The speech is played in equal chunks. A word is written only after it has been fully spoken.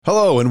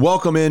Hello and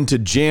welcome into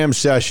Jam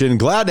Session.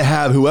 Glad to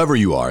have whoever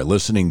you are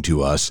listening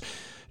to us.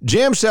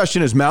 Jam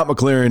Session is Matt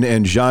McLaren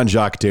and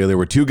Jean-Jacques Taylor.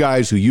 We're two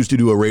guys who used to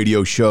do a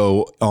radio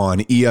show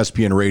on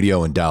ESPN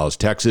Radio in Dallas,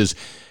 Texas.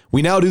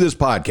 We now do this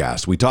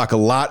podcast. We talk a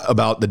lot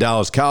about the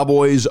Dallas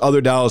Cowboys, other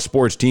Dallas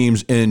sports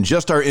teams, and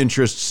just our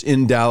interests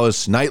in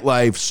Dallas,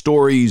 nightlife,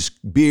 stories,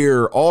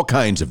 beer, all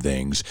kinds of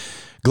things.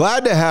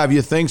 Glad to have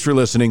you. Thanks for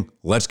listening.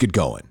 Let's get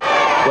going.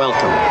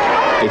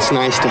 Welcome. It's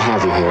nice to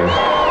have you here.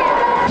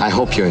 I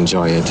hope you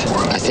enjoy it.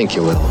 I think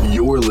you will.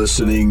 You're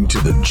listening to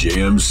the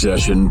Jam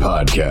Session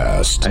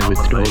Podcast. I was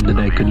told that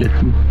I could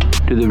listen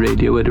to the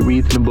radio at a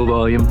reasonable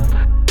volume.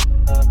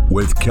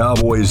 With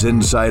Cowboys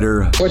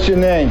insider... What's your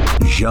name?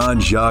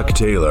 Jean-Jacques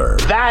Taylor.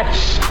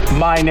 That's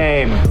my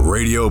name.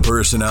 Radio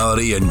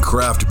personality and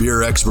craft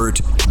beer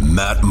expert,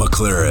 Matt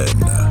McLaren.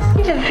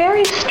 He's a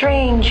very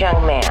strange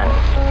young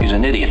man. He's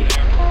an idiot.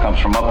 Comes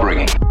from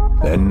upbringing.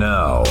 And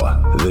now,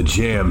 the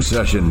Jam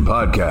Session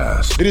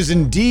Podcast. It is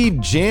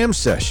indeed Jam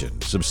Session.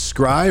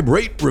 Subscribe,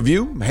 rate,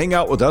 review, hang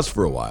out with us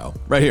for a while.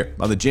 Right here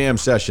on the Jam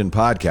Session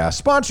Podcast.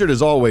 Sponsored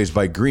as always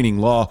by Greening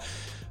Law,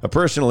 a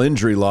personal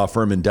injury law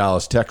firm in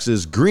Dallas,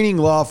 Texas. Greening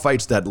Law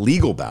fights that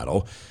legal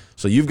battle,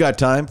 so you've got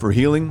time for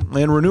healing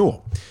and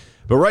renewal.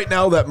 But right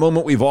now, that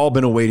moment we've all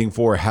been awaiting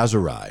for has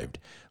arrived.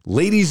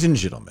 Ladies and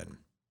gentlemen,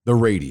 the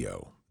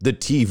radio, the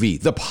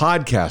TV, the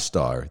podcast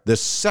star, the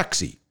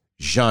sexy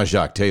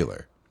Jean-Jacques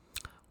Taylor.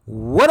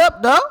 What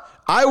up, dog?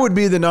 I would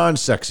be the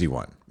non-sexy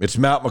one. It's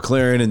Matt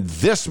McLaren, and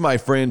this, my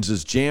friends,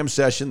 is Jam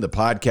Session, the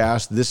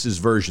podcast. This is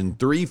version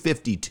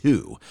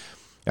 352,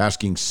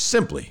 asking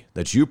simply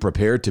that you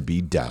prepare to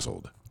be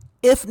dazzled.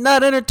 If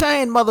not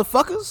entertained,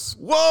 motherfuckers.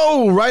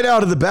 Whoa, right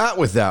out of the bat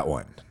with that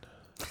one.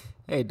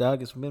 Hey,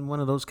 dog, it's been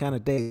one of those kind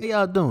of days. How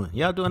y'all doing?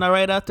 Y'all doing all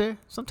right out there?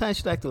 Sometimes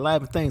you like to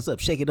liven things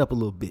up, shake it up a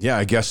little bit. Yeah,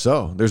 I guess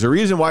so. There's a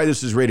reason why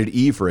this is rated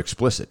E for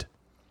explicit.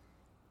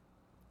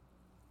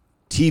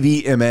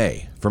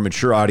 TVMA for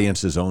mature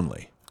audiences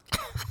only.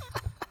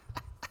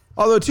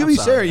 Although, to be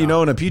fair, you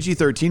know, in a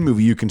PG-13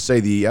 movie, you can say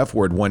the F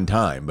word one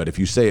time, but if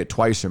you say it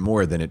twice or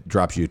more, then it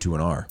drops you to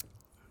an R.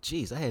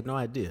 Jeez, I had no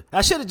idea.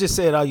 I should have just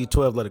said all you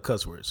 12-letter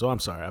cuss words, so I'm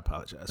sorry. I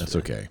apologize. That's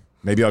okay.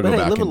 Maybe I'll go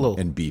back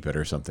and beep it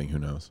or something. Who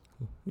knows?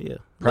 Yeah.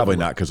 Probably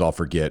not, because I'll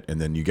forget,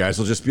 and then you guys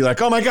will just be like,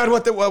 oh, my God,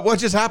 what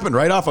just happened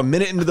right off a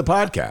minute into the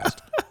podcast?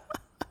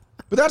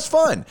 But that's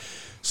fun.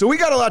 So we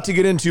got a lot to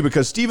get into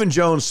because Stephen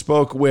Jones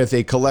spoke with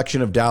a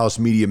collection of Dallas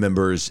media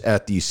members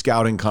at the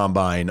Scouting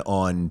Combine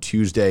on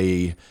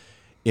Tuesday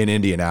in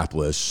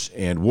Indianapolis,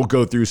 and we'll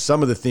go through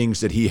some of the things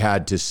that he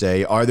had to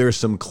say. Are there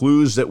some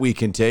clues that we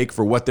can take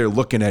for what they're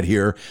looking at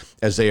here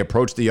as they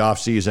approach the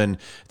offseason,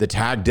 the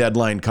tag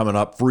deadline coming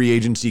up, free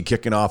agency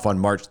kicking off on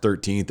March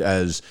 13th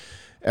as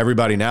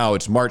everybody now,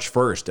 it's March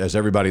 1st as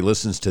everybody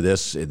listens to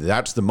this.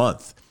 That's the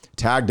month.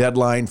 Tag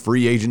deadline,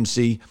 free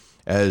agency,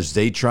 as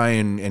they try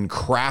and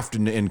craft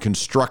and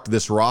construct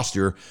this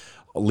roster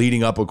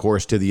leading up, of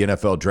course, to the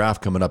NFL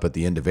draft coming up at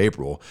the end of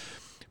April.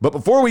 But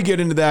before we get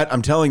into that,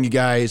 I'm telling you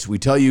guys, we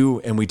tell you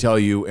and we tell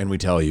you and we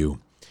tell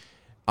you,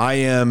 I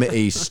am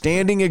a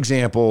standing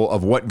example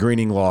of what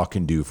Greening Law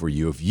can do for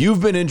you. If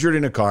you've been injured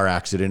in a car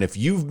accident, if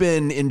you've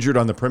been injured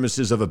on the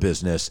premises of a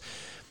business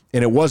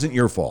and it wasn't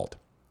your fault,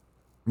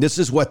 this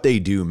is what they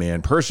do,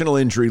 man. Personal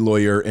injury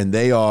lawyer, and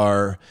they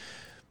are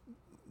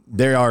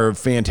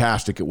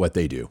fantastic at what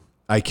they do.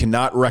 I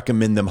cannot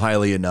recommend them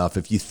highly enough.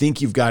 If you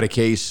think you've got a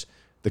case,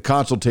 the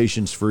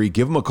consultation's free.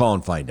 Give them a call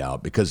and find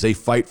out, because they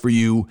fight for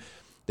you.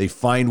 They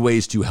find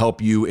ways to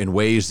help you in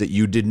ways that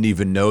you didn't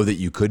even know that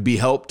you could be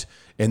helped.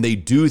 And they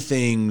do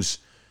things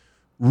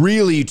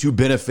really to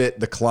benefit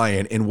the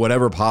client in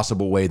whatever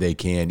possible way they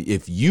can.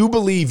 If you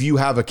believe you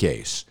have a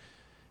case,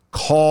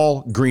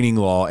 call Greening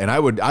Law. And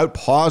I would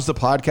pause the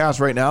podcast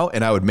right now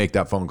and I would make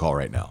that phone call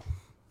right now.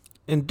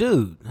 And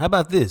dude, how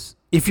about this?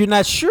 If you're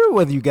not sure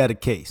whether you got a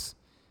case,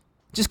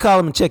 just call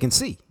them and check and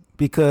see,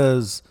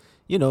 because,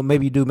 you know,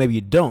 maybe you do, maybe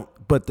you don't.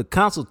 But the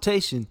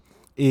consultation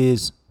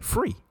is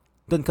free.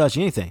 Doesn't cost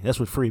you anything. That's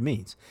what free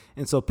means.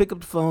 And so pick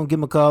up the phone, give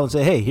them a call and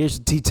say, hey, here's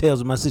the details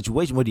of my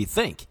situation. What do you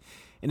think?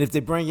 And if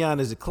they bring you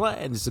on as a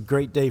client, it's a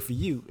great day for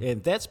you.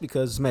 And that's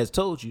because, as Matt's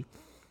told you,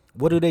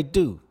 what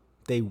do?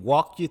 They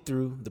walk you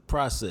through the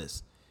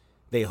process.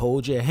 They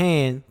hold your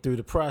hand through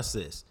the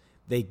process.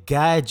 They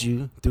guide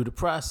you through the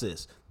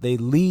process. They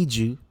lead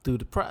you through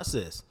the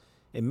process.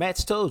 And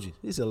Matt's told you,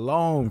 it's a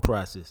long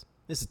process.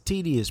 It's a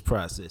tedious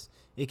process.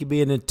 It can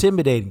be an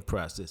intimidating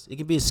process. It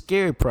can be a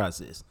scary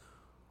process.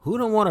 Who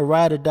don't want to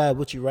ride or die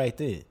with you right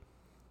there?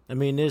 I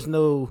mean, there's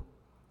no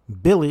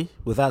Billy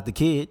without the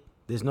kid.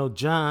 There's no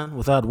John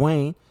without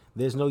Wayne.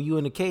 There's no you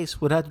in the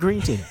case without Green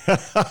Team. Well,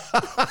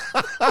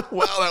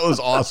 that was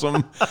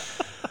awesome.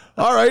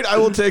 All right, I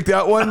will take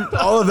that one.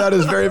 All of that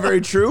is very, very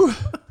true.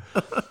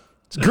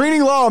 It's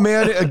Greening Law,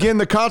 man. Again,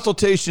 the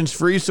consultation's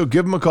free, so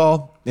give them a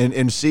call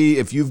and see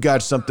if you've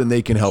got something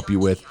they can help you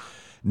with.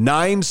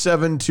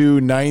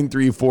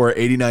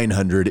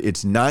 972-934-8900.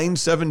 It's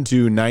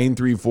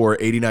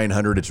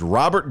 972-934-8900. It's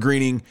Robert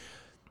Greening.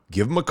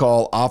 Give him a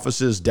call.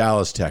 Offices,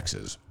 Dallas,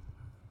 Texas.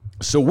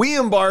 So we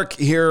embark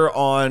here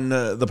on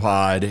the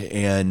pod,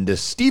 and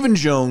Stephen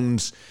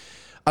Jones,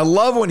 I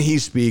love when he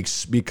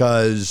speaks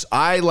because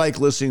I like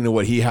listening to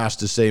what he has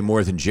to say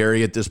more than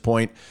Jerry at this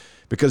point,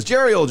 because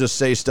Jerry will just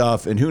say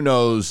stuff, and who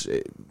knows,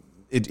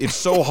 it's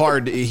so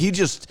hard. He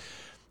just,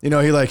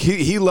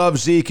 he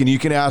loves Zeke, and you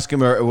can ask him,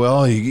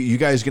 well, you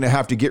guys going to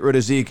have to get rid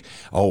of Zeke.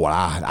 Oh,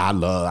 I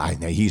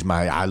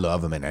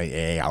love him,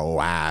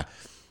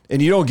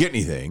 and you don't get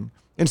anything.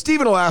 And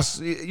Stephen will ask,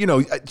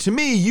 to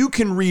me, you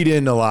can read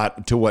in a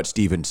lot to what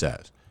Stephen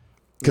says.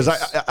 Because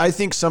yes. I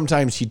think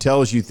sometimes he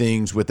tells you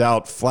things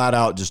without flat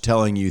out just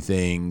telling you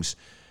things.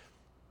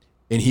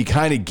 And he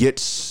kind of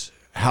gets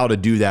how to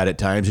do that at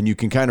times. And you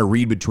can kind of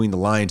read between the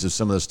lines of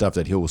some of the stuff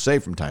that he will say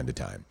from time to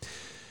time.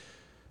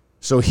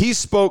 So he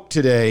spoke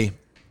today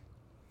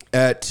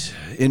at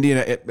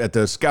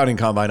the scouting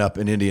combine up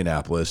in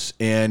Indianapolis,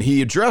 and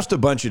he addressed a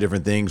bunch of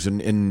different things.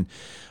 And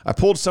I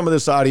pulled some of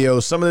this audio.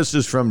 Some of this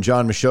is from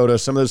John Machota.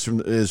 Some of this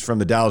is from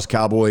the Dallas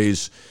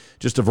Cowboys.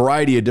 Just a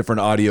variety of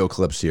different audio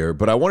clips here.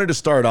 But I wanted to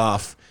start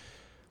off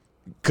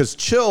because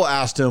Chill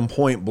asked him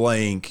point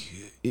blank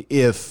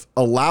if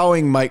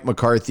allowing Mike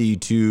McCarthy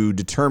to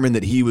determine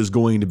that he was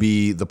going to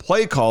be the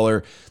play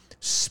caller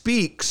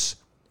speaks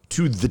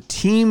to the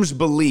team's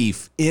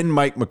belief in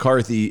Mike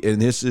McCarthy,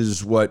 and this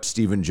is what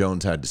Stephen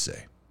Jones had to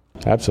say.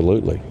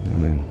 Absolutely. I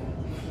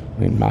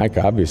mean, Mike,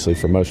 obviously,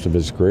 for most of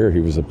his career, he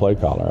was a play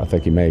caller. I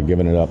think he may have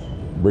given it up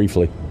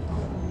briefly,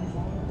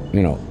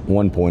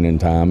 one point in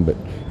time, but,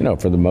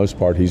 for the most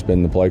part, he's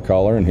been the play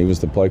caller, and he was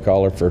the play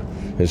caller for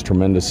his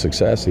tremendous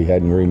success he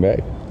had in Green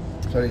Bay.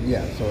 So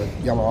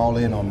y'all are all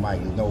in on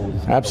Mike.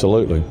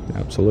 Absolutely.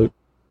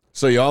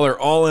 So y'all are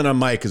all in on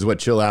Mike is what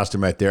Chill asked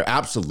him right there.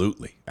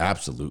 Absolutely.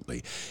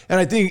 And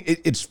I think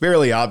it's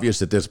fairly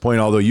obvious at this point,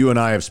 although you and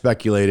I have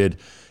speculated,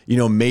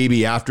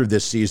 maybe after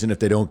this season if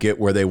they don't get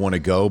where they want to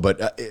go.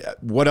 But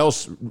what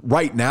else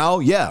right now?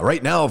 Yeah,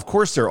 right now, of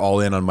course, they're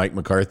all in on Mike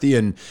McCarthy.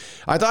 And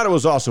I thought it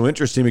was also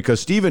interesting because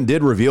Stephen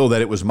did reveal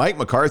that it was Mike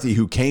McCarthy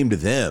who came to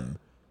them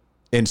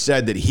and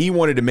said that he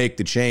wanted to make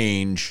the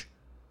change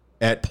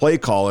at play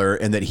caller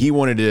and that he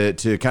wanted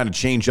to kind of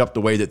change up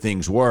the way that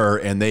things were,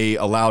 and they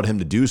allowed him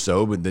to do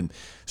so. But then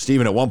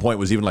Stephen at one point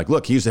was even like,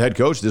 look, he's the head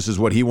coach. This is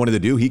what he wanted to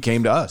do. He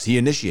came to us. He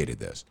initiated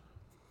this.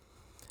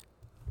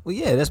 Well,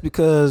 yeah, that's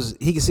because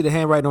he can see the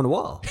handwriting on the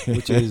wall,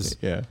 which is,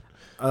 yeah.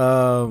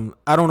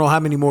 I don't know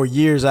how many more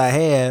years I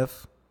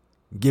have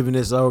given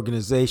this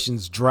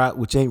organization's drop,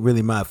 which ain't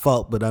really my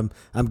fault, but I'm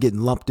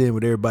getting lumped in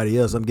with everybody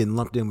else. I'm getting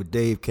lumped in with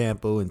Dave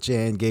Campo and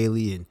Chan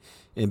Gailey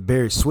and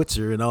Barry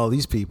Switzer and all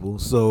these people.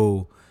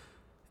 So,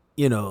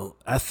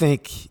 I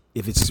think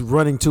if it's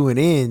running to an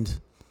end,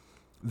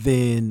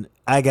 then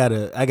I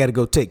gotta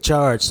go take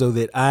charge so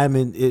that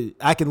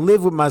I can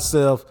live with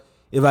myself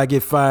if I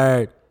get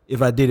fired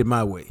if I did it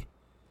my way.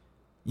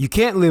 You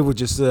can't live with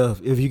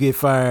yourself if you get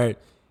fired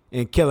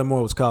and Kellen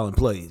Moore was calling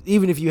plays.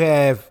 Even if you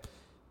have,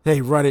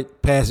 hey, run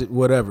it, pass it,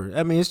 whatever.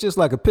 I mean, it's just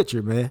like a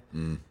pitcher, man.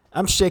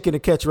 I'm shaking the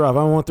catcher off. I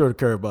don't want to throw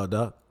the curveball,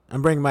 dog.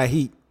 I'm bringing my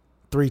heat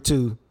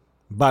 3-2.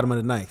 Bottom of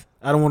the ninth.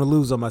 I don't want to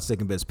lose on my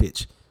second best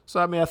pitch. So,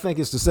 I think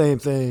it's the same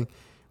thing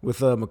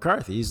with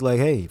McCarthy. He's like,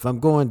 hey, if I'm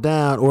going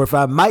down or if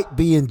I might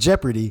be in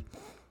jeopardy,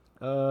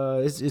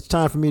 it's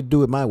time for me to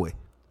do it my way.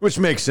 Which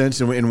makes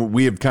sense, and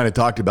we have kind of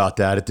talked about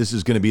that. If this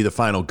is going to be the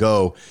final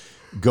go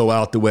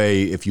out the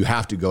way, if you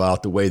have to go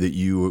out the way that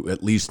you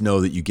at least know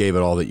that you gave it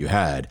all that you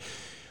had.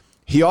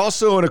 He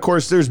also, and of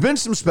course, there's been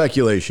some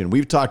speculation.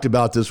 We've talked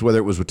about this, whether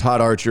it was with Todd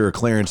Archer or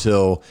Clarence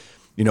Hill,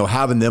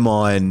 having them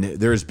on.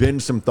 There's been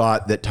some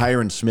thought that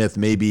Tyron Smith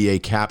may be a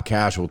cap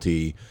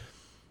casualty.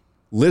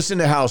 Listen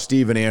to how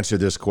Stephen answered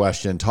this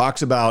question.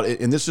 Talks about,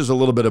 and this is a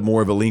little bit of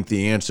more of a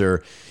lengthy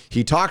answer.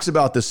 He talks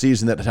about the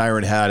season that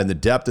Tyron had and the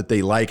depth that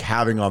they like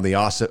having on the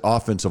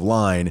offensive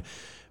line.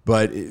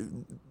 But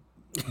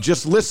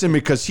just listen,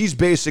 because he's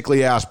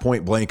basically asked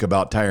point blank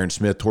about Tyron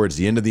Smith towards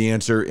the end of the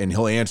answer, and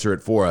he'll answer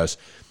it for us.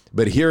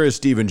 But here is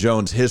Stephen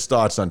Jones, his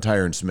thoughts on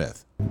Tyron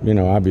Smith.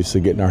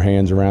 Obviously getting our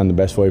hands around the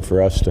best way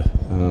for us to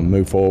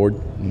move forward.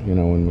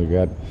 When we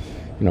got,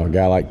 a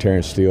guy like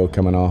Terrence Steele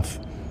coming off,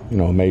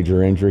 a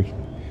major injury.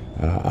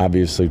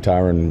 Obviously,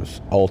 Tyron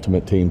was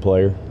ultimate team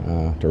player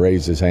to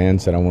raise his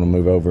hand, said, I want to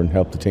move over and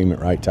help the team at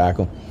right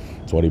tackle.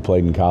 That's what he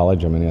played in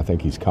college. I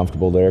think he's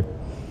comfortable there.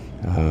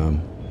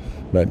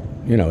 But,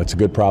 it's a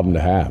good problem to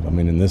have.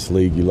 In this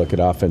league, you look at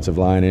offensive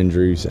line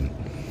injuries and,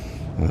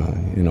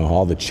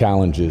 all the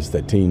challenges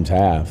that teams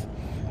have,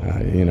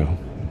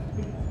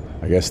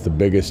 I guess the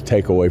biggest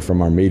takeaway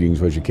from our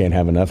meetings was you can't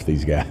have enough of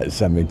these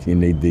guys. You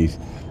need these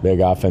big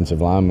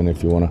offensive linemen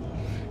if you want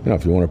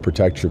to,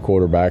 protect your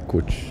quarterback,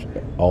 which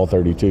all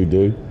 32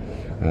 do.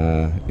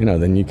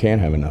 Then you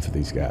can't have enough of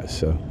these guys.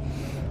 So,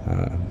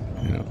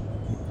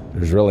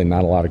 there's really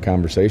not a lot of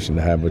conversation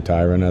to have with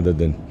Tyron other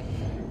than,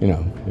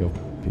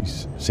 he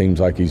seems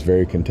like he's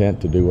very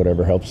content to do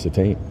whatever helps the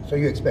team. So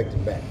you expect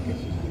him back?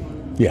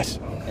 Yes.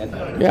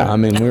 Yeah,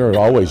 we will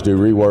always do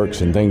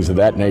reworks and things of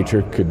that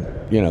nature.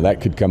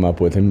 That could come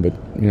up with him, but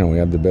we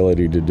have the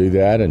ability to do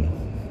that.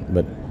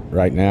 But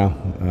right now,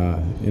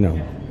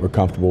 we're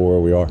comfortable where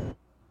we are.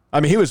 I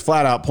mean, he was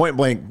flat out, point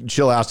blank.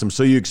 Chill asked him,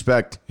 so you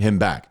expect him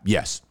back?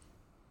 Yes.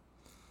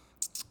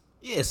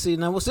 Yeah, see,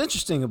 now what's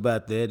interesting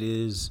about that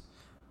is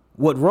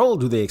what role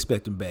do they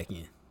expect him back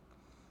in?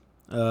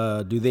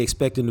 Do they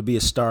expect him to be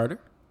a starter?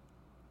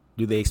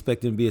 Do they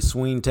expect him to be a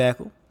swing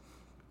tackle?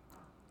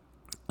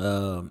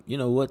 How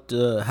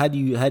do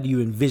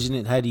you envision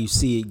it? How do you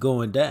see it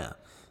going down?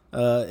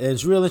 And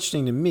it's real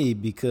interesting to me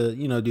because,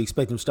 do you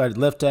expect him to start at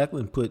left tackle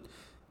and put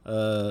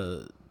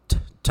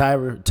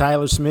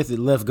Tyler Smith at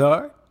left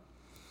guard?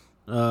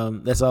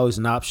 That's always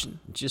an option.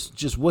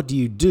 Just what do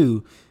you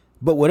do?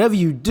 But whatever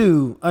you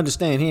do,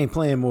 understand he ain't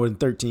playing more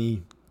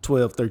than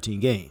 12, 13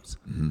 games.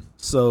 Mm-hmm.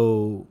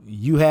 So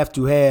you have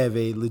to have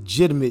a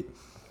legitimate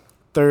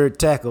third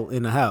tackle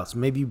in the house.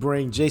 Maybe you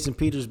bring Jason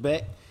Peters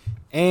back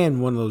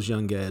and one of those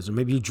young guys, or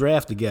maybe you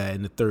draft a guy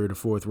in the third or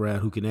fourth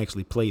round who can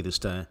actually play this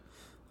time.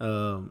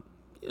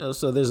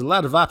 So there's a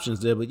lot of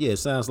options there. But, yeah, it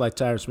sounds like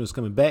Tyron Smith's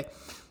coming back.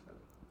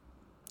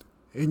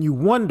 And you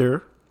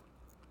wonder,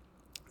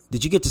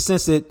 did you get the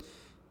sense that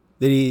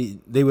they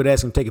would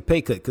ask him to take a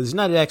pay cut? Because he's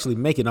not actually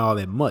making all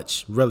that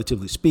much,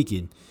 relatively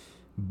speaking.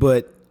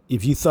 But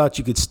if you thought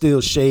you could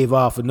still shave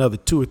off another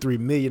 $2 or $3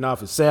 million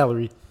off his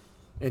salary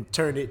and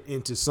turn it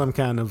into some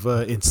kind of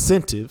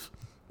incentive,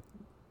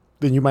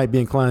 then you might be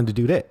inclined to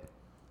do that.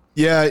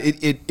 Yeah,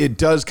 it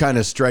does kind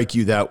of strike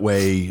you that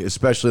way,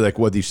 especially like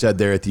what you said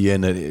there at the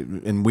end.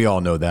 And we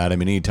all know that. I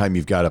mean, anytime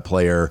you've got a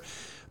player,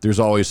 there's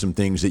always some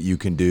things that you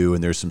can do,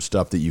 and there's some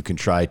stuff that you can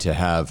try to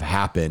have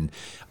happen.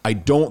 I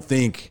don't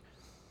think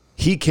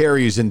he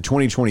carries in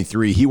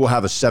 2023, he will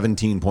have a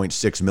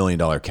 $17.6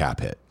 million cap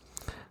hit.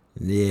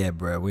 Yeah,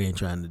 bro, we ain't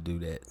trying to do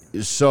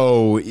that.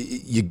 So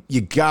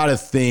you got to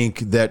think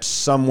that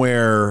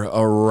somewhere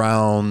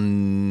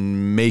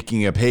around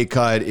making a pay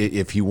cut,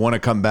 if you want to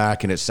come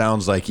back, and it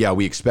sounds like, yeah,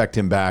 we expect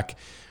him back,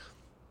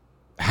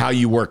 how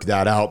you work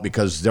that out,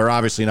 because they're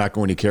obviously not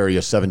going to carry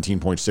a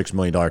 $17.6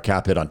 million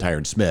cap hit on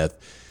Tyron Smith.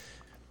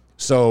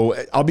 So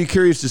I'll be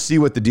curious to see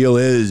what the deal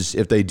is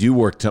if they do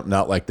work something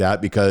out like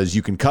that, because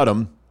you can cut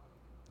him.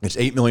 It's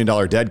 $8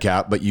 million dead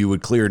cap, but you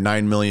would clear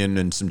 $9 million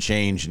and some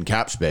change in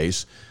cap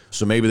space.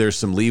 So maybe there's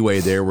some leeway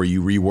there where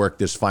you rework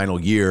this final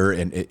year,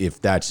 and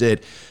if that's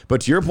it.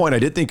 But to your point, I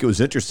did think it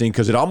was interesting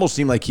because it almost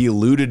seemed like he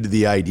alluded to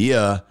the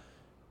idea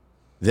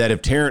that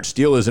if Terrence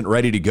Steele isn't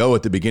ready to go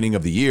at the beginning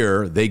of the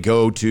year, they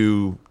go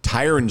to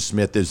Tyron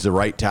Smith as the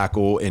right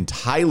tackle and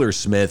Tyler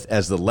Smith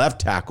as the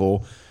left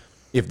tackle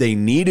if they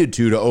needed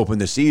to open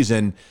the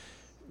season.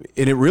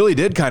 And it really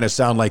did kind of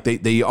sound like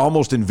they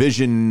almost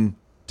envision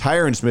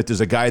Tyron Smith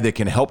is a guy that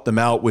can help them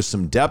out with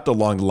some depth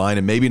along the line,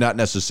 and maybe not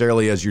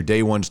necessarily as your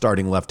day one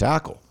starting left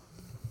tackle.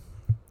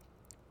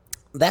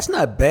 That's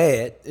not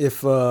bad.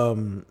 If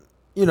it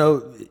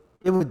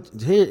would.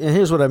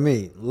 Here's what I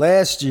mean.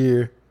 Last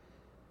year,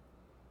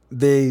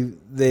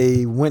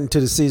 they went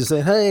into the season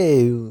saying,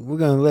 "Hey, we're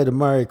going to let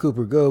Amari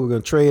Cooper go. We're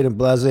going to trade him,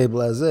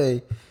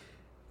 blase."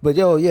 But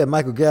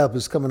Michael Gallup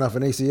is coming off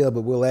an ACL,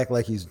 but we'll act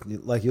like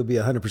he'll be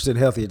 100%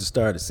 healthy at the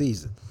start of the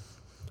season.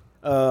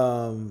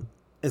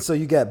 And so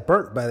you got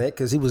burnt by that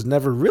because he was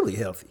never really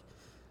healthy.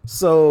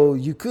 So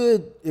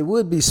it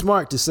would be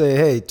smart to say,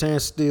 hey,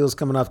 Terrence Steele's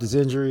coming off this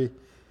injury.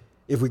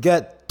 If we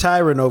got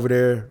Tyron over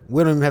there,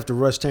 we don't even have to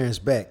rush Terrence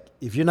back.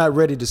 If you're not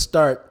ready to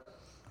start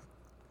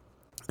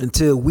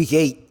until week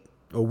 8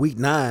 or week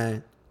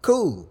 9,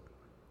 cool.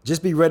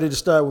 Just be ready to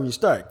start when you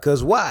start.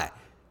 Because why?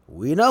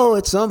 We know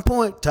at some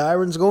point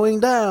Tyron's going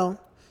down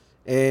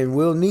and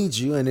we'll need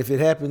you. And if it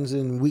happens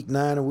in week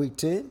 9 or week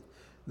 10,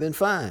 then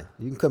fine.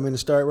 You can come in and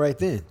start right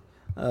then.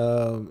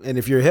 And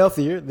if you're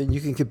healthier, then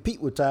you can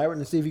compete with Tyron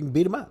and see if you can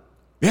beat him out.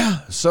 Yeah,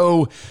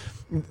 so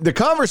the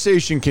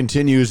conversation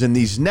continues, and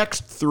these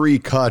next 3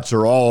 cuts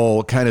are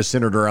all kind of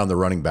centered around the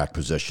running back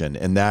position,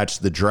 and that's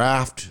the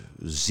draft,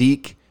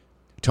 Zeke,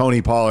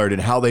 Tony Pollard,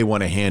 and how they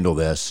want to handle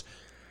this.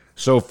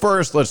 So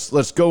first,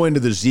 let's go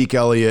into the Zeke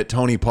Elliott,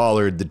 Tony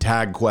Pollard, the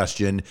tag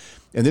question.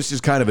 And this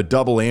is kind of a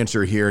double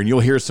answer here, and you'll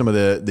hear some of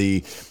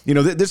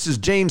this is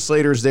Jane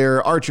Slater's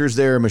there, Archer's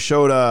there,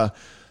 Machota,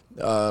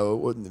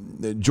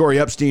 Jory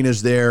Epstein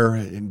is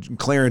there,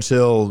 Clarence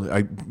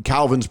Hill,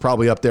 Calvin's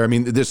probably up there. I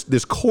mean,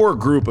 this core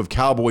group of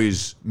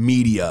Cowboys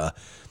media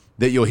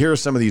that you'll hear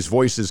some of these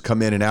voices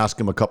come in and ask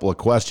them a couple of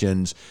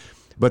questions.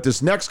 But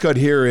this next cut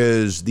here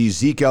is the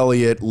Zeke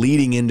Elliott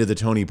leading into the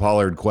Tony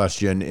Pollard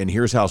question, and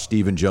here's how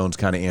Stephen Jones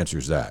kind of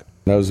answers that.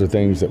 Those are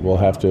things that we'll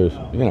have to,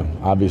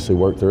 obviously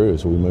work through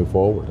as we move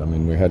forward. I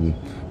mean, we hadn't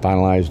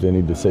finalized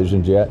any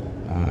decisions yet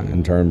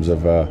in terms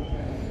of, what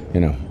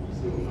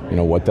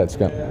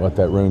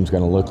that room's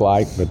going to look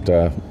like.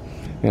 But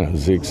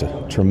Zeke's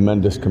a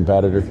tremendous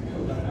competitor. He's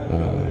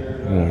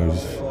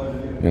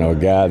a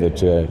guy that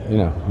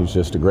he's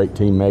just a great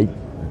teammate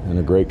and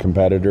a great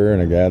competitor,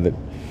 and a guy that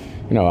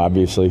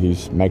obviously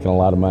he's making a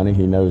lot of money.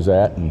 He knows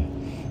that, and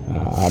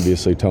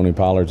obviously Tony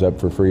Pollard's up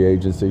for free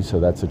agency, so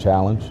that's a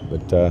challenge.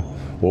 But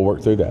we'll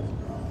work through that.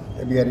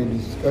 Have you had any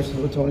discussions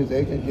with Tony's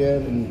agent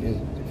yet? And is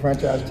the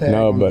franchise tag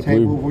no, on the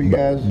table for you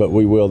guys? But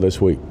we will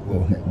this week.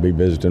 We'll be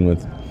visiting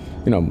with,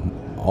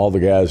 all the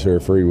guys who are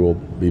free will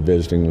be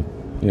visiting with,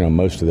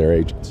 most of their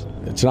agents.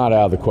 It's not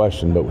out of the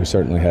question, but we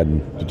certainly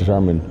hadn't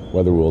determined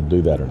whether we'll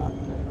do that or not.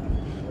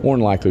 More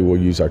than likely,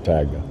 we'll use our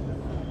tag, though.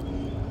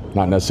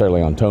 Not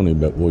necessarily on Tony,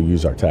 but we'll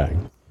use our tag.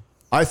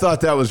 I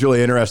thought that was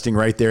really interesting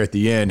right there at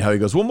the end, how he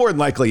goes, well, more than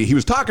likely, he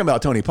was talking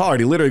about Tony Pollard.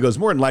 He literally goes,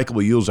 more than likely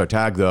we'll use our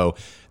tag, though.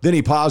 Then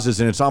he pauses,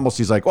 and it's almost,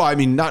 he's like, well, I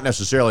mean, not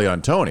necessarily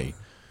on Tony.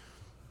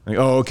 Like,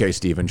 oh, okay,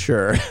 Steven,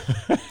 sure.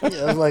 Yeah,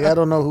 I was like, I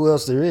don't know who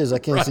else there is. I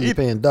can't see you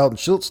paying Dalton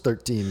Schultz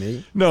 $13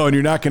 million. No, and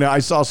you're not going to. I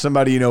saw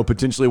somebody,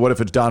 potentially, what if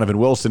it's Donovan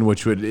Wilson,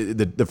 which would,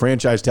 the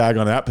franchise tag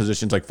on that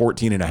position is like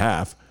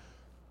 14.5.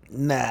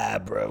 Nah,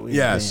 bro.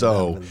 Yeah,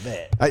 so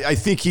I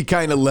think he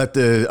kind of let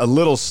a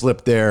little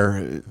slip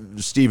there,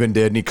 Steven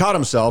did, and he caught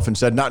himself and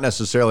said, not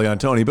necessarily on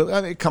Tony, but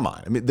I mean, come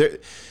on. I mean,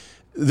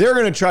 they're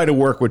going to try to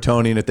work with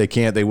Tony, and if they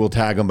can't, they will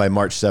tag him by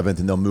March 7th,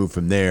 and they'll move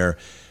from there.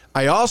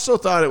 I also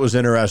thought it was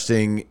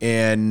interesting,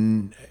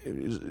 and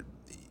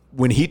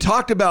when he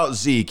talked about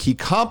Zeke, he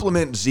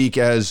complimented Zeke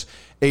as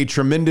a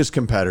tremendous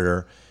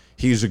competitor.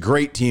 He's a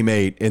great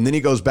teammate, and then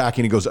he goes back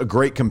and he goes, a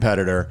great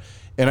competitor.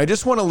 And I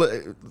just want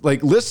to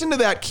listen to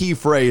that key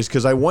phrase,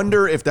 because I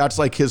wonder if that's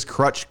like his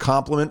crutch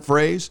compliment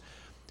phrase.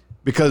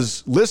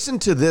 Because listen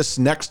to this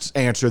next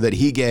answer that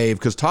he gave,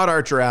 because Todd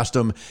Archer asked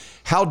him,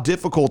 how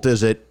difficult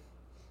is it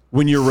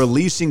when you're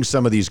releasing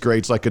some of these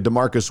greats like a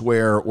DeMarcus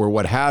Ware or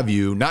what have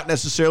you? Not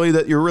necessarily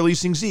that you're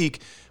releasing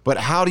Zeke, but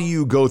how do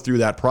you go through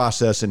that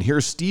process? And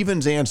here's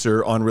Steven's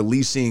answer on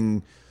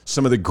releasing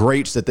some of the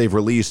greats that they've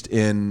released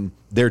in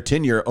their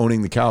tenure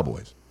owning the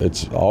Cowboys.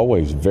 It's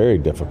always very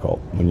difficult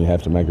when you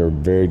have to make a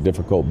very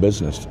difficult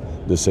business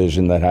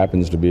decision that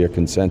happens to be a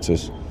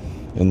consensus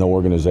in the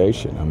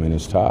organization. I mean,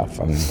 it's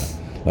tough. I mean,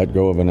 let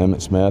go of an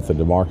Emmitt Smith, a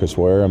DeMarcus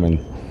Ware. I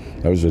mean,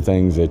 those are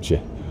things that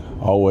you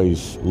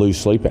always lose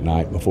sleep at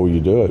night before you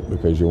do it,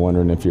 because you're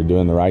wondering if you're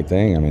doing the right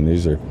thing. I mean,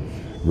 these are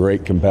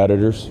great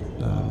competitors.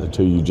 The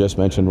two you just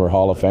mentioned were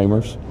Hall of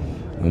Famers.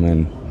 I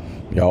mean,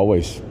 you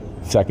always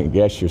second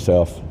guess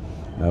yourself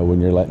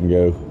when you're letting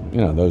go,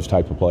 those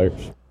type of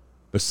players.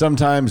 But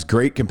sometimes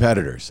great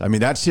competitors. I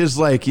mean, that's his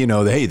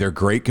hey, they're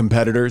great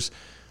competitors.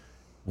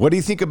 What do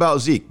you think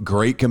about Zeke?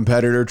 Great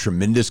competitor,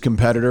 tremendous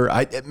competitor.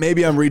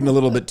 Maybe I'm reading a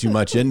little bit too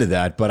much into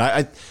that,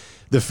 but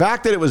the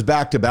fact that it was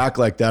back-to-back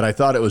like that, I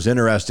thought it was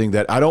interesting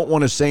that I don't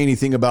want to say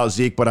anything about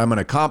Zeke, but I'm going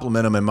to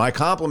compliment him, and my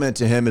compliment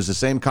to him is the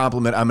same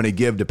compliment I'm going to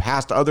give to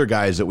past other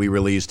guys that we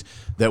released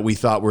that we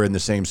thought were in the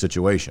same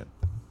situation.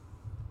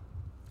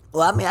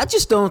 Well, I mean, I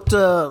just don't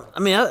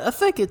I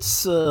think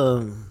it's,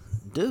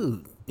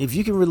 dude, if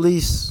you can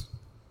release,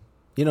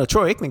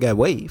 Troy Aikman got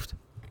waived.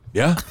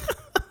 Yeah.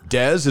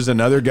 Dez is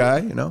another guy,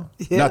 Yeah,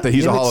 not that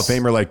he's a Hall of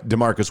Famer like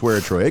DeMarcus Ware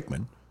or Troy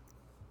Aikman.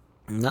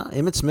 No,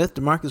 Emmitt Smith,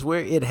 DeMarcus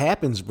Ware, it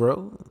happens,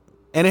 bro.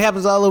 And it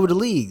happens all over the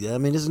league. I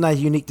mean, this is not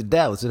unique to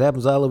Dallas. It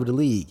happens all over the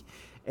league.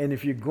 And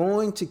if you're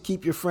going to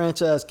keep your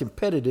franchise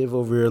competitive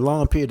over a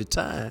long period of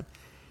time,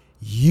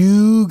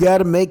 you got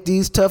to make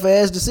these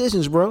tough-ass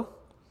decisions, bro.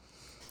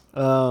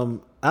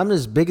 I'm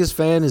his biggest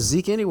fan of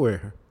Zeke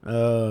anywhere.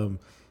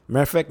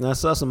 Matter of fact, I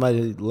saw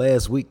somebody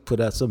last week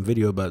put out some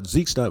video about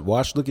Zeke's not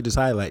washed. Look at his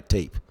highlight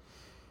tape.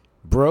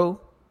 Bro,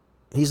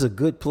 he's a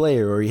good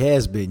player, or he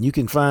has been. You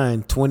can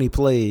find 20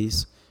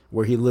 plays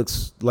where he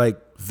looks like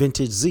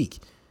vintage Zeke.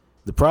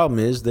 The problem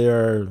is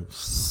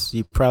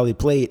he probably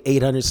played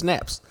 800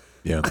 snaps.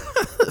 Yeah.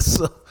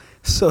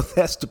 So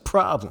that's the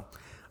problem.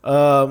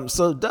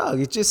 So, dog,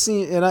 it just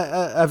seemed, and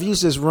I've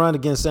used this run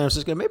against San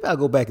Francisco. Maybe I'll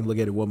go back and look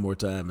at it one more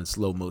time in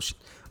slow motion.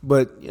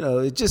 But,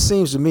 it just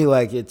seems to me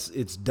like it's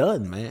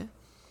done, man.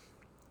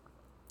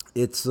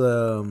 It's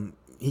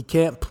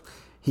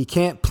he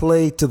can't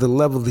play to the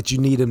level that you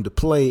need him to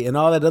play, and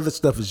all that other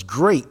stuff is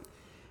great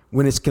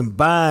when it's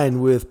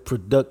combined with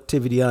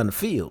productivity on the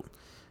field.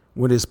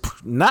 When it's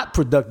not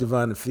productive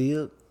on the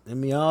field, I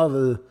mean, all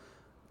the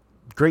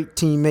great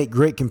teammate,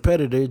 great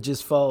competitor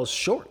just falls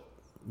short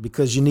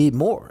because you need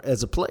more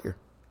as a player.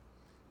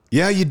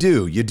 Yeah, you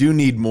do. You do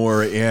need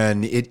more,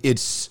 and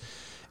it's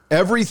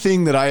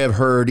everything that I have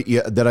heard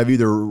that I've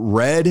either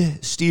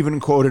read Steven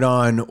quoted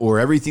on or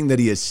everything that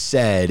he has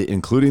said,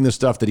 including the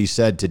stuff that he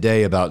said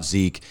today about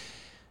Zeke.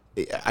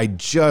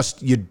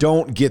 You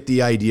don't get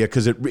the idea,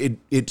 because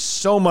it's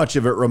so much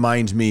of it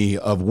reminds me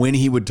of when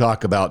he would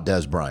talk about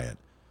Dez Bryant.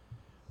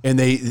 And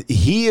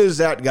he is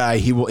that guy.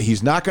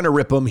 He's not going to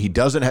rip him. He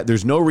doesn't.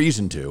 There's no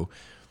reason to.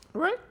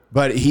 Right.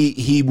 But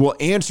he will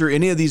answer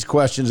any of these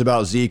questions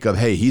about Zeke of,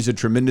 hey, he's a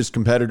tremendous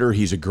competitor.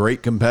 He's a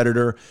great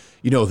competitor.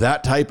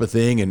 That type of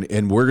thing.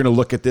 And we're going to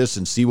look at this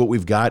and see what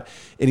we've got.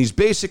 And he's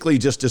basically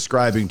just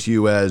describing to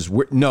you as,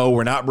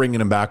 we're not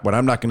bringing him back, but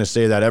I'm not going to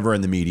say that ever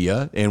in the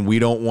media. And we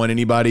don't want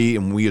anybody,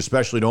 and we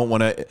especially don't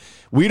want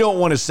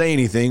to say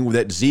anything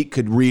that Zeke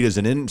could read as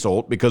an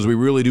insult, because we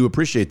really do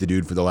appreciate the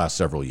dude for the last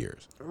several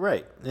years.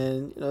 Right.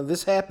 And,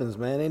 this happens,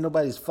 man. Ain't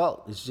nobody's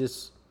fault. It's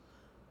just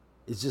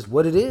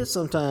what it is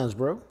sometimes,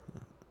 bro.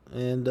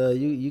 And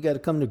you got to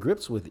come to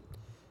grips with it.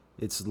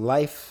 It's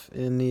life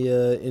in the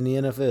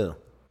NFL.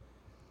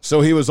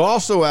 So he was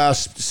also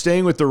asked,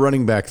 staying with the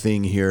running back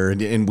thing here,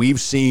 and we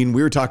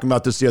were talking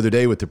about this the other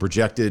day with the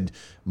projected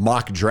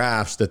mock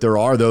drafts, that there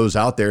are those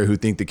out there who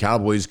think the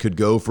Cowboys could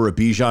go for a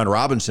Bijan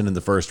Robinson in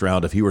the first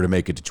round if he were to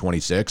make it to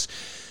 26.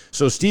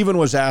 So Steven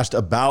was asked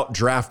about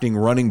drafting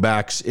running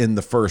backs in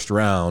the first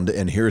round,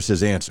 and here's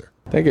his answer.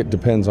 I think it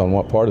depends on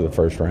what part of the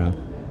first round.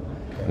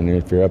 And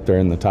if you're up there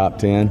in the top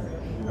 10,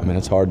 I mean,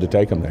 it's hard to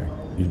take them there.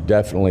 You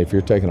definitely, if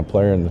you're taking a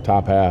player in the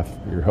top half,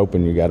 you're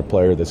hoping you got a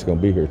player that's going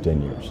to be here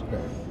 10 years.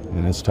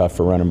 And it's tough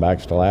for running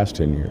backs to last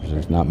 10 years.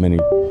 There's not many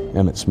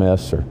Emmitt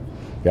Smiths or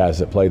guys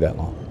that play that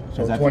long.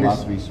 Has that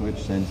philosophy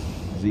switched since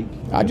Zeke?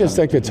 I just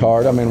think it's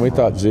hard. I mean, we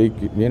thought Zeke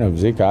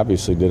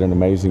obviously did an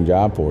amazing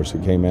job for us. He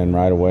came in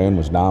right away and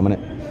was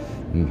dominant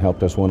and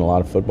helped us win a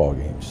lot of football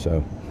games.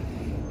 So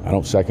I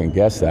don't second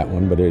guess that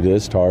one, but it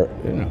is hard.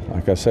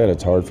 Like I said,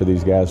 it's hard for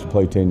these guys to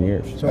play 10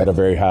 years at a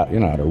very high,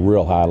 at a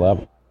real high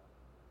level.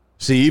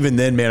 See, even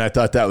then, man, I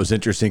thought that was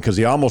interesting because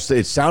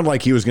it sounded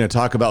like he was going to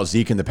talk about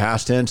Zeke in the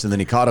past tense, and then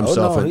he caught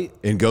himself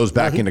and goes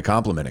back into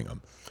complimenting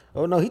him.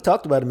 Oh, no, he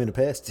talked about him in the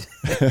past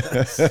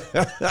tense.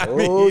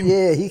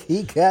 Yeah,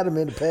 he got him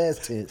in the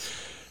past tense.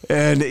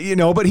 And,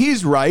 but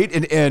he's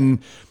right. And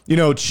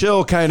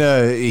Chill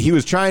he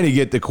was trying to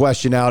get the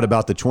question out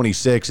about the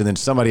 26, and then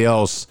somebody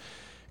else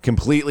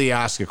completely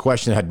asked a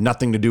question that had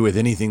nothing to do with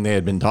anything they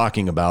had been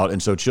talking about.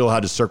 And so Chill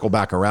had to circle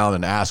back around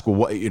and ask, well,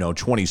 what,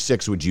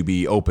 26, would you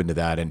be open to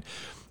that? And,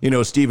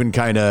 Steven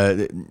kind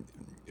of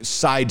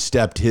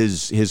sidestepped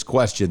his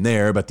question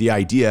there, but the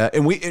idea,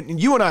 and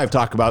you and I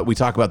talk about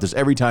this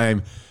every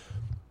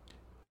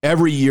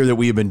year that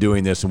we have been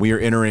doing this, and we are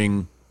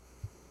entering,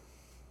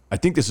 I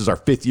think this is our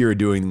 5th year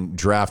doing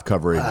draft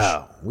coverage.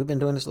 Wow. We've been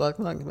doing this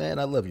long, man.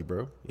 I love you,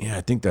 bro. Yeah,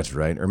 I think that's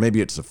right. Or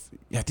maybe I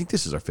think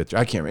this is our 5th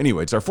year. I can't remember.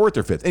 Anyway, it's our 4th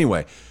or 5th.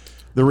 Anyway,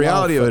 the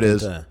reality of it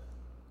is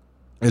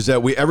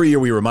that every year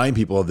we remind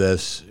people of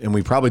this, and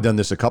we've probably done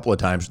this a couple of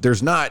times.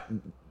 There's not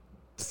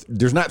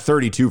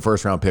 32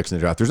 first-round picks in the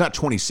draft. There's not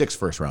 26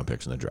 first-round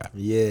picks in the draft.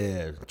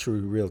 Yeah, true,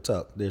 real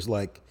talk. There's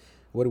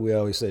what do we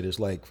always say? There's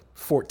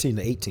 14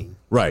 to 18.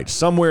 Right,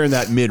 somewhere in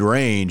that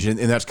mid-range, and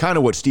that's kind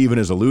of what Steven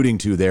is alluding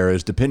to there,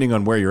 is depending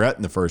on where you're at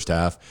in the first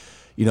half,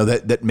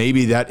 that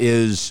maybe that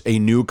is a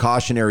new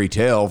cautionary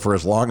tale for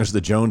as long as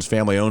the Jones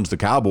family owns the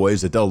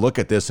Cowboys, that they'll look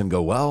at this and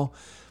go, well,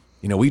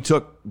 we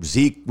took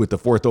Zeke with the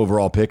 4th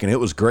overall pick, and it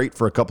was great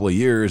for a couple of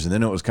years, and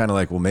then it was kind of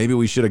like, well, maybe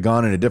we should have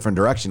gone in a different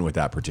direction with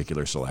that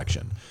particular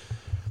selection.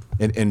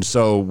 And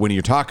so when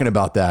you're talking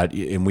about that,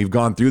 and we've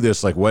gone through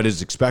this, what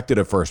is expected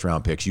of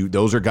first-round picks,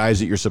 those are guys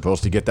that you're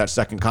supposed to get that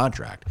second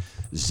contract.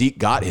 Zeke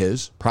got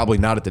his, probably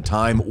not at the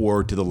time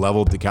or to the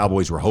level that the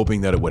Cowboys were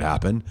hoping that it would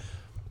happen,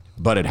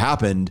 but it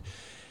happened.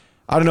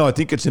 I don't know. I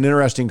think it's an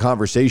interesting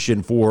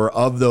conversation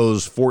of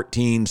those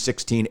 14,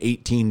 16,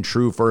 18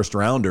 true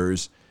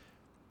first-rounders.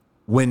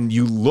 When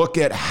you look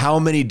at how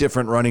many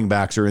different running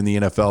backs are in the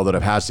NFL that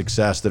have had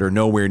success that are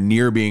nowhere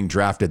near being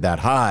drafted that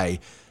high,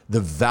 the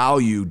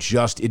value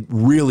it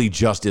really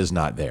just is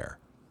not there.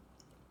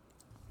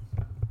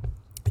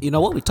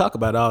 What we talk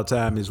about all the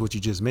time is what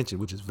you just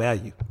mentioned, which is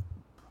value.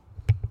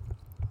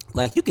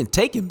 You can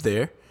take him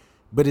there,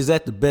 but is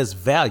that the best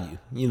value?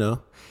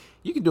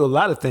 You can do a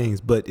lot of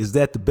things, but is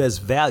that the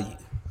best value?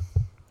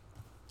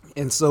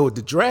 And so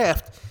the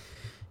draft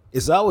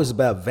is always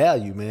about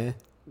value, man.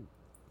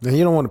 Now,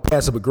 you don't want to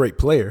pass up a great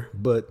player,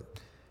 but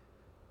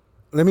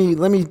let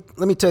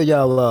me tell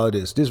y'all all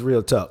this. This is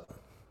real talk.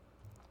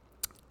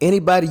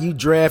 Anybody you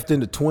draft in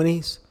the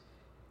 20s,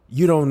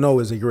 you don't know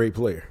is a great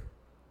player.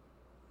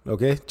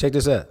 Okay? Check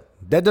this out.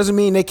 That doesn't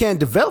mean they can't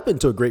develop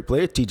into a great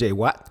player, TJ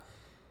Watt.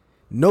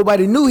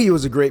 Nobody knew he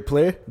was a great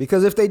player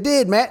because if they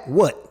did, Matt,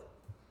 what?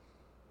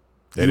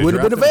 He would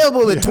have been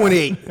available at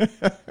 28.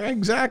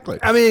 Exactly.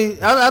 I mean,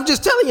 I'm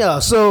just telling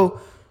y'all.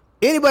 So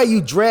anybody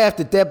you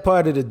draft at that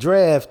part of the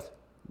draft,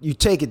 you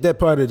take at that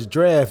part of the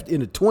draft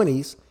in the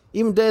 20s,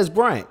 even Dez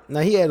Bryant.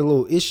 Now, he had a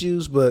little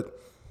issues, but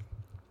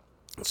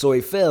so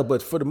he fell.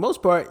 But for the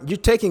most part, you're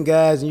taking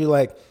guys and you're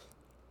like,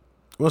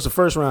 once a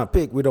first round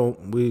pick,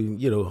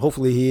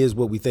 hopefully he is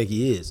what we think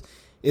he is.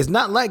 It's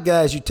not like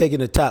guys you take in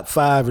the top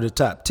 5 or the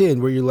top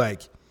 10 where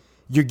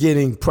you're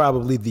getting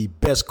probably the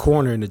best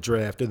corner in the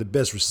draft or the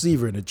best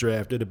receiver in the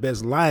draft or the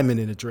best lineman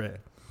in the draft.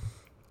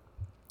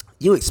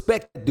 You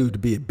expect that dude to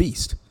be a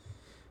beast.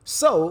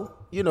 So,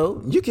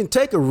 you can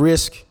take a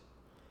risk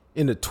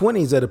in the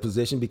 20s at a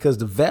position because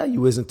the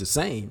value isn't the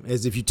same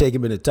as if you take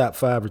him in the top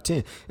 5 or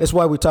 10. That's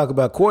why we talk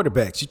about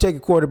quarterbacks. You take a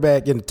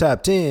quarterback in the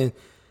top 10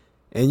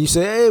 and you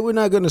say, hey, we're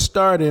not going to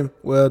start him.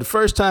 Well, the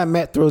first time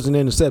Matt throws an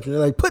interception,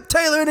 they're like, put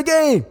Taylor in the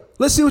game.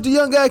 Let's see what the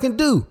young guy can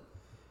do.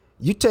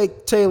 You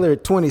take Taylor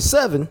at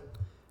 27,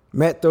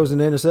 Matt throws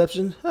an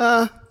interception.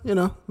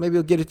 Maybe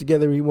he'll get it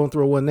together. He won't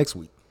throw one next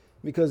week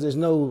because there's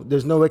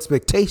no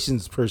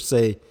expectations per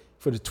se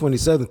for the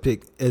 27th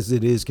pick as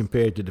it is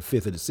compared to the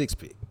 5th or the 6th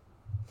pick.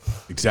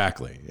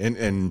 Exactly.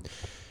 And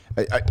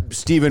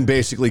Steven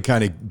basically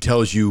kind of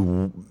tells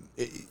you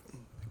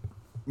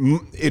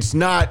it's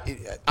not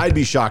 – I'd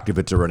be shocked if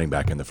it's a running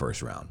back in the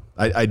first round.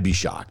 I'd be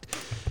shocked.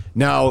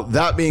 Now,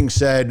 that being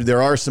said,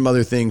 there are some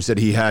other things that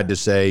he had to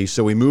say.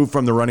 So we move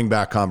from the running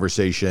back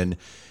conversation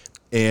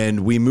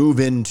and we move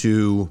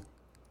into,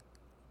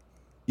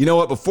 you know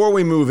what, before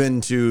we move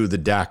into the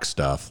Dak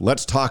stuff,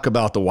 let's talk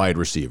about the wide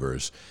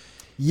receivers.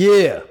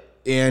 Yeah.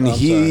 And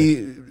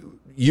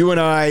you and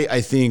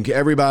I think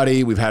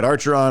everybody, we've had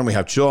Archer on, we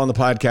have Chill on the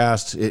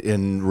podcast.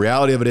 In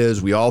reality of it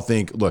is, we all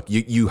think, look,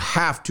 you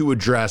have to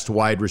address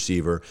wide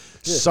receiver.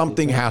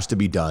 Something has to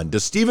be done.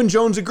 Does Stephen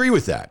Jones agree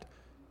with that?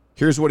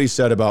 Here's what he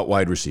said about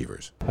wide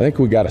receivers. I think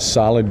we got a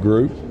solid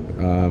group.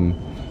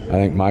 I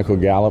think Michael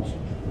Gallup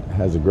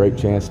has a great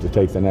chance to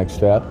take the next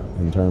step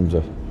in terms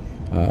of,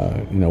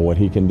 what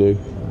he can do.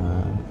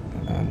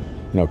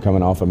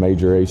 Coming off a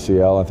major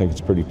ACL, I think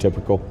it's pretty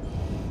typical.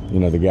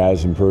 The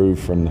guys improve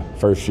from the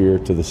first year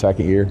to the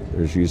second year.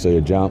 There's usually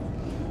a jump,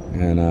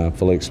 and I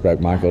fully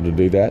expect Michael to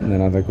do that. And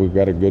then I think we've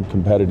got a good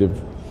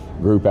competitive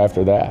group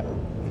after that.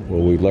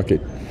 Will we look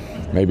at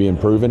maybe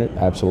improving it?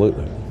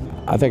 Absolutely.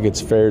 I think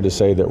it's fair to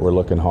say that we're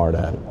looking hard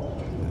at it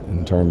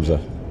in terms of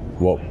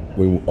what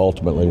we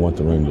ultimately want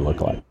the room to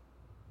look like.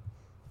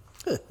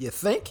 You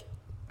think?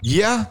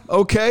 Yeah,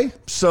 okay.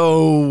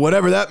 So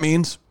whatever that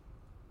means.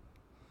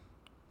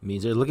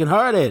 Means they're looking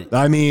hard at it.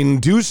 I mean,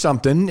 do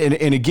something.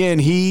 And again,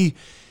 he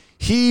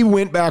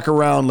went back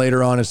around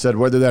later on and said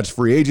whether that's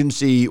free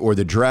agency or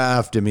the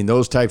draft, I mean,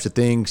 those types of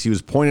things. He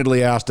was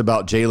pointedly asked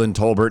about Jalen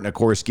Tolbert and, of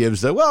course,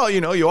 gives the,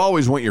 you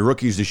always want your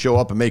rookies to show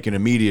up and make an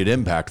immediate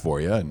impact for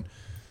you. And,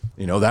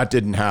 that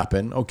didn't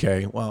happen.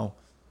 Okay, well,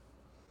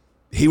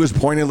 he was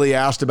pointedly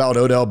asked about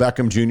Odell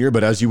Beckham Jr.,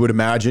 but as you would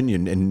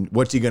imagine, and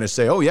what's he going to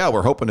say? Oh, yeah,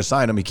 we're hoping to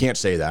sign him. He can't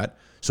say that.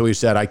 So he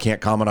said, I can't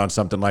comment on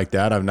something like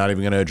that. I'm not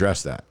even going to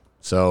address that.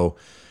 So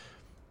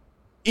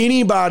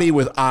anybody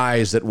with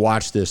eyes that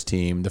watch this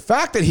team, the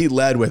fact that he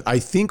led with, I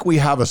think we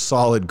have a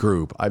solid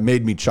group, I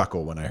made me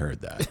chuckle when I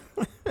heard that.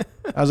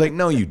 I was like,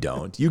 no, you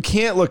don't. You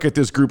can't look at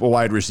this group of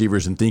wide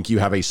receivers and think you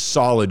have a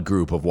solid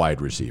group of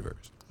wide receivers.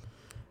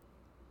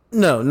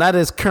 No, not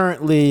as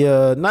currently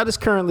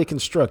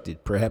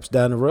constructed. Perhaps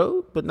down the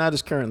road, but not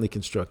as currently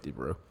constructed,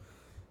 bro.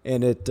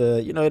 And it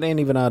ain't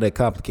even all that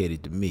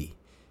complicated to me.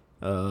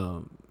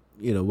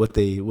 What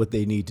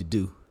they need to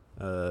do.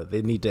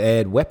 They need to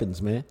add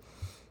weapons, man.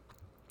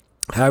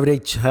 However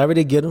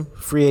they get them,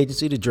 free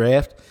agency, the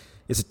draft.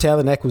 It's a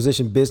talent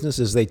acquisition business,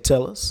 as they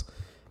tell us,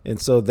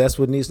 and so that's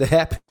what needs to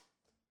happen.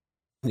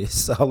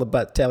 It's all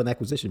about talent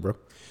acquisition, bro.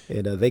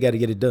 And they got to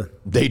get it done.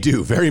 They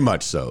do, very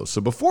much so.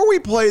 So before we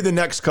play the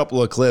next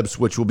couple of clips,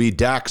 which will be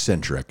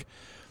Dak-centric,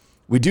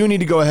 we do need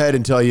to go ahead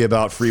and tell you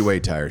about Freeway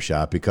Tire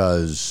Shop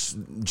because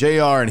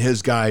JR and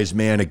his guys,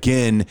 man,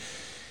 again,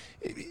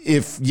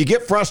 if you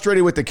get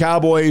frustrated with the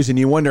Cowboys and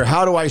you wonder,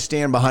 how do I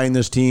stand behind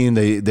this team?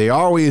 They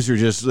always are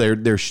just,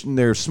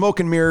 they're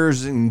smoking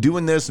mirrors and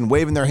doing this and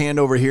waving their hand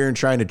over here and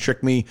trying to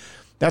trick me.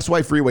 That's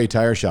why Freeway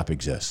Tire Shop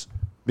exists.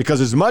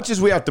 Because as much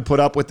as we have to put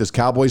up with as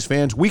Cowboys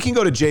fans, we can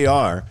go to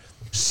JR,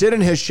 sit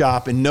in his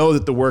shop, and know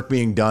that the work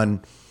being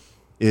done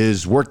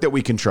is work that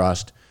we can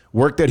trust,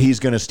 work that he's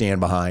going to stand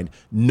behind,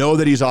 know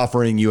that he's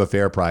offering you a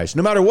fair price,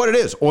 no matter what it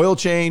is, oil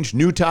change,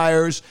 new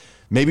tires,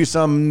 maybe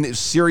some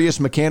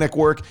serious mechanic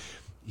work.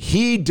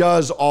 He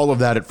does all of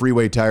that at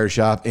Freeway Tire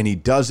Shop, and he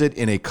does it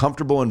in a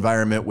comfortable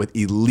environment with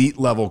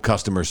elite-level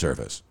customer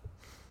service.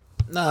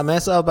 Nah, man,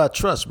 it's all about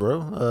trust,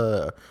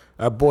 bro.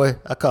 Our boy,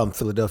 I call him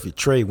Philadelphia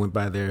Trey, went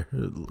by there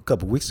a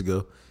couple weeks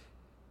ago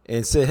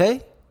and said,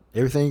 hey,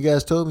 everything you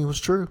guys told me was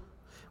true,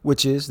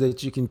 which is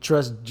that you can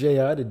trust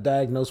JR to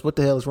diagnose what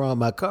the hell is wrong with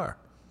my car.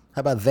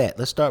 How about that?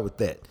 Let's start with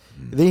that.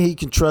 Then he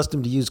can trust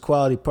him to use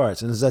quality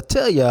parts. And as I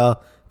tell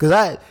y'all,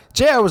 because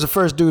JR was the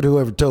first dude who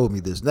ever told me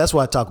this. And that's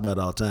why I talk about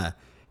it all the time.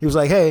 He was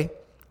like, hey,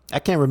 I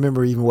can't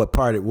remember even what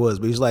part it was,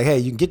 but he's like, hey,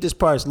 you can get this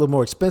part. It's a little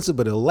more expensive,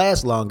 but it'll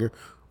last longer.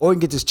 Or you can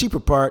get this cheaper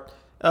part,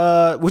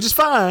 which is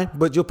fine,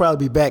 but you'll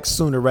probably be back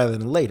sooner rather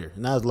than later.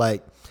 And I was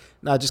like,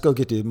 nah, just go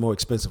get the more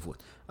expensive one.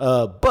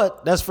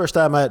 But that's the first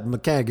time a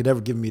mechanic had ever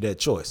given me that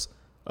choice.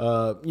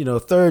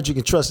 Third, you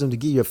can trust them to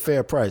give you a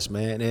fair price,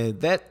 man. And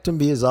that, to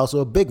me, is also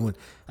a big one.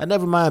 I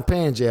never mind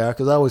paying JR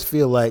because I always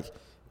feel like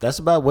that's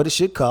about what it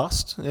should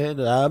cost, and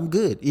I'm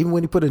good. Even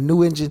when he put a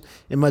new engine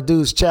in my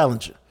dude's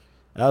Challenger,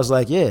 I was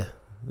like, yeah,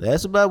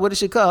 that's about what it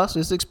should cost.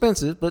 It's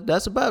expensive, but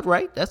that's about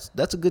right.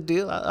 That's a good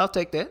deal. I'll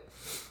take that.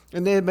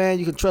 And then, man,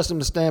 you can trust him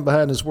to stand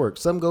behind his work.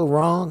 Something go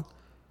wrong,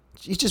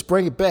 you just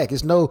bring it back.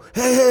 It's no,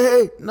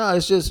 hey. No,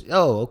 it's just,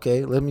 oh,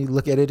 okay, let me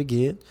look at it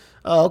again.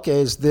 Oh,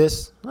 okay, it's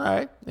this. All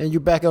right, and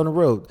you're back on the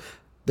road.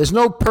 There's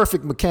no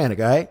perfect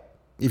mechanic, all right?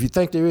 If you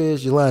think there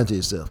is, you're lying to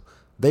yourself.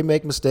 They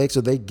make mistakes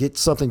or they get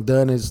something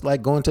done. It's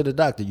like going to the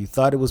doctor. You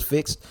thought it was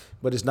fixed,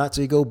 but it's not,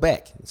 so you go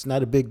back. It's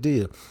not a big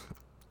deal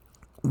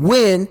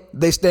when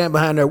they stand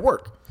behind their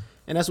work.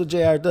 And that's what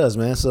JR does,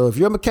 man. So if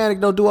your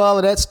mechanic don't do all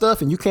of that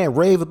stuff and you can't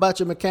rave about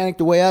your mechanic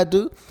the way I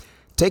do,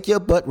 take your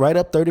butt right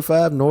up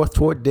 35 north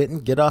toward Denton.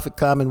 Get off at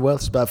Commonwealth.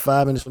 It's about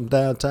 5 minutes from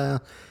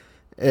downtown.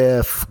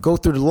 Go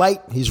through the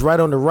light. He's right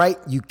on the right.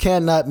 You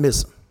cannot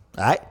miss him.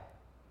 All right?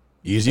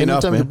 Easy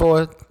enough, man.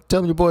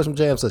 Tell me your boys from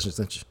Jam Session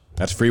sent you.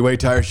 That's Freeway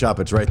Tire Shop.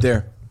 It's right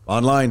there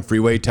Online,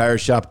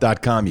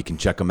 freewaytireshop.com. You can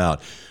check them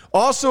out.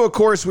 Also, of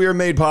course, we are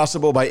made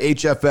possible by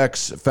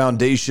HFX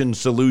Foundation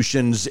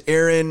Solutions.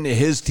 Aaron,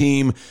 his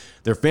team,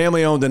 they're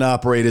family owned and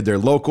operated. They're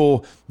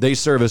local. They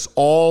service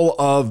all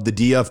of the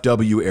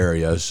DFW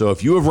area. So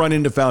if you have run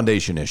into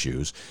foundation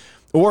issues,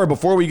 or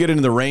before we get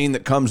into the rain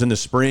that comes in the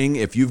spring,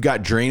 if you've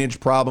got drainage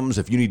problems,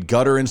 if you need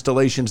gutter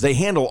installations, they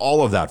handle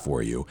all of that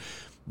for you.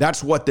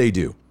 That's what they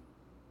do.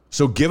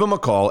 So give them a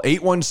call,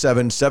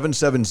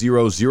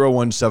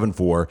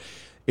 817-770-0174.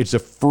 It's a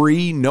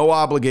free, no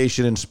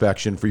obligation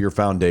inspection for your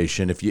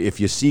foundation. If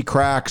you see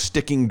cracks,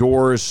 sticking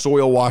doors,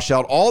 soil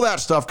washout, all that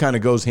stuff kind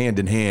of goes hand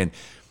in hand.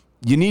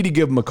 You need to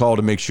give them a call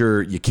to make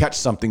sure you catch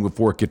something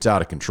before it gets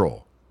out of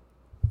control.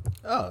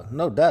 Oh,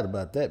 no doubt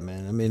about that,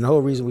 man. I mean, the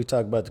whole reason we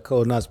talk about the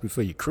colonoscopy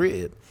for your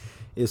crib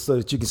is so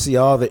that you can see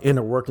all the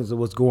inner workings of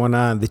what's going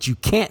on that you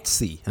can't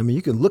see. I mean,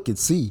 you can look and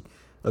see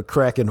a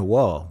crack in the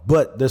wall,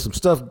 but there's some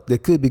stuff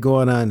that could be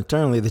going on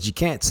internally that you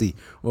can't see,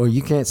 or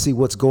you can't see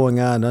what's going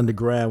on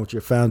underground with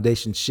your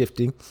foundation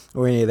shifting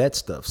or any of that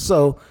stuff.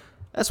 So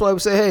that's why we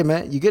say, hey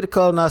man, you get a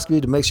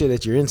colonoscopy to make sure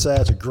that your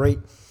insides are great.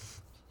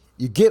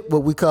 You get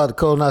what we call the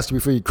colonoscopy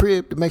for your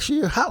crib to make sure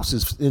your house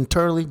is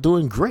internally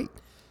doing great.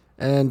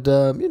 And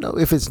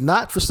if it's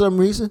not for some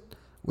reason,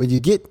 when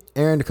you get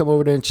Aaron to come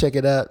over there and check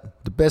it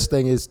out, the best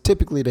thing is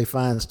typically they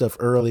find stuff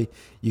early.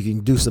 You can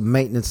do some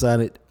maintenance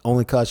on it.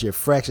 Only cost you a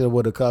fraction of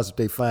what it costs if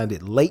they find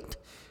it late.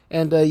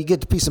 And you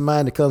get the peace of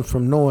mind that comes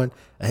from knowing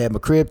I had my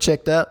crib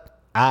checked out.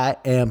 I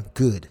am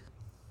good.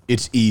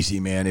 It's easy,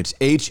 man. It's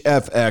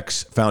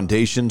HFX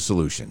Foundation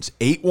Solutions,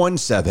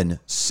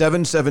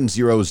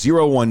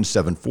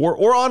 817-770-0174,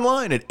 or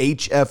online at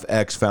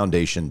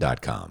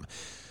hfxfoundation.com.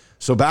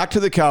 So back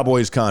to the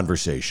Cowboys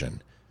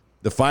conversation.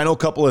 The final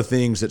couple of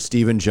things that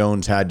Stephen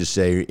Jones had to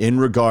say in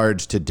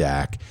regards to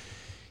Dak.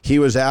 He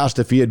was asked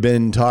if he had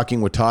been talking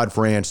with Todd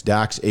France,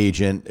 Dak's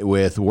agent,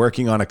 with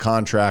working on a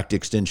contract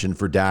extension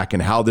for Dak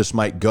and how this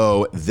might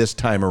go this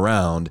time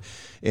around.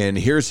 And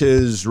here's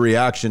his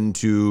reaction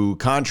to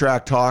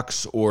contract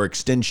talks or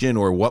extension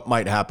or what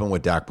might happen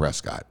with Dak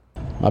Prescott.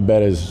 My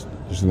bet is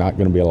there's not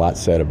going to be a lot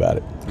said about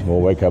it.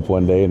 We'll wake up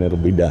one day and it'll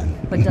be done.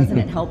 But doesn't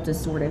it help to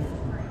sort of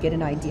get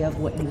an idea of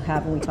what you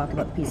have when we talk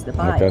about the piece of the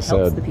pie? Like I It helps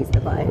said, the piece of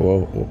the pie.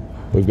 Well,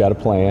 we've got a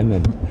plan,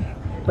 and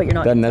but you're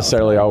not doesn't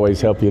necessarily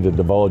always help you to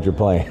divulge your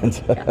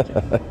plans.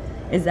 Gotcha.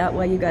 Is that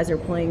why you guys are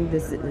playing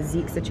this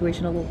Zeke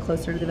situation a little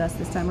closer to the vest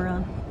this time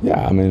around?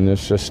 Yeah, I mean,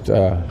 it's just,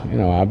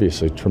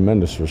 obviously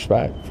tremendous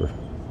respect for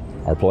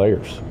our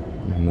players.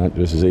 And not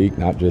just Zeke,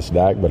 not just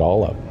Dak, but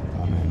all of them.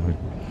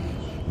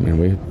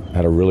 We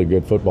had a really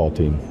good football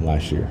team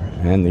last year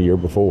and the year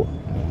before.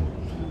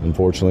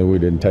 Unfortunately, we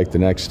didn't take the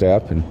next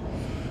step, and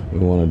we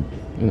want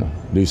to,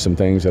 do some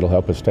things that'll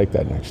help us take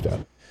that next step.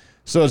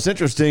 So it's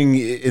interesting,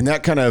 and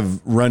that kind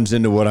of runs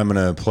into what I'm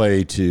going to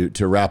play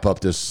to wrap up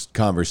this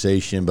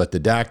conversation. But the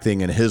Dak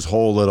thing and his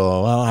whole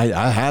little,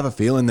 I have a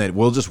feeling that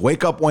we'll just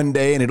wake up one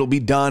day and it'll be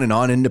done and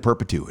on into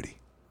perpetuity.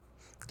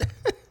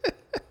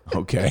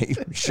 Okay,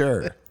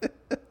 sure.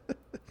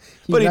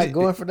 You're not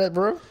going for that,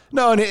 bro?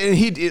 No,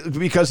 and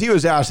because he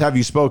was asked, have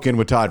you spoken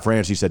with Todd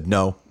France? He said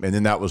no. And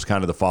then that was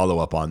kind of the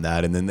follow-up on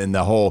that. And then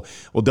the whole,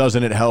 well,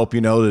 doesn't it help,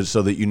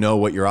 so that you know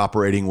what you're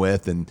operating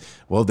with? And,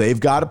 well, they've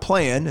got a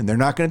plan, and they're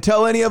not going to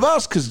tell any of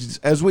us because,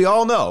 as we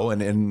all know,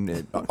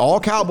 and all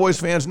Cowboys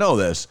fans know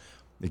this,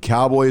 the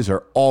Cowboys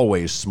are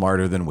always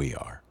smarter than we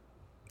are.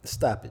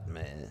 Stop it,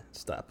 man.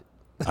 Stop it.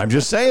 I'm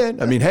just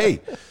saying. I mean, hey,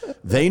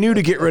 they knew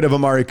to get rid of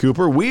Amari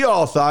Cooper. We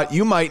all thought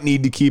you might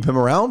need to keep him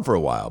around for a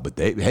while, but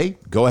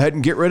go ahead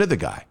and get rid of the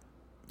guy.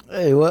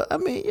 Hey, well, I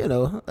mean,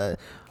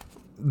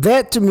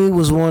 that to me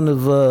was one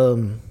of,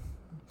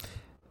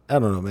 I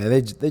don't know, man.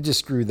 They just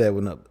screwed that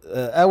one up.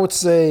 I would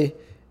say,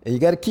 and you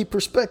got to keep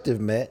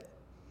perspective, Matt.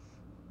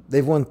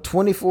 They've won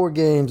 24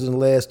 games in the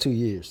last 2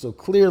 years, so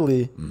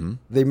clearly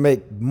they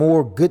make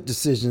more good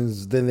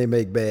decisions than they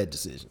make bad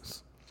decisions.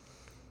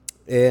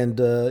 And,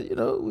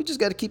 we just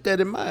got to keep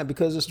that in mind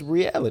because it's the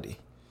reality.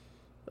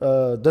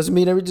 Doesn't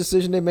mean every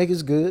decision they make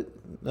is good.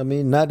 I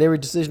mean, not every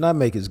decision I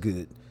make is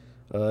good.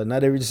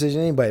 Not every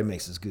decision anybody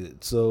makes is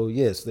good. So,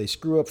 yes, they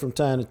screw up from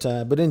time to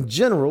time. But in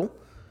general,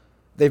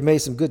 they've made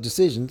some good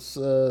decisions.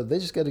 They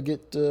just got to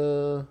get,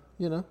 they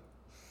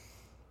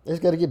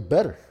just got to get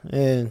better.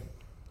 And,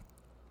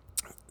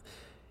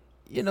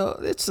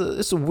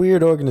 it's a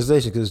weird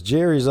organization because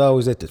Jerry's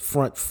always at the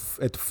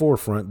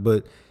forefront.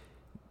 But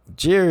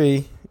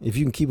Jerry, if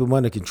you can keep him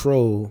under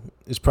control,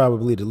 is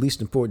probably the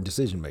least important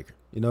decision maker.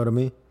 You know what I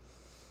mean?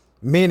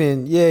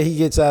 Meaning, yeah, he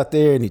gets out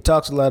there and he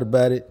talks a lot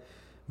about it,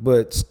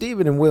 but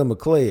Stephen and Will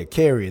McClay are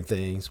carrying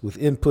things with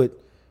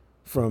input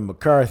from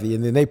McCarthy,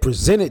 and then they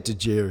present it to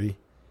Jerry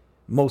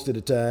most of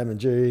the time, and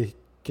Jerry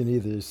can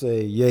either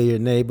say yay or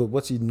nay, but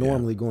what's he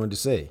normally going to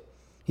say?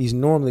 He's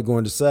normally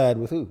going to side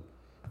with who?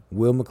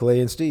 Will McClay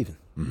and Stephen.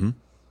 Mm-hmm.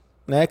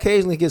 Now,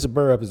 occasionally he gets a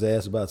burr up his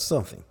ass about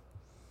something,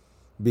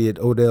 be it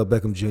Odell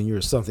Beckham Jr.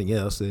 or something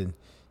else, and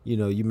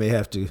you may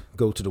have to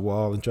go to the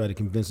wall and try to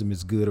convince him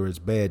it's good or it's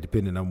bad,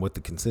 depending on what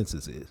the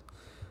consensus is.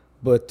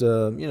 But,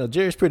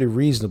 Jerry's pretty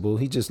reasonable.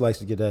 He just likes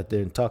to get out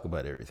there and talk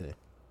about everything.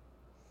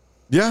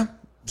 Yeah.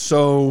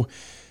 So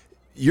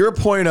your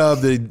point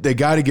of they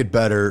got to get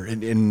better,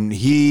 and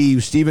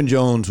Stephen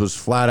Jones was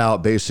flat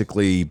out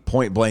basically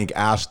point blank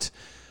asked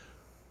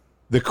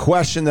the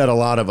question that a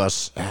lot of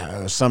us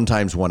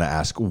sometimes want to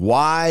ask: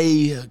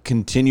 why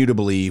continue to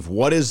believe?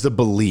 What is the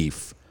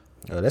belief?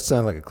 Oh, that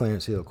sounds like a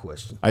Clarence Hill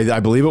question. I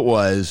believe it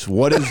was.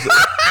 What is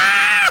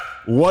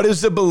what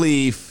is the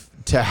belief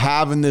to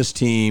have in this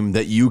team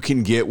that you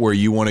can get where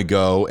you want to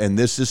go? And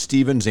this is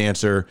Stephen's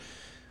answer.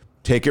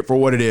 Take it for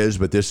what it is,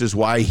 but this is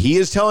why he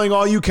is telling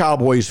all you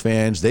Cowboys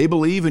fans they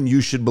believe, and you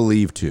should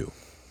believe too.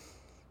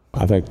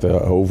 I think the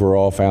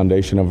overall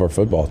foundation of our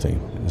football team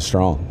is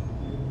strong,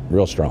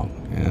 real strong.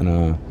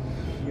 And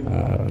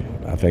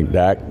I think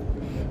Dak,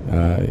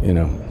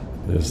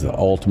 is the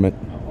ultimate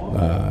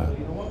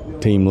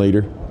team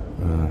leader.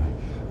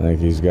 I think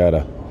he's got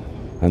an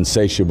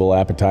insatiable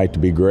appetite to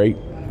be great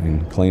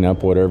and clean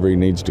up whatever he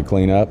needs to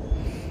clean up.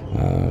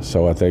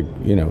 So I think,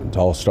 it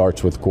all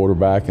starts with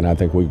quarterback, and I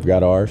think we've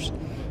got ours.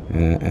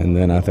 And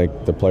then I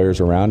think the players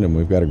around him,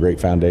 we've got a great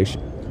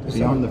foundation.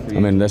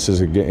 This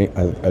is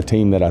a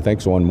team that I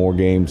think's won more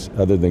games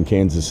other than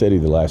Kansas City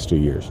the last 2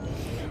 years.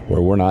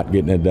 Where we're not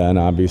getting it done,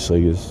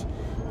 obviously, is,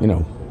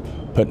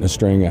 putting a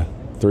string of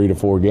 3 to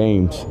 4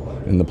 games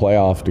in the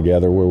playoff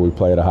together where we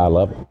play at a high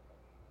level.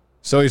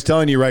 So he's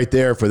telling you right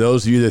there, for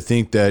those of you that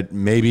think that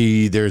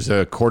maybe there's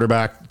a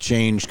quarterback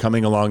change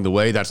coming along the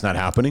way, that's not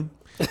happening.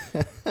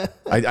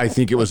 I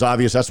think it was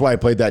obvious. That's why I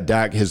played that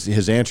Dak,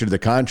 his answer to the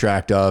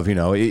contract of,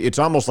 it's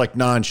almost like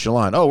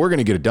nonchalant. Oh, we're going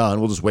to get it done.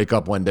 We'll just wake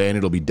up one day and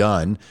it'll be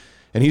done.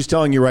 And he's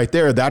telling you right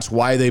there, that's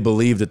why they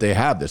believe that they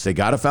have this. They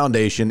got a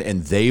foundation,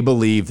 and they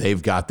believe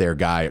they've got their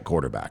guy at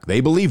quarterback.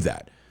 They believe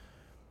that.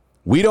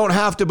 We don't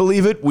have to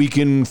believe it. We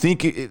can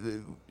think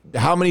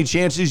how many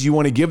chances you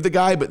want to give the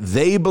guy, but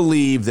they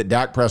believe that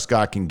Dak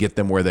Prescott can get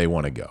them where they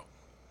want to go.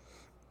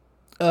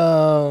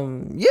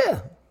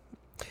 Yeah.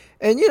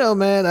 And,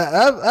 man,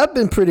 I've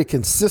been pretty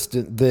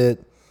consistent that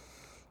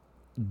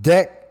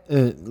Dak,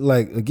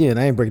 again,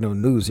 I ain't breaking no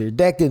news here.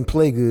 Dak didn't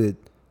play good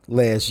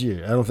last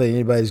year. I don't think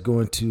anybody's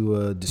going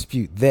to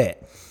dispute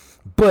that.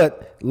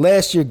 But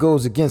last year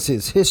goes against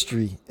his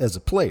history as a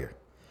player.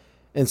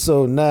 And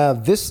so now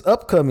this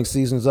upcoming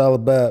season is all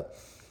about,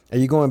 are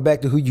you going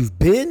back to who you've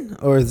been,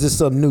 or is this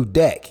some new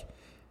Dak?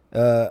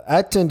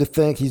 I tend to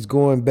think he's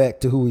going back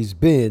to who he's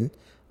been.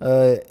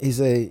 He's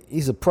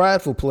a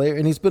prideful player,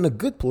 and he's been a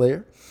good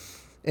player.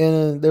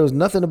 And there was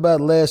nothing about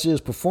last year's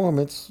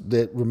performance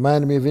that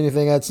reminded me of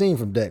anything I'd seen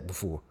from Dak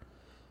before.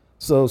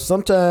 So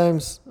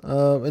sometimes,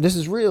 and this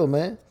is real,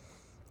 man,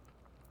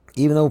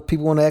 even though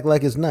people want to act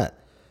like it's not,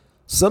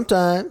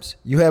 sometimes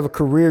you have a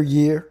career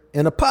year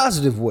in a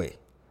positive way.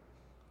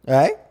 All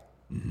right?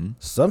 Mm-hmm.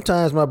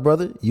 Sometimes, my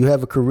brother, you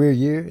have a career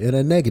year in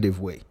a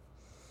negative way.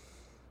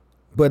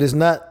 But it's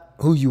not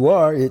who you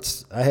are.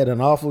 It's, I had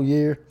an awful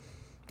year.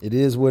 It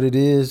is what it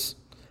is.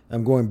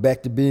 I'm going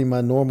back to being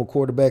my normal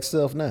quarterback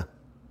self now.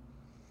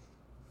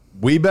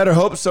 We better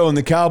hope so, and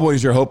the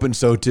Cowboys are hoping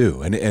so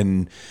too.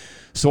 And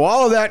so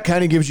all of that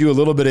kind of gives you a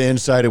little bit of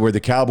insight of where the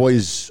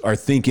Cowboys are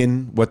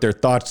thinking, what their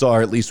thoughts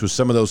are, at least with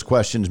some of those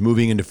questions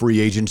moving into free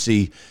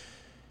agency.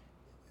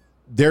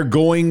 They're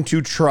going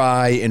to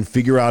try and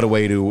figure out a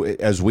way to,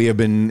 as we have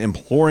been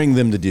imploring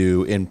them to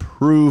do,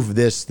 improve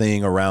this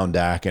thing around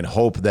Dak, and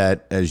hope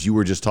that, as you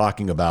were just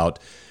talking about,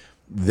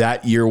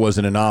 that year was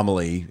an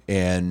anomaly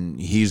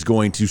and he's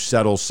going to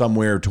settle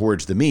somewhere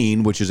towards the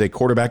mean, which is a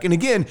quarterback. And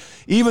again,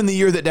 even the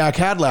year that Dak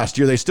had last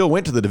year, they still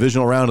went to the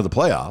divisional round of the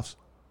playoffs.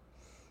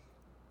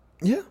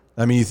 Yeah.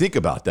 I mean, you think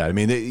about that. I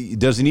mean,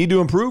 does he need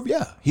to improve?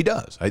 Yeah, he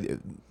does.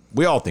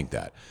 We all think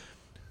that.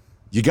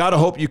 You got to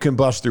hope you can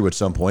bust through at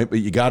some point, but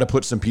you got to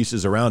put some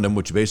pieces around him,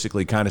 which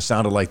basically kind of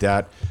sounded like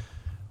that,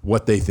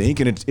 what they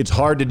think. And it's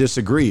hard to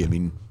disagree. I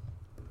mean,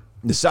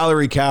 the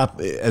salary cap,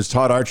 as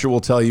Todd Archer will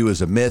tell you,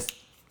 is a myth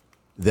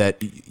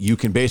that you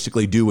can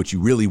basically do what you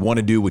really want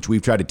to do, which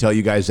we've tried to tell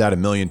you guys that a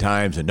million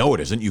times. And no, it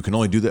isn't. You can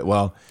only do that.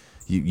 Well,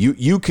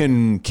 you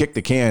can kick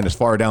the can as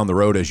far down the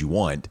road as you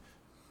want.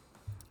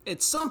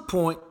 At some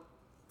point,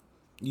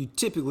 you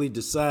typically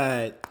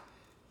decide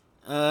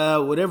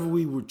whatever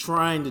we were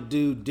trying to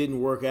do didn't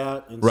work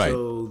out. And right.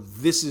 So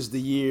this is the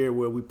year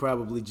where we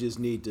probably just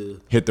need to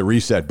hit the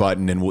reset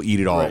button and we'll eat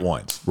it all at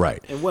once.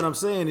 Right. And what I'm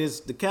saying is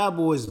the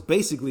Cowboys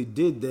basically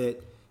did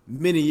that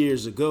many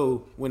years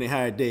ago when they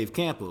hired Dave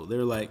Campo.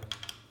 They're like,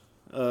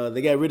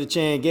 they got rid of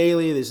Chan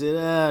Gailey. They said,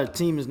 our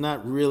team is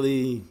not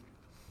really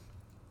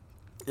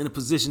in a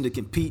position to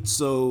compete,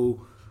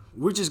 so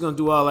we're just going to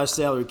do all our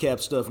salary cap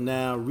stuff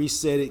now,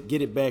 reset it,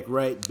 get it back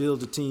right,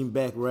 build the team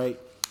back right,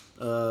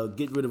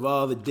 get rid of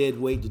all the dead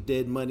weight, the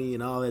dead money,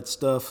 and all that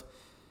stuff.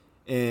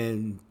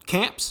 And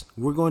Camps,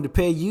 we're going to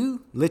pay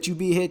you, let you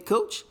be a head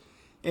coach,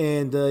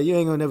 and you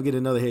ain't going to never get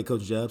another head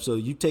coach job. So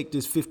you take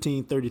this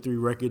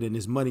 15-33 record and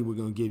this money we're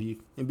going to give you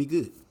and be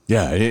good.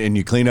 Yeah, and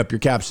you clean up your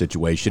cap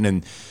situation.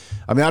 And,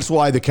 I mean, that's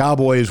why the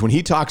Cowboys, when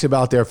he talks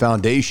about their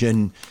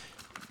foundation,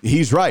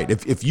 he's right.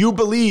 If you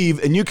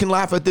believe, and you can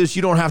laugh at this,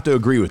 you don't have to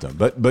agree with them,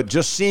 but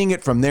just seeing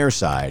it from their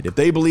side, if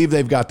they believe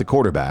they've got the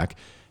quarterback,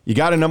 you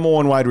got a number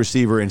one wide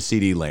receiver in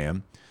CeeDee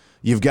Lamb.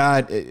 You've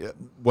got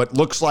what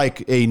looks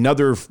like a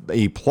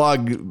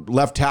plug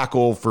left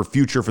tackle for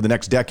future for the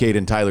next decade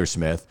in Tyler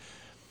Smith.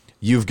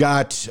 You've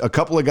got a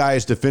couple of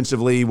guys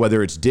defensively,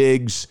 whether it's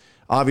Diggs,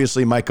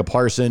 obviously Micah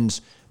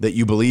Parsons, that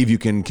you believe you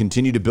can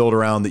continue to build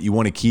around, that you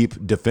want to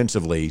keep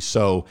defensively.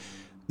 So,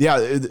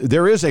 yeah,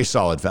 there is a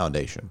solid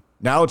foundation.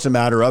 Now it's a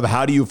matter of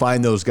how do you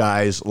find those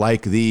guys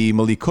like the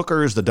Malik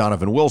Hookers, the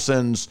Donovan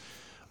Wilsons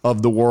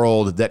of the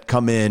world that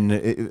come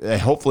in,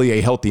 hopefully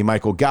a healthy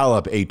Michael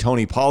Gallup, a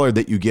Tony Pollard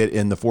that you get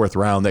in the fourth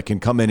round that can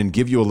come in and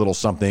give you a little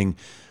something.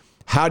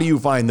 How do you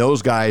find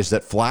those guys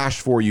that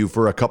flash for you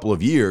for a couple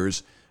of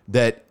years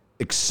that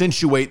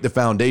accentuate the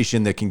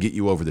foundation that can get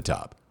you over the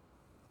top?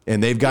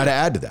 And they've got to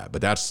add to that.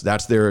 But that's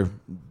their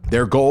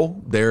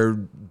goal, their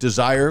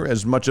desire,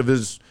 as much of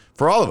as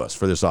for all of us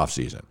for this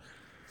offseason.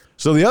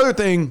 So the other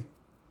thing,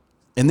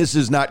 and this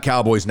is not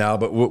Cowboys now,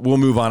 but we'll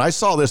move on. I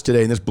saw this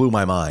today, and this blew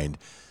my mind.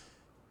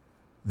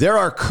 There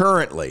are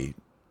currently,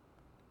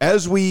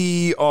 as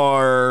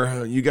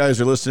you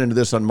guys are listening to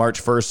this on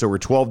March 1st, so we're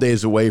 12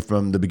 days away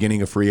from the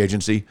beginning of free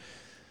agency.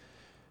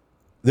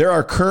 There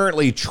are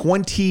currently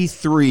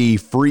 23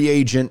 free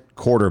agent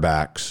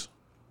quarterbacks.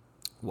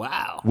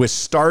 Wow. With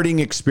starting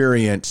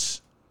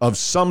experience of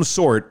some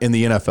sort in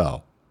the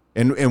NFL.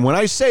 And when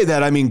I say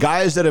that, I mean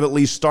guys that have at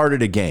least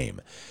started a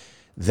game.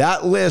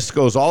 That list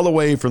goes all the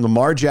way from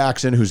Lamar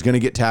Jackson, who's going to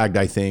get tagged,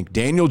 I think,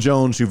 Daniel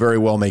Jones, who very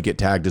well may get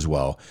tagged as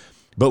well.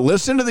 But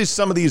listen to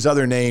some of these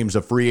other names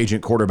of free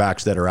agent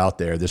quarterbacks that are out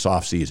there this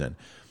offseason.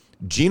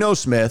 Geno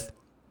Smith,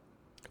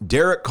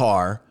 Derek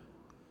Carr,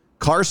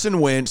 Carson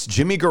Wentz,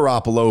 Jimmy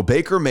Garoppolo,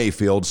 Baker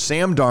Mayfield,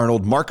 Sam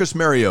Darnold, Marcus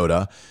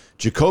Mariota,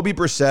 Jacoby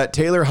Brissett,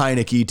 Taylor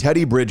Heineke,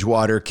 Teddy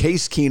Bridgewater,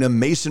 Case Keenum,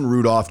 Mason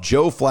Rudolph,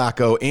 Joe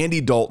Flacco, Andy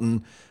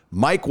Dalton,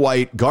 Mike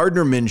White,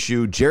 Gardner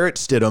Minshew, Jarrett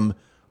Stidham,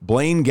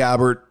 Blaine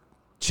Gabbert,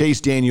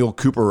 Chase Daniel,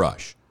 Cooper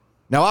Rush.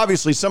 Now,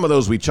 obviously, some of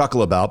those we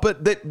chuckle about,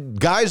 but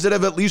guys that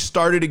have at least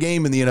started a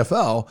game in the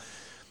NFL,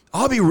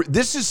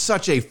 this is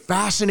such a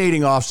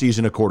fascinating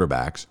offseason of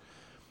quarterbacks,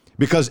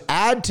 because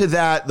add to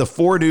that the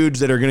four dudes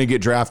that are going to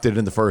get drafted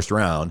in the first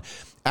round.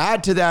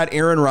 Add to that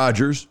Aaron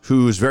Rodgers,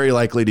 who's very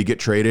likely to get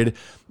traded.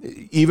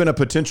 Even a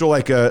potential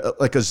like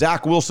a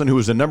Zach Wilson, who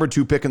was a number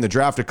 2 pick in the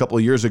draft a couple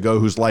of years ago,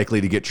 who's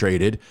likely to get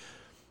traded.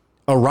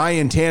 A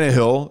Ryan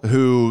Tannehill,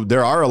 who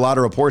there are a lot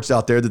of reports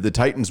out there that the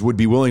Titans would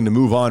be willing to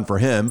move on for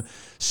him.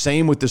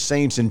 Same with the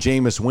Saints and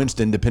Jameis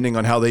Winston, depending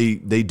on how they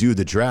do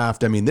the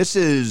draft. I mean, it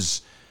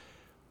is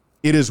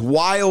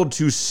wild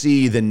to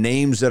see the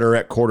names that are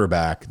at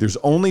quarterback. There's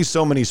only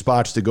so many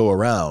spots to go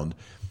around.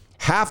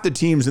 Half the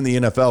teams in the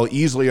NFL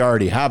easily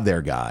already have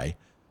their guy.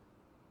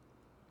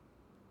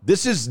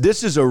 This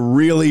is a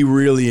really,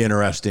 really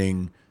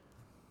interesting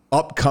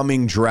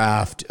upcoming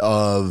draft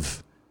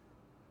of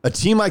a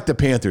team like the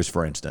Panthers,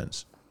 for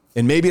instance.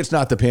 And maybe it's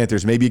not the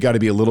Panthers. Maybe you got to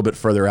be a little bit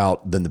further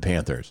out than the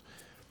Panthers.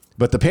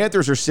 But the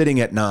Panthers are sitting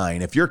at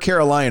 9. If you're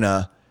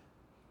Carolina,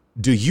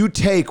 do you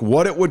take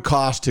what it would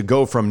cost to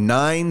go from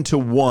 9 to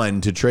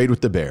 1 to trade with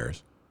the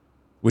Bears,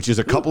 which is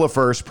a couple of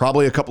firsts,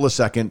 probably a couple of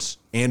seconds,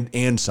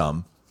 and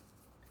some?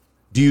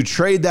 Do you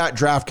trade that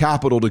draft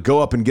capital to go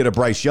up and get a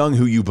Bryce Young,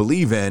 who you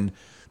believe in,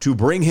 to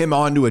bring him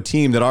onto a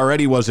team that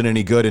already wasn't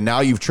any good, and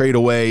now you've traded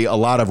away a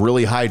lot of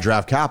really high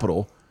draft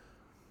capital?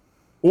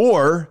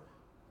 Or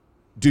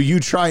do you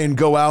try and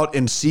go out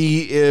and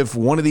see if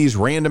one of these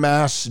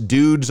random-ass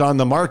dudes on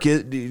the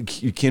market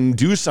can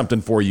do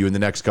something for you in the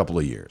next couple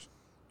of years?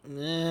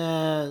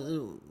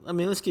 I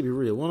mean, let's keep it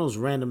real. One of those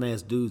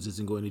random-ass dudes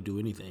isn't going to do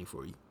anything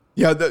for you.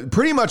 Yeah,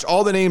 pretty much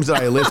all the names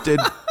that I listed,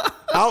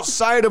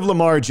 outside of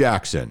Lamar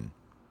Jackson,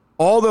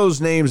 all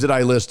those names that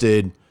I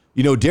listed,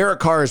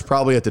 Derek Carr is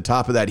probably at the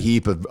top of that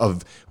heap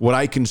of what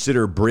I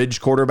consider bridge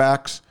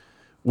quarterbacks,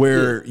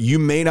 where you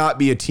may not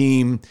be a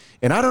team,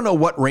 and I don't know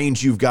what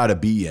range you've got to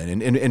be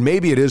in, and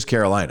maybe it is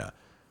Carolina.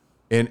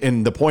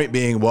 And the point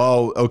being,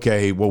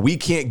 we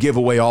can't give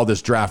away all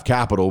this draft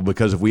capital,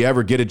 because if we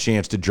ever get a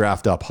chance to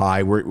draft up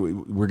high, we're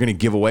going to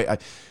give away.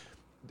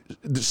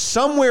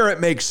 Somewhere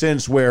it makes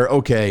sense where,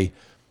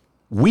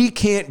 we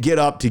can't get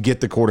up to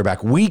get the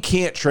quarterback. We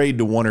can't trade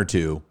to 1 or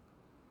 2.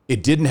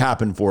 It didn't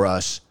happen for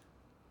us,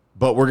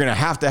 but we're going to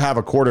have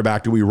a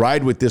quarterback. Do we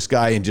ride with this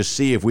guy and just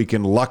see if we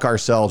can luck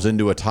ourselves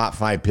into a top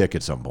 5 pick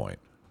at some point?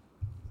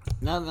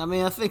 Now, I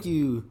mean, I think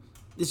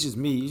it's just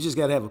me. You just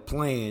got to have a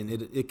plan.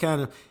 It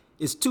kind of,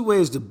 it's 2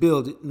 ways to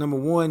build it. Number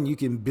one, you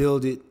can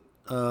build it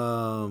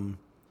where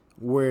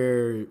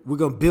we're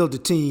going to build the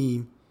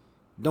team.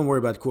 Don't worry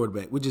about the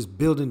quarterback. We're just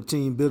building the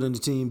team,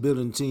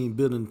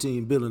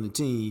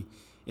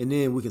 and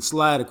then we can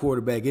slide a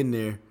quarterback in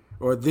there.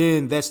 Or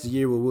then that's the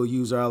year where we'll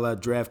use all our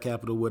draft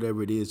capital,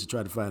 whatever it is, to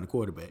try to find a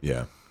quarterback.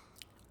 Yeah.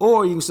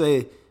 Or you can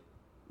say,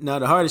 now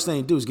the hardest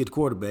thing to do is get the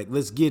quarterback.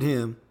 Let's get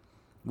him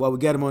while we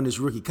got him on this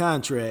rookie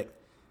contract.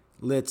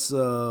 Let's be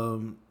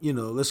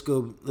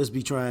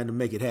trying to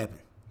make it happen.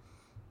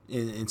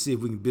 and see if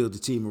we can build the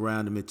team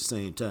around him at the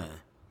same time.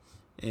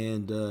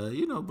 And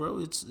bro,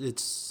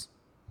 it's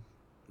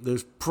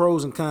there's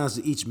pros and cons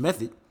to each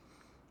method,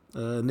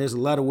 and there's a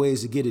lot of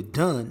ways to get it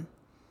done.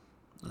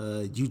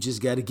 You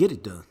just got to get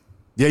it done.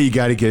 Yeah, you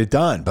got to get it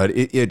done, but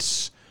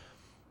it's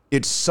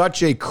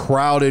such a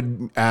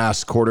crowded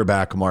ass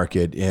quarterback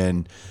market,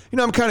 and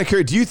I'm kind of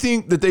curious. Do you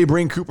think that they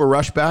bring Cooper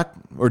Rush back,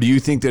 or do you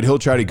think that he'll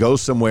try to go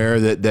somewhere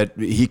that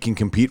he can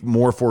compete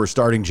more for a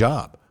starting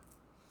job?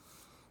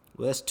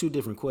 Well, that's two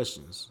different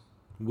questions.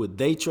 Would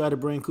they try to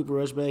bring Cooper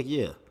Rush back?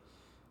 Yeah,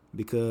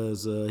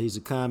 because he's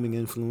a calming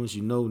influence.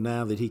 You know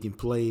now that he can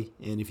play,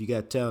 and if you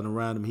got talent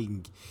around him,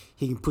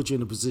 he can put you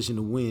in a position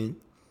to win.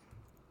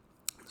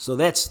 So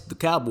that's the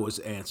Cowboys'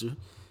 answer.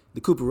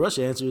 The Cooper Rush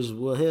answer is,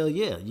 well, hell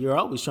yeah. You're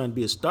always trying to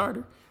be a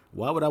starter.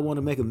 Why would I want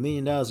to make $1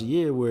 million a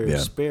year where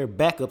spare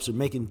backups are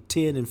making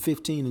 10 and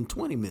 15 and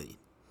 20 million?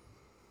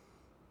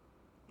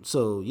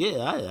 So, yeah,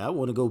 I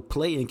want to go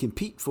play and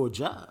compete for a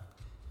job.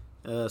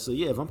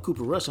 If I'm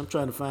Cooper Rush, I'm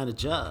trying to find a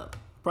job.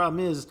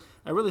 Problem is,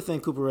 I really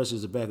think Cooper Rush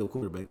is a backup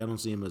quarterback. I don't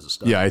see him as a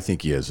starter. Yeah, I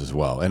think he is as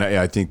well. And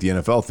I think the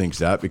NFL thinks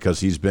that because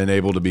he's been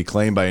able to be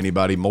claimed by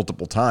anybody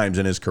multiple times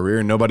in his career,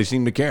 and nobody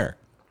seemed to care.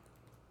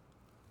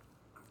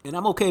 And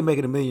I'm okay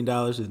making $1 million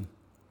and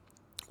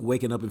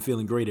waking up and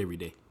feeling great every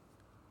day.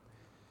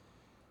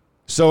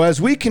 So as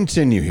we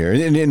continue here,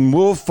 and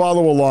we'll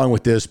follow along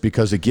with this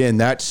because, again,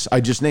 I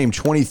just named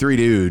 23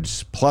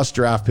 dudes, plus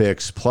draft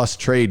picks, plus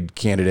trade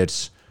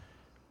candidates.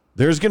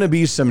 There's going to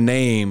be some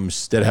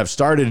names that have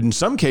started in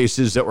some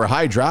cases that were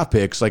high draft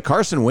picks. Like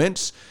Carson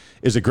Wentz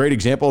is a great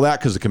example of that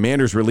because the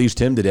Commanders released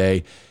him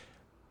today.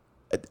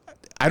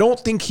 I don't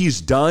think he's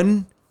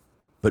done.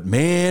 But,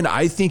 man,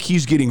 I think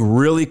he's getting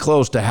really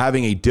close to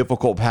having a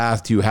difficult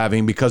path to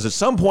having, because at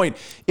some point,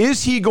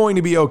 is he going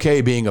to be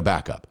okay being a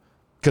backup?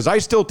 Because I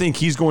still think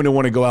he's going to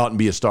want to go out and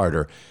be a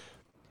starter.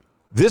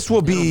 This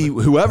will be,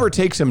 whoever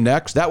takes him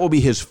next, that will be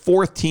his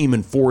fourth team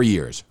in 4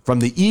 years. From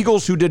the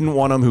Eagles, who didn't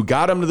want him, who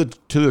got him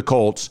to the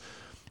Colts,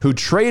 who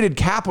traded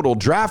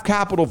draft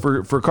capital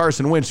for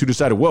Carson Wentz, who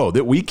decided, whoa,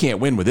 that we can't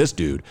win with this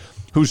dude,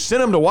 who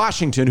sent him to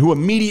Washington, who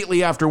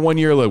immediately after 1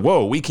 year, like,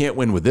 whoa, we can't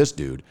win with this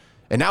dude.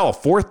 And now a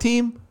fourth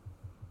team?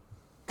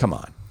 Come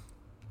on.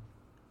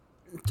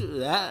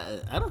 Dude, I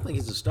don't think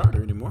he's a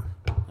starter anymore.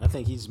 I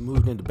think he's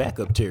moved into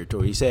backup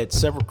territory. He's had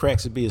several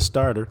cracks to be a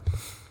starter,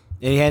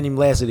 and he hadn't even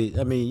lasted.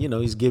 I mean,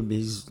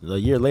 he's a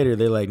year later.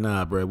 They're like,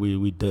 nah, bro,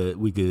 we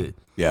good.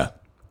 Yeah.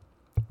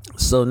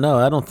 So no,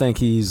 I don't think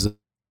he's.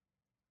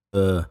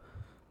 Well,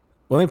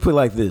 let me put it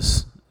like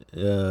this: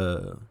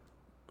 who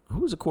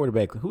was the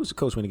quarterback? Who was the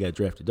coach when he got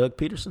drafted? Doug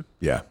Peterson.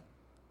 Yeah.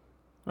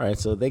 All right,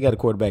 so they got a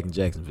quarterback in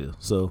Jacksonville.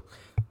 So,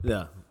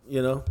 yeah,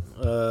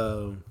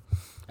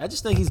 I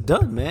just think he's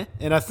done, man.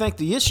 And I think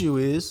the issue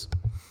is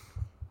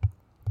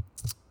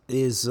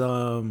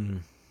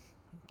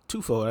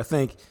twofold. I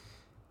think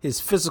his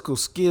physical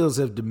skills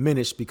have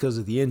diminished because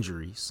of the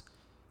injuries.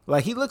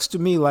 Like, he looks to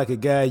me like a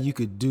guy you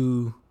could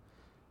do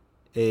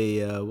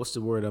what's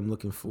the word I'm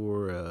looking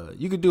for?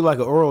 You could do like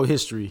an oral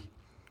history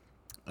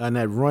on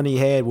that run he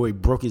had where he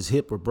broke his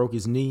hip or broke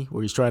his knee,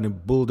 where he's trying to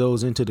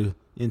bulldoze into the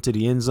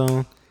end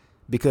zone,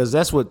 because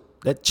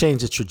that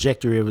changed the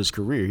trajectory of his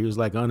career. He was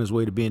like on his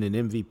way to being an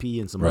MVP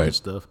and some other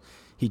stuff.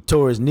 He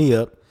tore his knee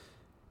up,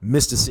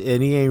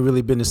 and he ain't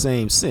really been the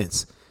same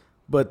since.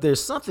 But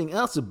there's something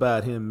else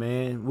about him,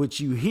 man, which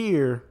you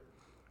hear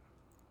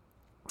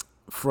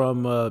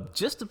from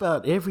just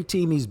about every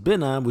team he's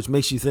been on, which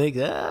makes you think,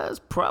 it's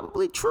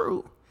probably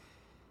true.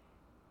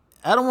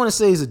 I don't want to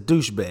say he's a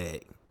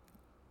douchebag,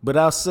 but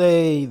I'll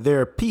say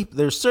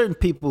there's certain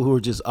people who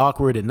are just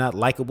awkward and not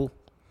likable.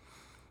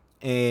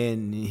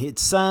 And it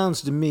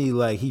sounds to me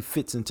like he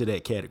fits into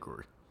that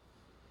category.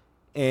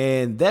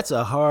 And that's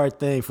a hard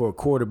thing for a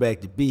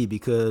quarterback to be,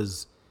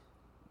 because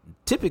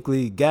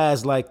typically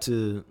guys like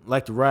to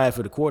ride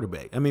for the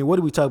quarterback. I mean, what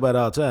do we talk about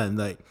all the time?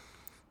 Like,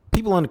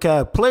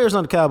 players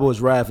on the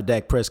Cowboys ride for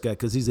Dak Prescott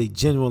because he's a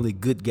genuinely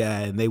good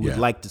guy, and they would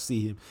like to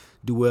see him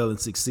do well and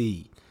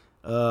succeed.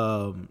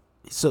 So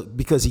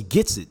because he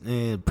gets it,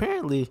 and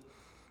apparently,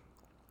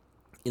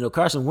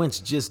 Carson Wentz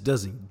just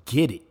doesn't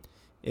get it.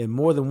 And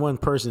more than one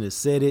person has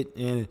said it.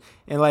 And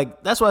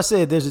like, that's why I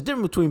said there's a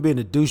difference between being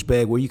a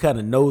douchebag where you kind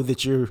of know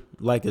that you're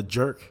like a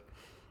jerk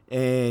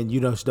and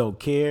you just don't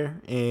care.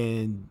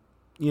 And,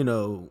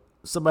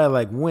 somebody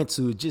like Wentz,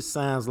 who just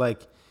sounds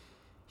like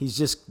he's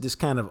just this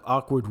kind of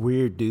awkward,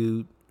 weird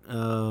dude,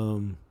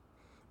 who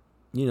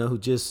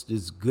just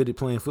is good at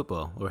playing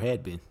football, or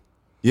had been.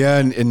 Yeah.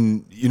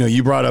 And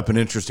you brought up an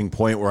interesting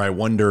point where I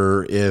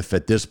wonder if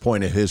at this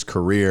point of his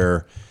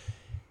career,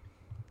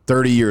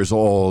 30 years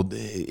old,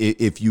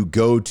 if you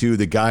go to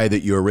the guy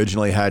that you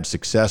originally had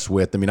success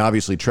with, I mean,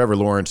 obviously Trevor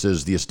Lawrence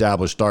is the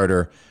established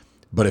starter,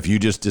 but if you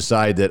just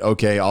decide that,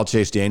 okay, I'll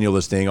chase Daniel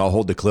this thing, I'll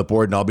hold the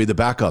clipboard and I'll be the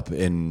backup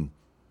in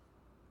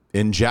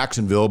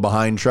Jacksonville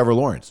behind Trevor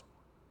Lawrence.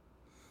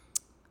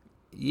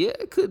 Yeah,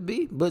 it could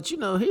be. But,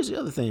 here's the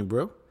other thing,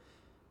 bro.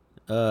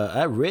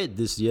 I read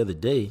this the other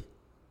day.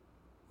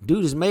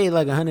 Dude has made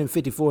like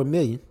 $154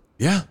 million.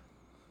 Yeah.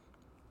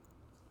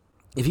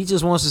 if he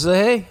just wants to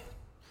say, hey,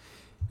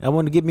 I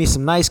want to get me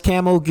some nice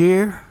camo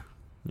gear,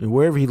 and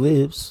wherever he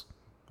lives,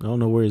 I don't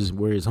know where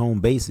his home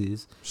base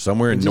is.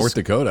 Somewhere in North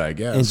Dakota, I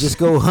guess. And just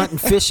go hunt and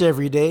fish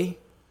every day.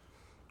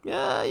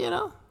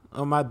 Yeah,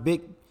 on my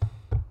big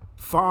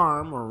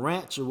farm or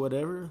ranch or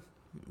whatever.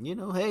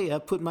 Hey, I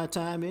put my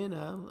time in.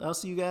 I'll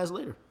see you guys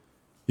later.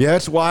 Yeah,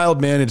 it's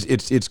wild, man.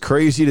 It's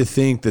crazy to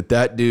think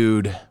that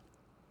dude,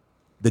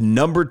 the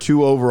number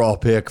 2 overall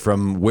pick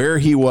from where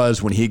he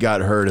was when he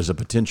got hurt as a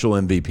potential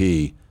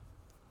MVP.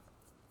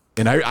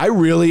 And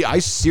I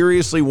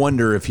seriously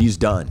wonder if he's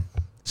done.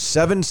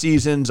 7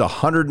 seasons,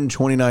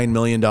 $129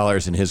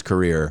 million in his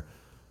career.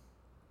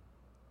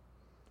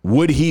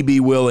 Would he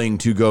be willing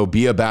to go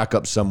be a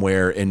backup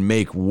somewhere and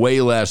make way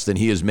less than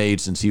he has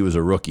made since he was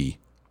a rookie?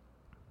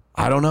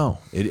 I don't know.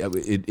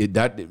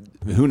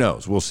 Who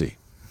knows? We'll see.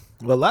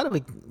 Well, a lot of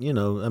it,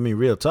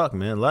 real talk,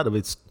 man. A lot of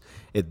it's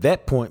at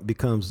that point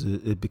becomes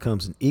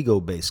an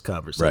ego-based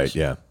conversation. Right,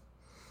 yeah.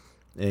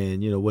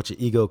 And, what your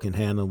ego can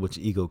handle, what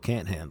your ego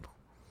can't handle.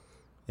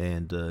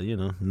 And,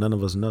 none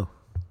of us know.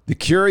 The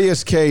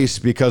curious case,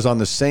 because on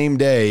the same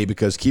day,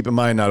 because keep in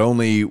mind, not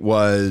only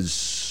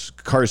was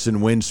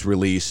Carson Wentz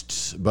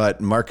released,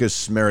 but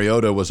Marcus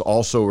Mariota was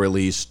also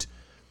released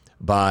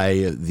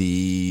by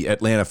the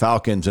Atlanta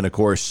Falcons. And, of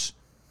course,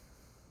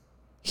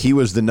 he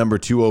was the number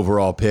 2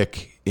 overall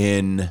pick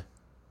in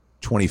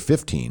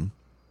 2015.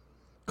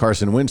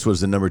 Carson Wentz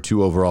was the number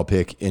 2 overall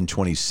pick in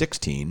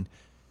 2016.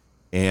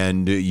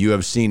 And you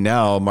have seen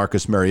now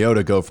Marcus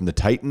Mariota go from the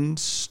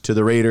Titans to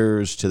the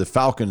Raiders to the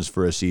Falcons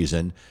for a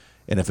season.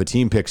 And if a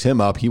team picks him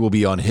up, he will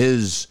be on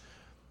his,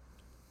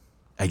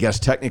 I guess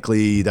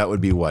technically that would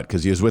be what?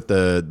 Because he was with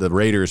the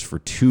Raiders for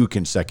 2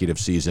 consecutive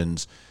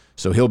seasons.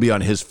 So he'll be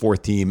on his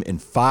 4th team in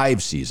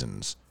 5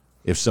 seasons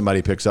if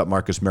somebody picks up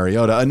Marcus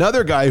Mariota.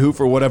 Another guy who,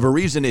 for whatever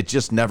reason, it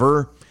just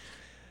never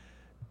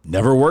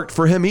worked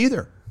for him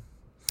either.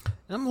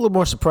 I'm a little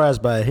more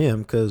surprised by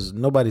him because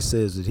nobody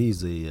says that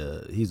he's a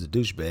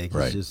douchebag.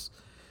 Right. He's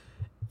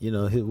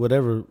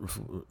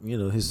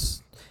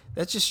just,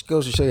 that just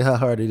goes to show you how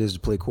hard it is to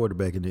play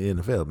quarterback in the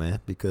NFL, man.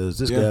 Because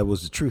this guy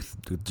was the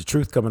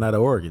truth coming out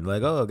of Oregon.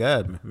 Like, oh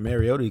God,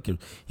 Mariota,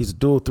 he's a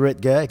dual threat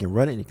guy. He can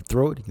run it, he can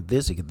throw it, he can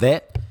this, he can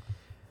that.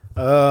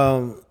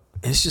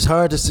 It's just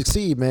hard to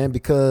succeed, man,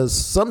 because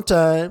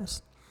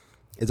sometimes,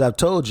 as I've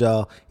told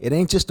y'all, it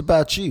ain't just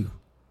about you.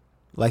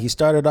 Like he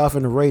started off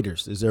in the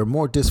Raiders. Is there a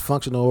more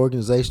dysfunctional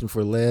organization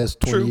for the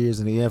last 20 years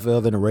in the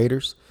NFL than the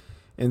Raiders?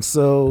 And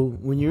so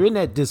when you're in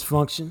that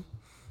dysfunction.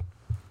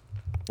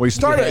 Well,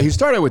 he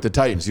started with the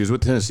Titans. He was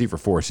with Tennessee for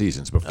 4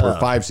 seasons,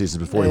 5 seasons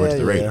before he went to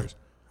the Raiders.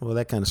 Well,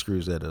 that kind of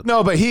screws that up.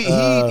 No, but he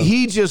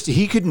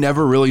could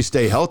never really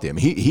stay healthy. I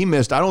mean, he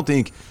missed, I don't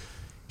think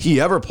he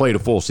ever played a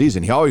full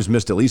season. He always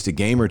missed at least a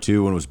game or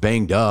 2 and was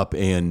banged up.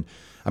 And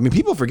I mean,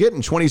 people forget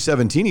in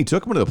 2017, he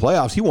took him to the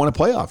playoffs. He won a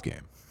playoff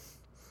game.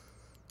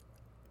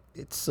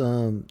 It's,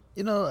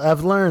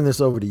 I've learned this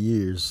over the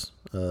years.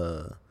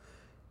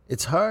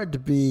 It's hard to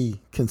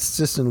be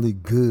consistently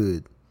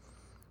good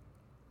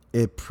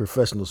at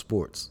professional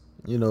sports.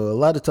 A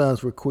lot of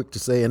times we're quick to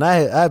say, and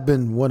I've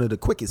been one of the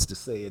quickest to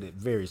say it at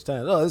various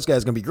times. Oh, this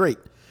guy's going to be great.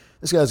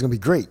 This guy's going to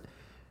be great.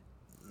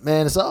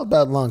 Man, it's all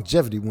about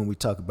longevity when we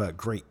talk about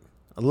great.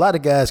 A lot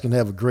of guys can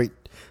have a great.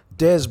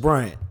 Dez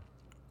Bryant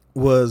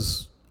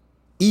was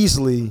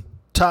easily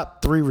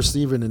top 3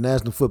 receiver in the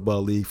National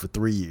Football League for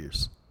 3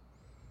 years.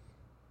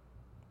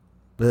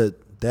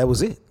 But that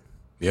was it.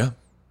 Yeah.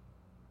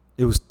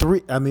 It was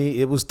 3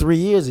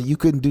 years and you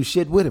couldn't do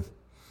shit with him.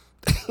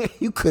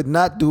 You could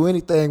not do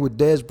anything with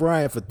Dez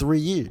Bryant for 3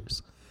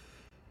 years.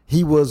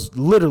 He was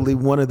literally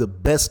one of the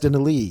best in the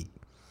league.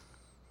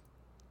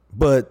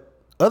 But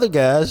other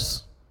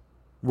guys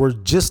were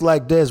just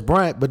like Dez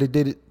Bryant, but they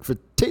did it for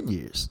 10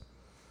 years.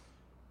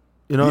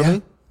 You know what I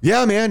mean?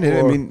 Yeah,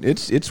 man.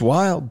 It's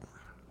wild.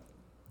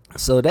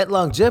 So that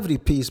longevity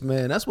piece,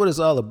 man, that's what it's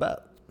all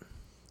about.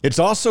 It's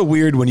also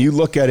weird when you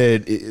look at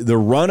it, the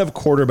run of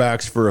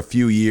quarterbacks for a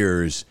few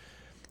years.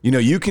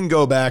 You can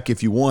go back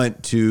if you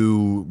want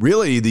to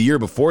really the year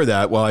before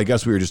that. Well, I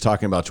guess we were just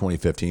talking about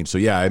 2015. So,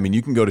 yeah, I mean,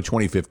 you can go to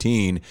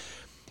 2015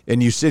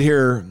 and you sit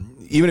here,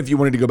 even if you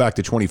wanted to go back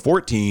to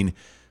 2014,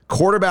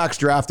 quarterbacks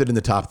drafted in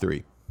the top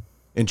 3.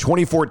 In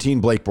 2014,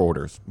 Blake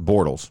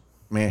Bortles.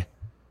 Meh.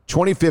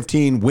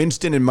 2015,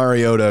 Winston and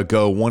Mariota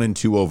go 1 and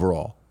 2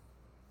 overall.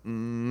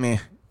 Meh.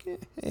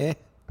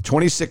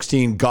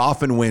 2016,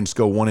 Goff and Wentz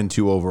go 1 and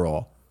 2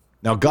 overall.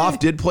 Now, Goff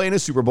did play in a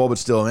Super Bowl, but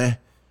still, meh.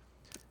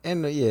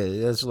 And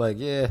that's like,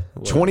 whatever.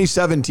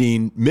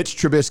 2017, Mitch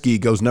Trubisky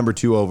goes number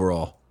 2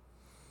 overall.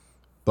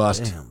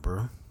 Bust. Damn,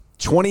 bro.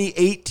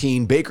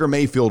 2018, Baker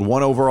Mayfield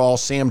 1 overall,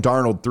 Sam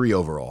Darnold 3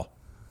 overall.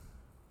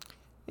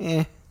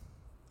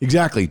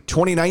 Exactly.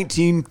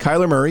 2019,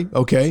 Kyler Murray,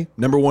 okay,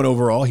 number 1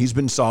 overall. He's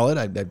been solid,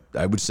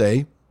 I would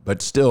say,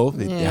 but still,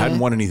 he hadn't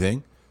won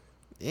anything.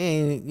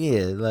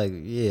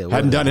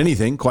 Hadn't done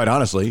anything, quite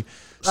honestly.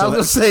 So I was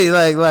gonna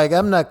say, like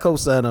I'm not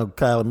co-signing on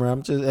Kyler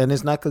Murray. And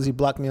it's not because he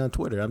blocked me on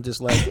Twitter. I'm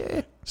just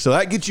like, So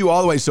that gets you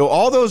all the way. So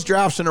all those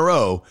drafts in a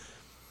row,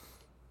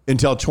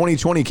 until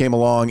 2020 came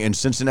along and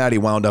Cincinnati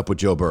wound up with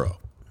Joe Burrow.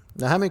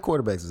 Now, how many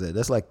quarterbacks is that?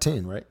 That's like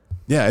 10, right?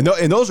 Yeah,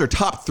 and those are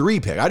top 3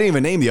 pick. I didn't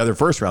even name the other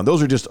first round.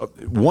 Those are just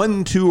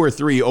 1, 2, or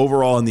 3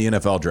 overall in the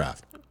NFL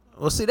draft.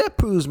 Well, see, that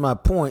proves my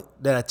point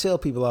that I tell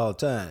people all the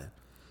time.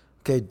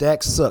 Okay,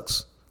 Dak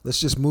sucks. Let's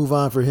just move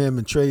on for him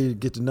and trade,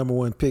 get the number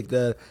 1 pick.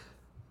 That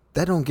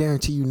don't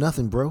guarantee you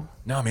nothing, bro.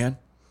 No, man.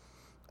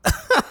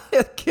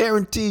 It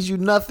guarantees you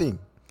nothing.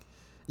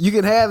 You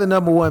can have the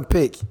number 1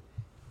 pick.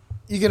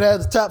 You can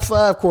have the top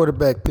 5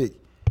 quarterback pick.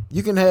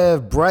 You can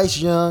have Bryce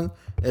Young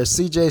or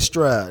C.J.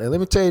 Stroud. And let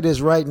me tell you this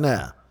right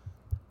now.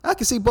 I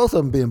can see both of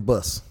them being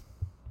busts.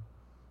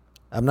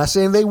 I'm not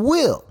saying they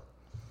will.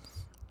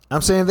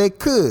 I'm saying they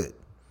could.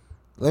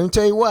 Let me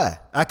tell you why.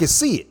 I can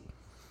see it.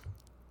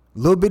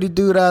 Little bitty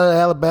dude out of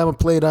Alabama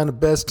played on the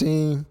best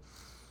team.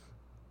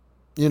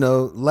 You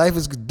know, life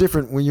is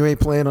different when you ain't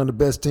playing on the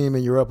best team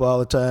and you're up all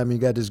the time. You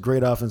got this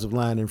great offensive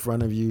line in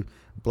front of you,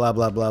 blah,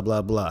 blah, blah,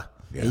 blah, blah.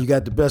 Yeah. And you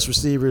got the best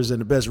receivers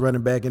and the best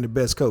running back and the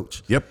best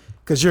coach. Yep.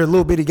 Because you're a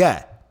little bitty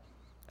guy.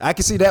 I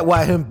can see that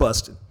why him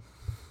busting.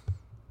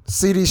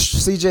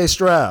 C.J.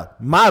 Stroud,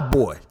 my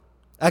boy.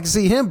 I can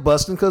see him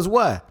busting because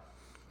why?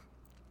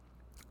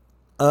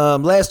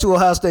 Last 2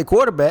 Ohio State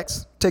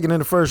quarterbacks taken in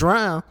the first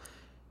round,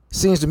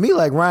 seems to me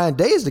like Ryan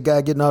Day is the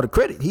guy getting all the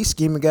credit. He's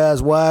scheming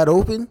guys wide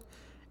open,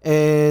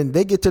 and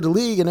they get to the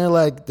league, and they're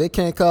like, they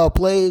can't call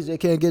plays, they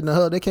can't get in the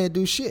huddle, they can't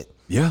do shit.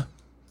 Yeah.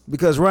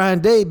 Because Ryan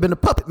Day been a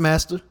puppet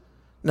master.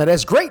 Now,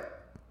 that's great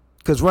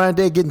because Ryan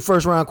Day getting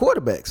first-round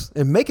quarterbacks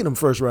and making them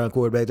first-round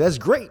quarterbacks. That's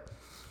great.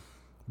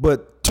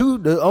 But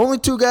the only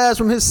 2 guys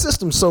from his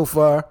system so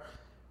far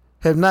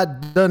have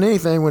not done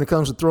anything when it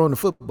comes to throwing the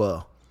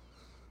football.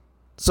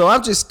 So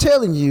I'm just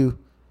telling you,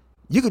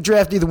 you could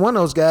draft either one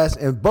of those guys,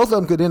 and both of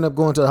them could end up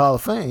going to the Hall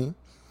of Fame,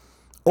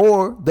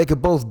 or they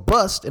could both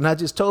bust. And I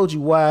just told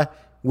you why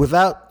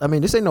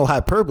this ain't no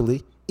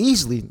hyperbole.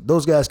 Easily,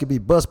 those guys could be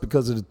bust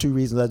because of the 2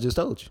 reasons I just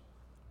told you.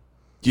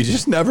 You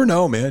just never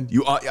know, man.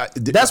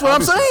 That's what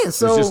I'm saying.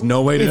 So there's just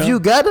no way to know.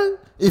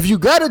 If you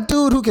got a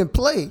dude who can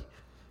play,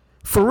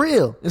 for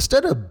real,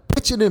 instead of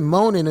bitching and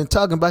moaning and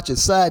talking about your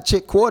side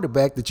chick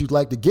quarterback that you'd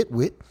like to get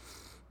with,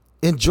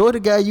 enjoy the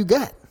guy you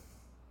got.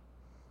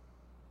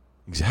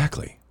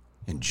 Exactly.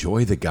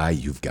 Enjoy the guy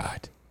you've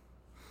got.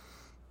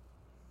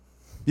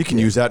 You can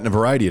use that in a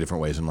variety of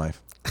different ways in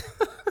life.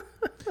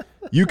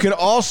 You can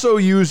also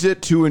use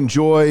it to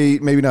enjoy,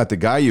 maybe not the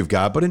guy you've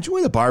got, but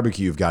enjoy the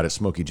barbecue you've got at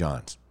Smokey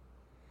John's.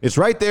 It's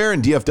right there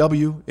in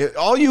DFW.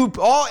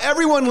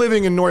 Everyone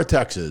living in North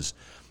Texas,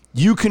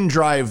 you can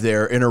drive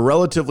there in a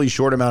relatively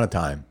short amount of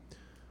time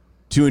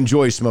to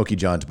enjoy Smokey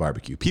John's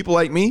barbecue. People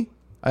like me,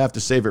 I have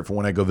to save it for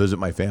when I go visit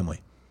my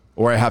family.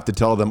 Or I have to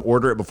tell them,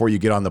 order it before you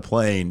get on the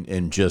plane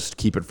and just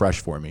keep it fresh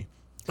for me.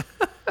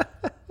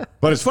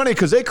 But it's funny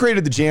because they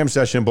created the Jam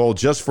Session Bowl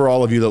just for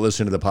all of you that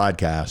listen to the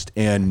podcast.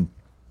 And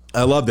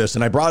I love this.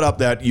 And I brought up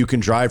that you can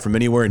drive from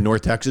anywhere in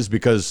North Texas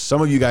because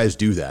some of you guys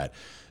do that.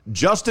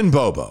 Justin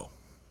Bobo,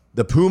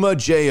 the Puma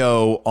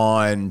J.O.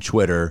 on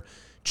Twitter,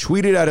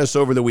 tweeted at us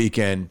over the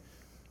weekend,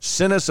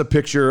 sent us a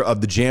picture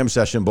of the Jam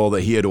Session Bowl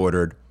that he had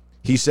ordered.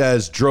 He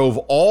says, drove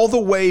all the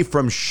way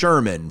from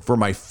Sherman for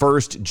my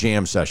first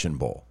Jam Session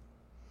Bowl.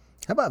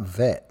 How about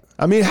that?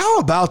 I mean, how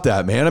about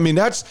that, man? I mean,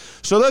 those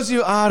of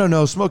you, I don't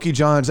know, Smokey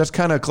John's, that's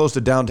kind of close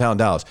to downtown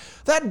Dallas.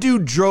 That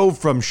dude drove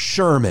from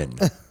Sherman.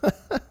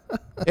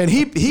 And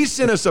he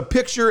sent us a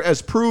picture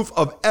as proof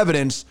of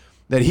evidence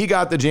that he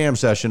got the Jam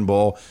Session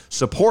Bowl,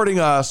 supporting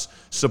us,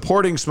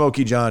 supporting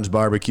Smokey John's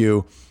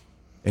barbecue.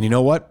 And you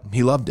know what?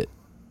 He loved it.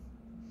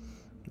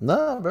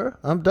 Nah, bro,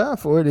 I'm down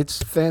for it.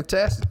 It's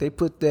fantastic. They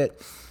put that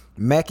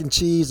mac and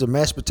cheese or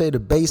mashed potato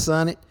base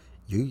on it.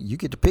 You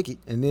get to pick it.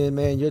 And then,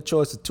 man, your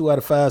choice of 2 out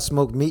of 5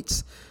 smoked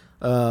meats.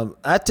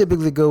 I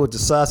typically go with the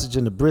sausage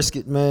and the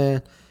brisket,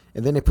 man.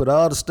 And then they put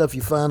all the stuff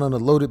you find on a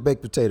loaded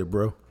baked potato,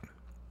 bro.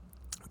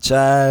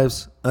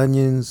 Chives,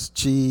 onions,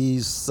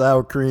 cheese,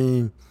 sour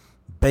cream,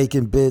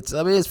 bacon bits.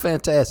 I mean, it's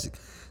fantastic.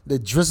 They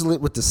drizzle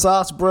it with the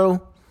sauce,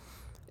 bro.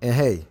 And,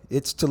 hey,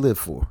 it's to live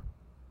for.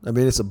 I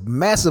mean, it's a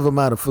massive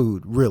amount of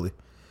food, really.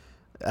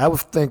 I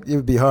would think it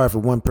would be hard for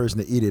one person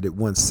to eat it at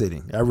one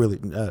sitting.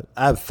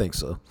 I think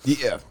so.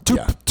 Yeah.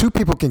 Two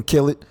people can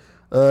kill it.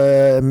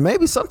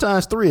 Maybe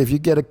sometimes 3 if you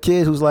get a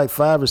kid who's like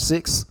 5 or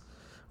 6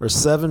 or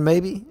 7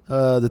 maybe.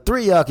 The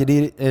 3 of y'all could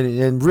eat it,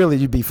 and really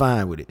you'd be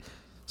fine with it.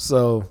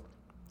 So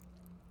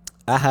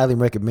I highly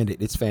recommend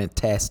it. It's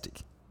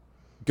fantastic.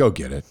 Go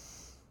get it.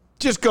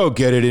 Just go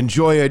get it.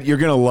 Enjoy it. You're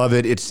going to love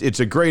it. It's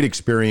a great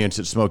experience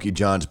at Smokey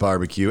John's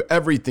Barbecue.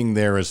 Everything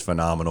there is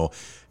phenomenal.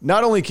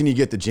 Not only can you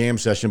get the Jam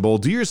Session Bowl,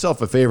 do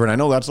yourself a favor, and I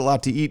know that's a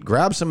lot to eat,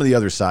 grab some of the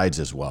other sides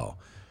as well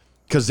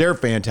because they're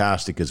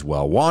fantastic as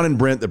well. Juan and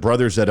Brent, the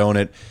brothers that own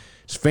it,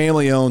 it's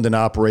family-owned and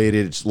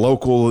operated. It's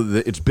local.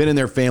 It's been in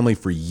their family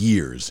for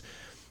years,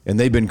 and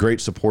they've been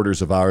great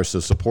supporters of ours, so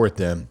support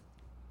them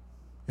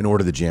and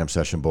order the Jam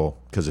Session Bowl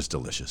because it's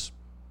delicious.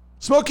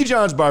 Smokey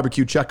John's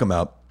Barbecue, check them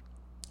out.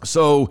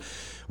 So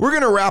we're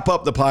going to wrap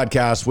up the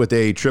podcast with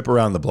a trip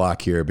around the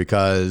block here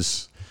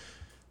because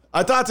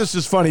I thought this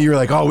was funny. You're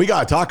like, oh, we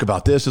got to talk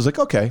about this. I was like,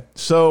 okay.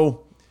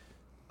 So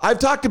I've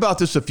talked about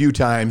this a few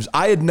times.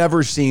 I had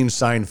never seen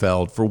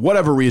Seinfeld for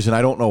whatever reason.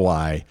 I don't know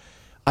why.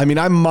 I mean,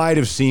 I might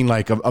have seen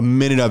like a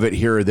minute of it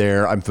here or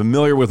there. I'm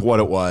familiar with what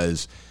it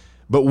was.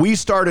 But we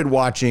started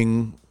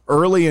watching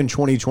early in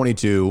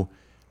 2022.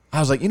 I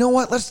was like, you know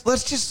what? Let's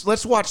watch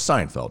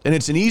Seinfeld. And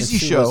it's an easy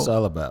show. What it's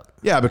all about.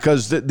 Yeah,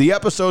 because the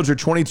episodes are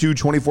 22,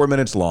 24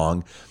 minutes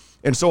long.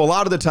 And so a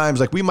lot of the times,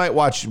 like we might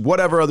watch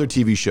whatever other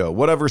TV show,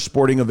 whatever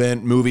sporting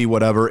event, movie,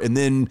 whatever. And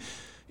then,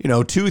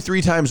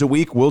 2-3 times a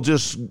week, we'll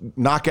just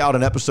knock out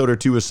an episode or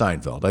two of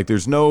Seinfeld. Like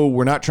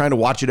we're not trying to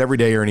watch it every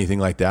day or anything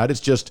like that. It's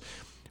just,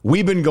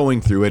 we've been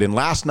going through it. And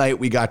last night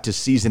we got to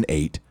season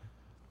 8.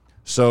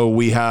 So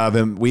we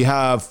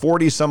have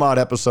 40 some odd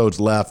episodes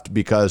left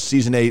because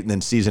season 8 and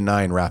then season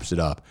 9 wraps it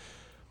up.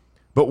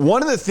 But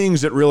one of the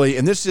things that really,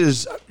 and this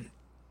is,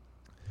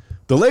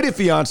 the lady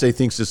fiance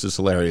thinks this is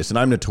hilarious, and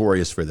I'm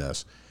notorious for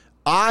this.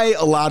 A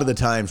lot of the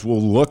times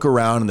will look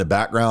around in the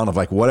background of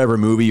like whatever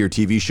movie or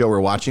TV show we're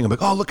watching. I'm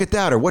like, oh, look at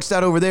that. Or what's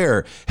that over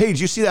there? Hey, did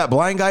you see that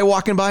blind guy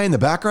walking by in the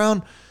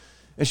background?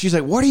 And she's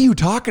like, what are you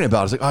talking about?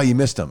 I was like, oh, you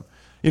missed him.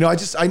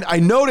 I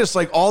noticed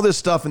like all this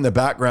stuff in the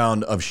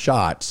background of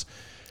shots.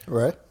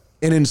 Right.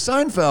 And in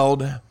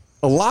Seinfeld,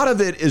 a lot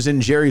of it is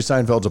in Jerry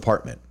Seinfeld's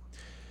apartment.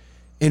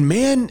 And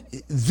man,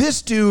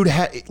 this dude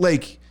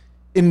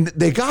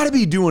they got to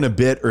be doing a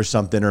bit or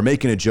something or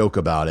making a joke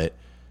about it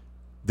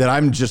that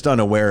I'm just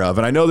unaware of.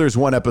 And I know there's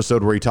one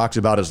episode where he talks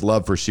about his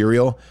love for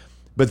cereal,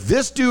 but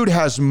this dude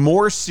has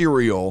more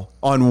cereal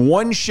on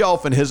one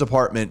shelf in his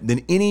apartment than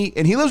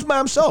and he lives by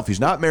himself. He's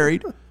not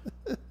married.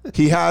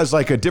 He has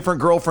like a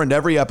different girlfriend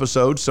every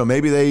episode. So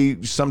maybe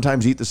they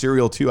sometimes eat the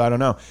cereal too. I don't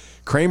know.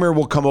 Kramer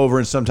will come over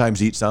and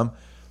sometimes eat some.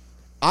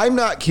 I'm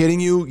not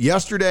kidding you.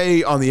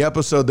 Yesterday on the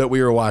episode that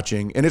we were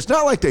watching, and it's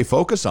not like they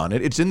focus on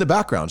it. It's in the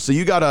background. So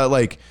you got to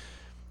like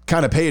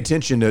kind of pay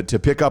attention to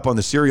pick up on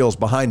the cereals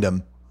behind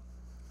him.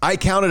 I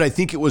counted, I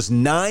think it was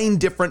 9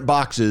 different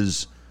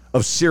boxes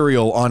of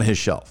cereal on his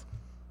shelf.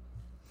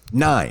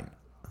 9.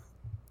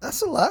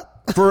 That's a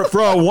lot. For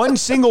a one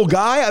single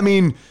guy. I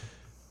mean,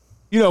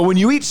 when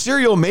you eat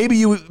cereal, maybe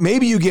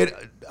you get,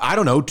 I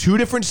don't know, 2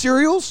 different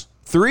cereals?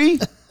 3?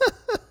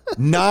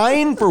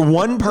 9 for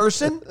one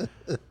person?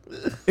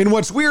 And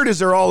what's weird is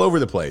they're all over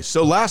the place.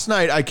 So last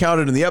night I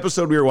counted in the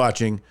episode we were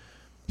watching,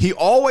 he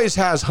always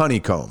has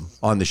honeycomb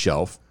on the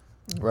shelf.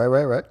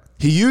 Right.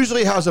 He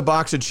usually has a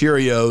box of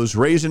Cheerios,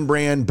 Raisin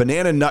Bran,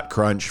 Banana Nut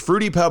Crunch,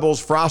 Fruity Pebbles,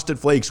 Frosted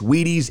Flakes,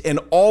 Wheaties, and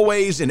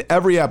always in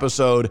every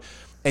episode,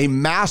 a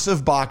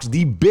massive box,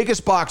 the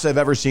biggest box I've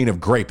ever seen of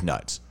grape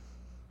nuts.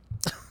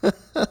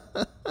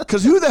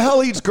 Because who the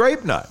hell eats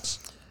grape nuts?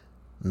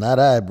 Not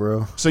I,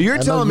 bro. So you're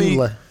telling me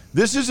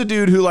this is a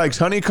dude who likes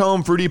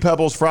honeycomb, Fruity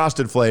Pebbles,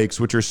 Frosted Flakes,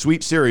 which are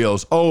sweet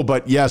cereals. Oh,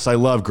 but yes, I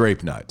love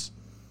grape nuts.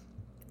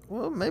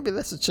 Well, maybe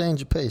that's a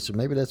change of pace, or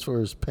maybe that's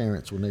for his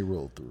parents when they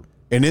rolled through.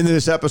 And in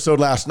this episode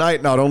last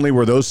night, not only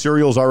were those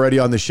cereals already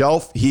on the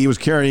shelf, he was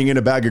carrying in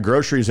a bag of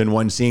groceries in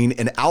one scene,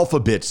 and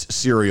Alpha-Bits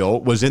cereal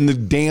was in the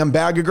damn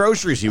bag of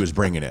groceries he was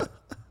bringing in.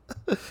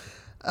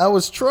 I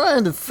was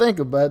trying to think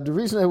about, the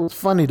reason it was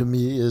funny to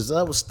me is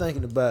I was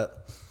thinking about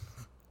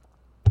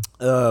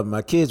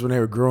my kids when they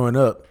were growing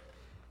up.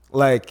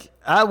 Like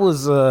I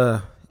was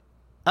a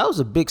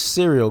big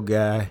cereal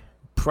guy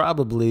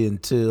probably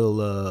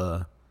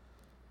until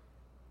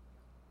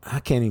I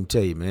can't even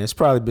tell you, man. It's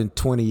probably been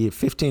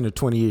 15 or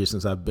 20 years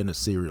since I've been a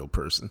cereal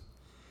person.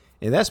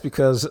 And that's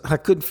because I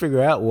couldn't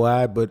figure out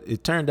why, but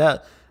it turned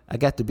out I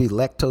got to be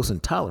lactose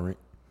intolerant.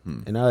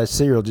 And now that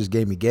cereal just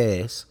gave me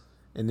gas.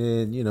 And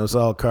then, it's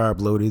all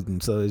carb loaded.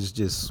 And so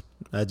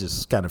I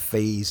just kind of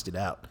phased it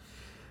out.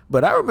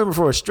 But I remember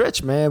for a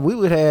stretch, man, we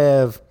would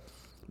have,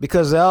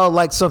 because they all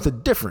liked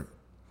something different.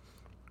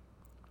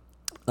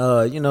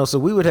 So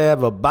we would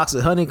have a box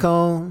of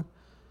honeycomb,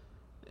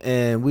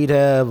 and we'd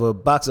have a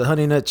box of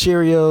Honey Nut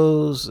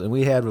Cheerios, and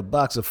we'd have a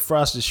box of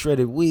Frosted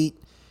Shredded Wheat,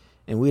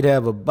 and we'd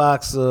have a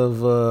box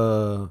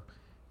of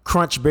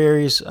Crunch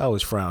Berries. I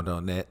always frowned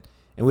on that.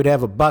 And we'd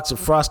have a box of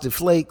Frosted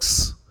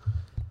Flakes.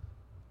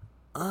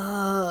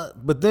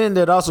 But then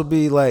there'd also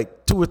be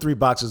like 2 or 3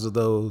 boxes of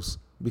those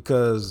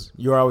because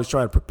you're always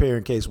trying to prepare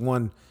in case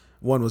one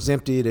was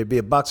empty. There'd be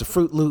a box of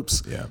Fruit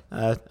Loops.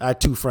 Yeah. I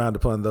too frowned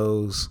upon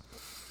those.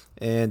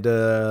 And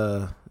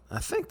I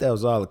think that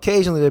was all.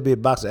 Occasionally there'd be a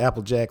box of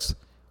Apple Jacks,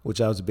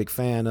 which I was a big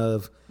fan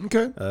of.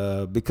 Okay.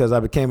 Because I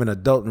became an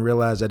adult and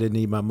realized I didn't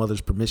need my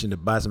mother's permission to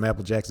buy some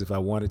Apple Jacks if I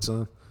wanted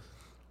some.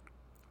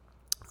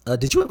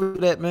 Did you ever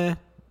do that, man?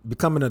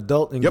 Become an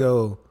adult and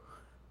go,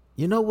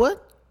 you know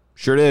what?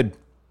 Sure did.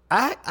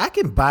 I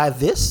can buy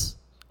this.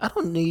 I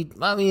don't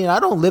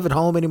live at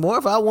home anymore.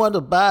 If I wanted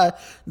to buy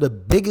the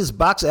biggest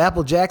box of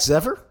Apple Jacks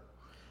ever,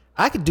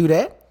 I could do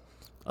that.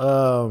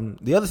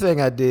 The other thing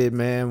I did,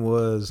 man,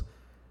 was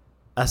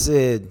I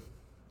said,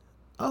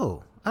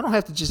 oh, I don't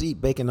have to just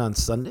eat bacon on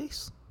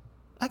Sundays.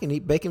 I can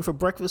eat bacon for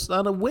breakfast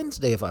on a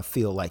Wednesday if I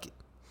feel like it.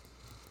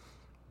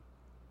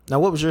 Now,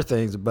 what was your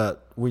things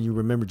about when you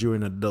remembered you were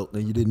an adult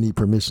and you didn't need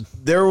permission?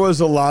 There was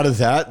a lot of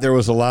that. There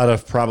was a lot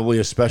of probably,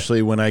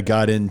 especially when I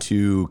got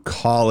into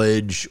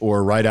college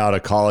or right out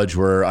of college,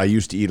 where I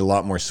used to eat a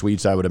lot more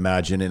sweets, I would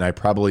imagine, and I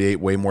probably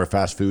ate way more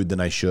fast food than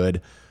I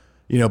should.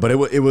 But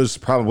it was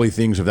probably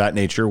things of that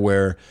nature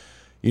where,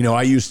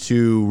 I used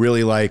to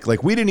really like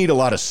we didn't eat a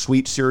lot of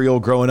sweet cereal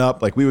growing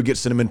up. Like we would get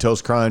Cinnamon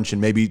Toast Crunch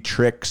and maybe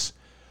Trix,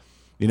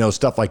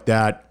 stuff like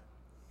that,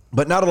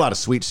 but not a lot of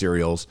sweet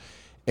cereals.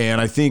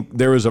 And I think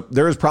there was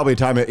probably a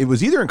time, it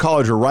was either in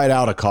college or right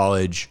out of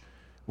college,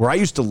 where I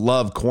used to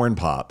love Corn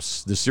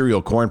Pops, the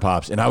cereal Corn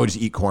Pops, and I would just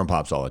eat Corn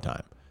Pops all the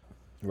time.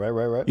 Right.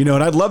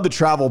 And I'd love to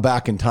travel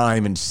back in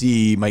time and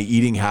see my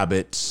eating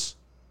habits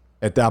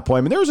at that point.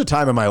 I mean, there was a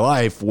time in my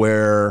life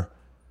where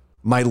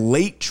my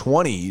late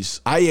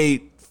 20s, I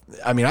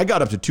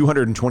got up to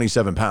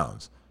 227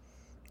 pounds.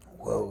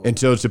 Whoa. And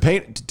so to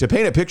paint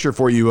a picture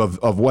for you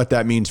of what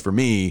that means for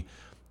me,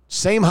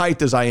 same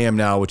height as I am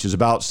now, which is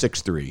about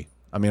 6'3".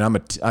 I mean,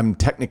 I'm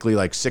technically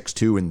like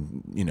 6'2"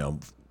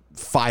 and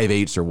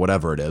 5'8" or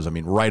whatever it is. I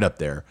mean, right up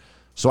there.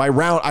 So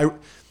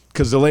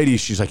because the lady,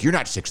 she's like, "You're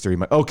not 6'3". I'm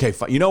like, okay,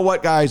 fine. You know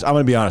what, guys? I'm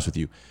gonna be honest with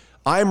you.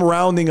 I'm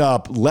rounding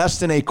up less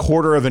than a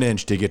quarter of an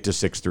inch to get to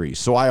 6'3".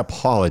 So I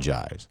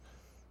apologize.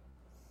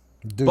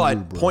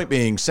 But point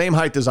being, same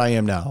height as I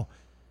am now,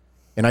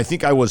 and I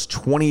think I was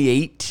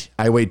 28.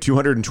 I weighed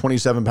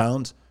 227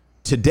 pounds.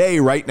 Today,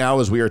 right now,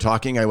 as we are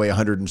talking, I weigh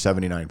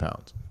 179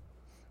 pounds.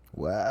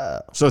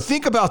 Wow. So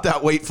think about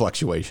that weight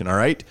fluctuation, all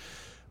right?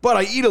 But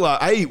I eat a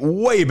lot. I eat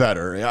way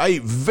better. I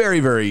eat very,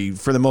 very,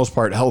 for the most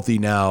part, healthy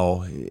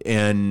now,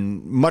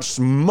 and much,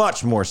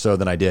 much more so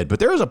than I did. But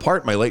there was a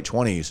part in my late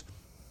 20s,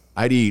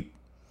 I'd eat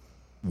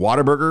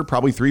Whataburger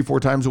probably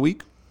 3-4 times a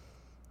week.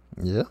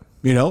 Yeah.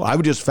 I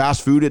would just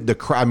fast food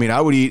at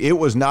I would eat. It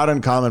was not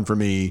uncommon for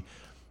me.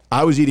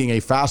 I was eating a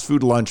fast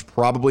food lunch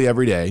probably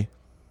every day.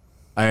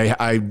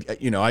 I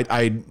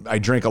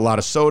drank a lot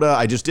of soda.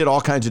 I just did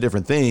all kinds of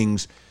different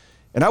things.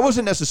 And I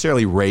wasn't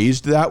necessarily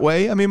raised that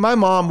way. I mean, my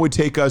mom would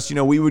take us,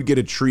 we would get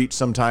a treat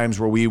sometimes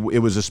where it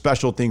was a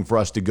special thing for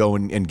us to go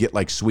and get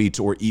like sweets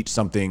or eat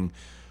something,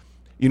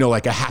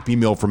 like a Happy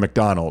Meal from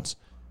McDonald's.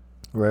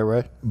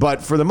 Right.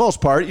 But for the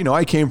most part,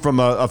 I came from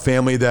a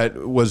family that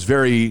was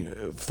very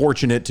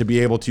fortunate to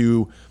be able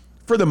to,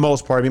 for the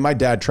most part, I mean, my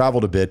dad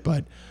traveled a bit,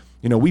 but,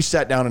 we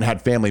sat down and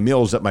had family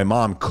meals that my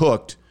mom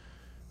cooked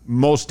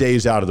most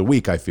days out of the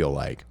week, I feel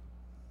like.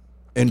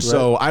 And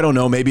so I don't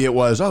know, maybe it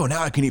was,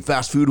 now I can eat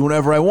fast food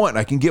whenever I want.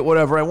 I can get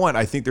whatever I want.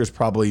 I think there's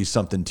probably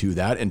something to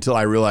that until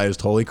I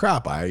realized, holy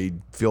crap, I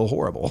feel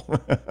horrible.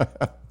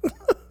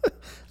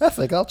 I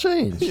think I'll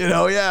change.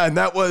 Yeah. And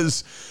that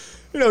was,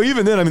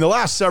 even then, I mean, the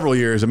last several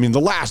years, the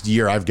last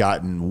year I've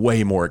gotten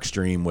way more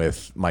extreme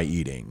with my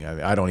eating.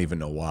 I don't even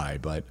know why,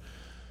 but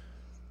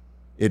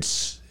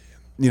it's,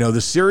 the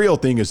cereal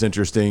thing is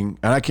interesting.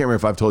 And I can't remember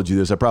if I've told you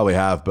this. I probably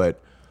have,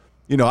 but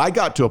I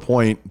got to a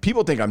point,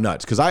 people think I'm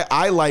nuts because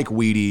I like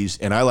Wheaties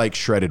and I like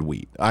shredded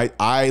wheat.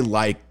 I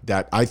like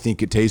that. I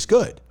think it tastes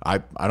good. I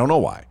don't know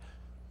why.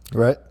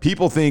 Right.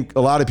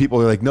 A lot of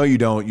people are like, no, you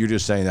don't. You're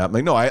just saying that. I'm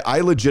like, no,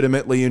 I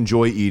legitimately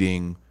enjoy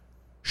eating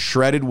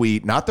shredded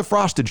wheat, not the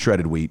frosted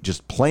shredded wheat,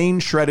 just plain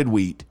shredded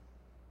wheat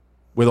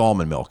with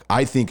almond milk.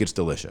 I think it's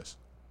delicious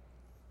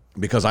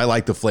because I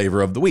like the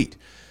flavor of the wheat.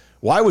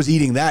 Well, I was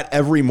eating that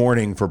every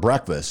morning for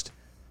breakfast.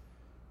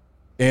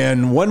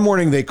 And one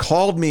morning they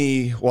called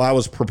me while I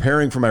was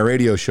preparing for my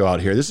radio show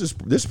out here. This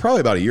is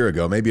probably about a year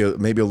ago, maybe a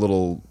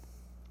little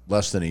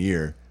less than a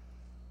year.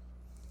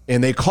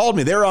 And they called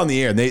me. They were on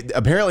the air. And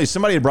apparently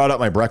somebody had brought up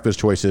my breakfast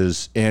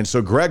choices. And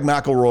so Greg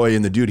McElroy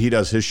and the dude he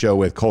does his show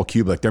with, Cole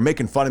Kubelik, they're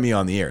making fun of me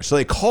on the air. So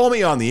they call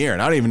me on the air,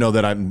 and I don't even know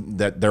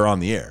that they're on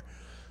the air.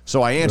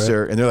 So I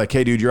answer, and they're like,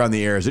 "Hey, dude, you're on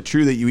the air. Is it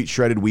true that you eat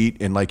shredded wheat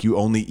and like you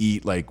only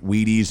eat like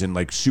Wheaties and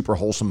like super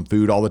wholesome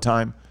food all the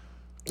time?"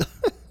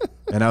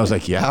 And I was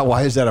like, "Yeah,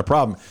 why is that a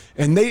problem?"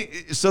 And they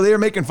were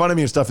making fun of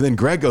me and stuff. And then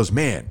Greg goes,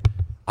 "Man,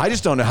 I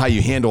just don't know how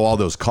you handle all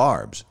those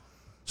carbs."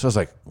 So I was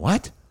like,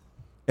 "What?"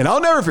 And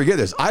I'll never forget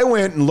this. I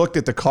went and looked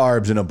at the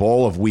carbs in a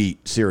bowl of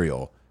wheat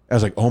cereal. I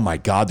was like, "Oh my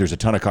God, there's a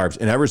ton of carbs."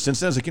 And ever since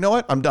then, I was like, "You know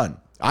what? I'm done.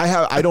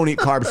 I don't eat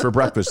carbs for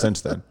breakfast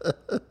since then."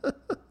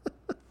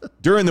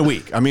 During the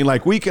week. I mean,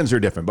 like weekends are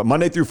different, but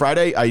Monday through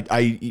Friday,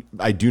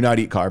 I do not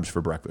eat carbs for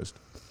breakfast.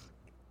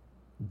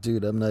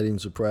 Dude, I'm not even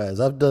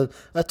surprised.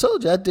 I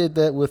told you I did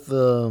that with,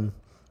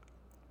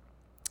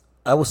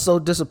 I was so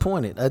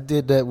disappointed. I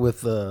did that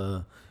with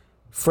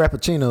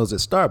Frappuccinos at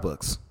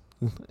Starbucks.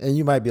 And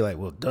you might be like,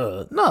 well,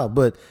 duh. No,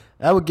 but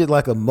I would get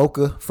like a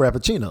mocha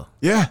Frappuccino.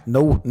 Yeah.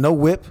 No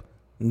whip.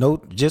 I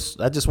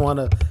just want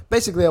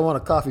I want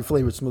a coffee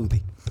flavored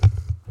smoothie.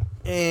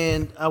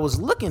 And I was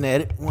looking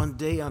at it one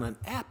day on an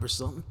app or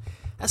something.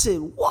 I said,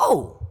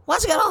 whoa,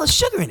 why's it got all the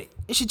sugar in it?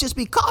 It should just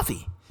be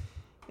coffee.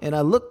 And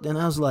I looked and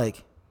I was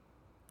like,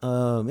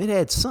 it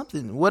had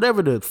something,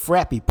 whatever the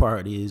frappy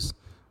part is,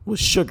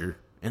 was sugar.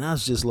 And I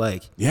was just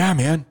like, yeah,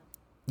 man,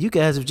 you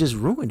guys have just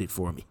ruined it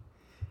for me.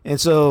 And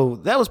so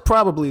that was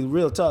probably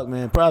real talk,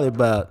 man, probably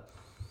about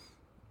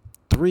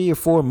 3 or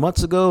 4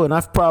 months ago, and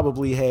I've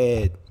probably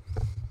had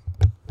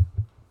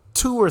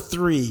 2 or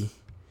 3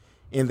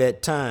 in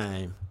that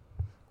time.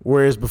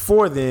 Whereas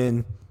before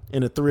then,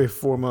 in a 3 or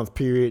 4 month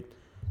period,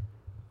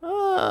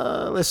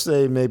 let's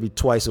say maybe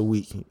twice a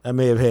week, I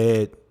may have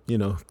had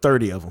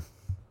 30 of them.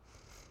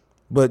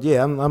 But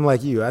yeah, I'm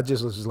like you. I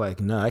just was just like,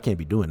 no, I can't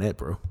be doing that,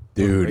 bro.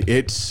 Dude,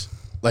 it's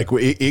like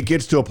it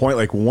gets to a point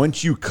like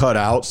once you cut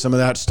out some of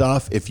that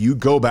stuff, if you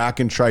go back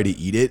and try to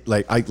eat it,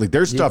 like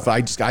there's stuff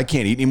I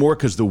can't eat anymore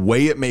because the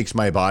way it makes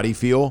my body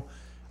feel,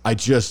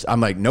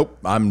 I'm like, nope,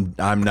 I'm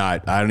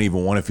not. I don't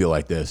even want to feel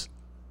like this.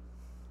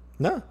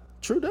 No,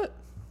 true that.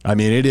 I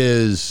mean, it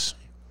is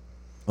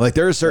like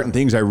there are certain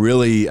things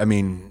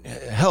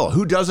hell,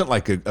 who doesn't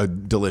like a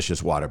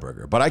delicious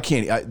Whataburger? But I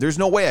can't. There's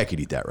no way I could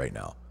eat that right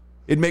now.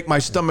 It'd make my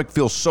stomach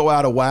feel so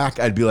out of whack.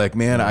 I'd be like,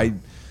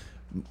 man,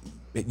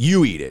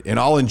 you eat it, and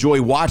I'll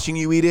enjoy watching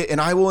you eat it,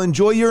 and I will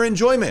enjoy your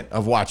enjoyment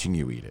of watching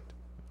you eat it.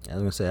 I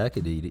was gonna say I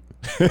could eat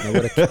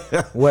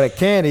it. What I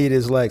can't eat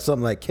is like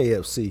something like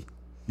KFC.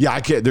 Yeah, I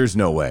can't. There's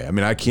no way. I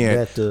mean, I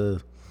can't.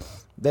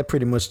 That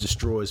pretty much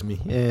destroys me,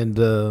 and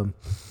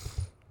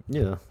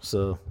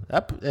so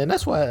and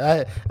that's why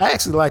I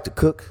actually like to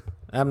cook.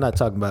 I'm not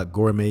talking about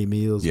gourmet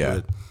meals,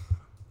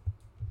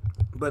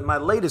 but my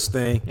latest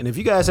thing, and if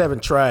you guys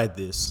haven't tried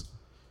this,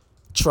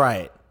 try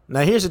it.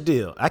 Now, here's the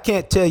deal. I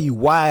can't tell you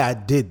why I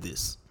did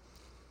this.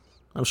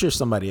 I'm sure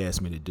somebody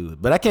asked me to do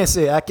it, but I can't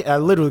say, I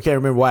literally can't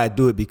remember why I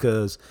do it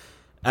because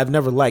I've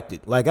never liked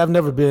it. Like, I've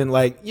never been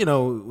like,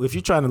 if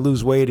you're trying to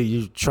lose weight or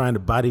you're trying to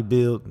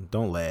bodybuild,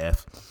 don't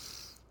laugh.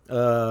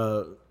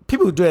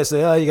 People who do that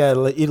say, oh, you got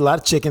to eat a lot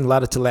of chicken, a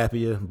lot of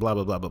tilapia, blah,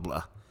 blah, blah, blah,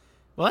 blah.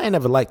 Well, I ain't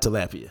never liked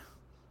tilapia.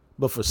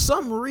 But for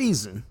some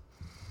reason,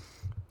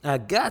 I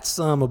got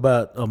some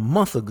about a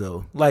month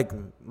ago, like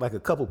a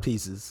couple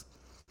pieces,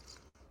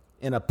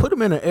 and I put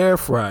them in an air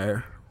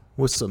fryer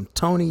with some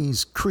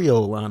Tony's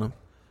Creole on them.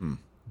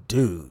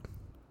 Dude,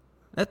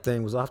 that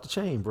thing was off the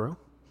chain, bro.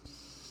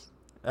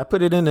 I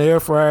put it in the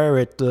air fryer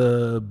at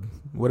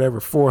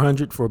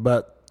 400 for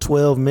about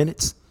 12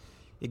 minutes.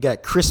 It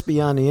got crispy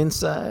on the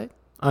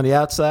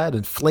outside,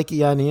 and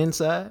flaky on the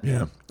inside.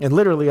 Yeah. And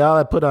literally all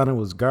I put on it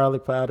was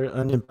garlic powder,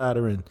 onion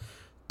powder, and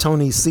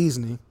Tony's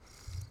seasoning.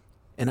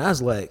 And I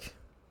was like,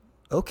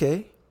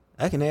 okay,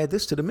 I can add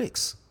this to the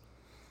mix.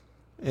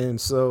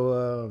 And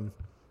so,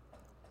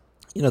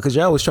 because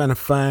you're always trying to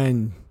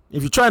find,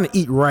 if you're trying to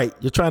eat right,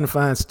 you're trying to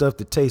find stuff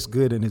that tastes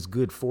good and is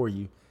good for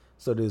you.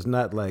 So there's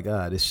not like,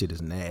 this shit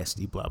is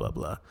nasty, blah, blah,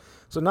 blah.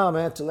 So no,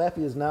 man,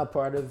 tilapia is now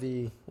part of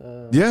the...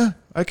 yeah,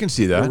 I can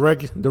see that.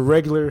 The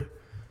regular...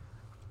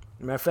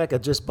 Matter of fact, I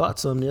just bought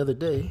some the other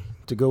day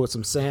to go with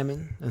some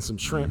salmon and some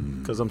shrimp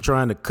because I'm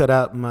trying to cut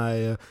out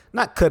my...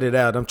 not cut it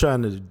out, I'm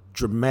trying to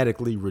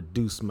dramatically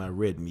reduce my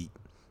red meat.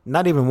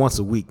 Not even once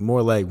a week,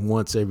 more like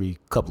once every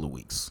couple of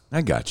weeks.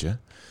 I gotcha.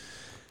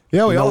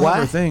 Yeah, we all have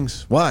our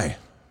things. Why?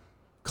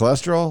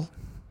 Cholesterol?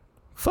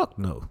 Fuck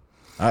no.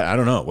 I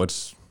don't know.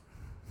 What's...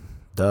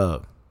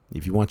 Dog,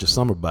 if you want your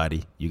summer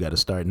body, you got to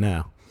start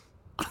now.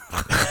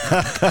 All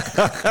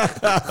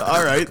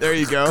right, there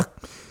you go.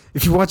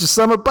 If you want your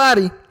summer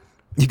body,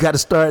 you got to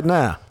start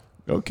now.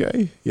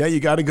 Okay. Yeah, you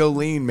got to go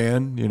lean,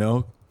 man,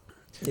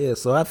 Yeah,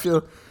 so I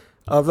feel,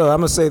 although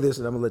I'm going to say this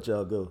and I'm going to let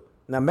y'all go.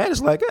 Now, Matt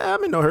is like,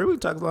 I'm in no hurry. We can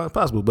talk as long as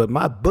possible. But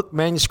my book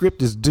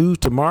manuscript is due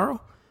tomorrow.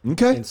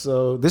 Okay. And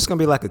so this is going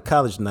to be like a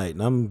college night,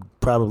 and I'm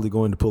probably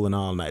going to pull an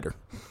all-nighter.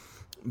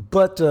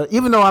 But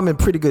even though I'm in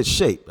pretty good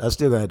shape, I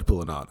still got to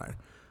pull an all-nighter.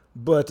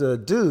 But,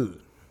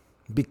 dude,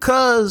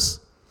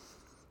 because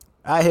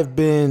I have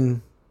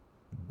been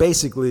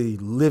basically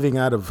living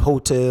out of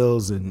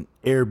hotels and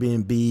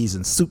Airbnbs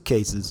and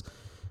suitcases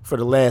for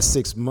the last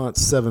 6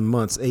 months, 7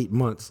 months, 8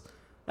 months,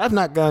 I've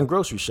not gone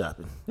grocery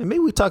shopping. And maybe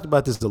we talked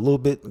about this a little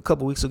bit a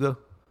couple weeks ago.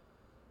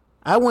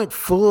 I went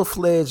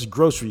full-fledged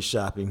grocery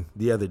shopping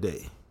the other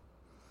day,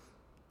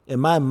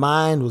 and my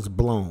mind was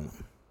blown.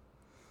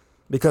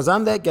 Because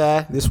I'm that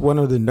guy, this is one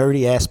of the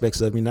nerdy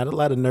aspects of me, not a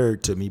lot of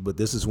nerd to me, but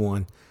this is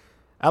one.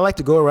 I like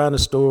to go around the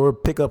store,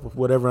 pick up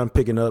whatever I'm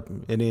picking up,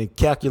 and then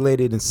calculate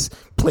it and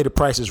play the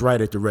prices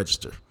right at the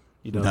register.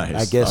 Nice.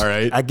 I guess, all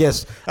right. I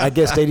guess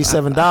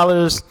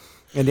 $87,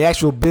 and the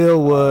actual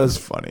bill was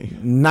funny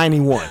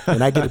 $91,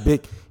 and I get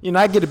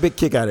a big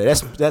kick out of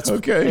it. That's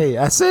okay. Hey,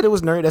 I said it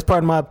was nerd. That's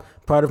part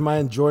of my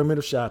enjoyment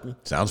of shopping.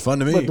 Sounds fun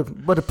to me.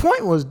 But the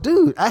point was,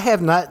 dude, I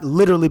have not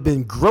literally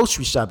been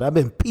grocery shopping. I've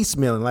been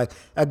piecemealing. Like,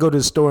 I go to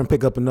the store and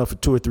pick up enough for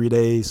 2 or 3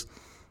 days.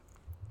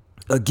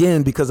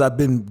 Again, because I've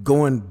been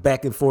going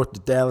back and forth to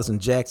Dallas and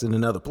Jackson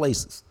and other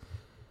places.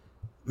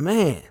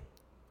 Man,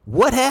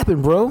 what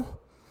happened, bro?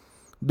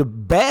 The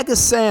bag of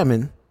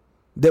salmon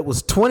that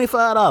was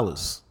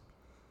 $25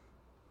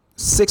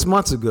 6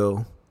 months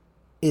ago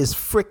is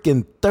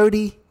freaking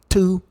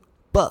 $32.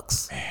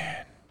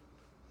 Man.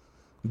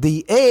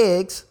 The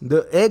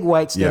egg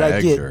whites that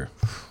I get,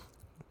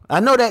 I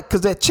know that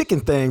because that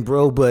chicken thing,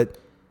 bro, but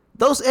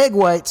those egg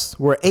whites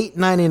were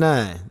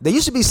 $8.99. They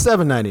used to be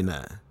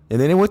 $7.99. And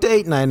then it went to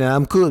 $8.99.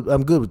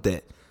 I'm good with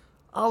that.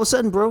 All of a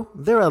sudden, bro,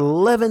 they're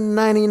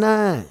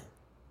 $11.99.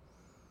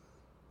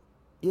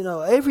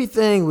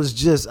 everything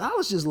was I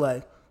was just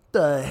like,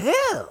 the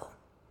hell?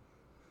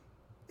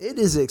 It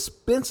is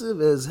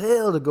expensive as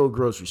hell to go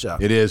grocery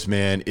shopping. It is,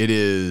 man. It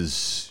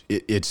is.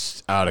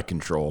 It's out of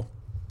control.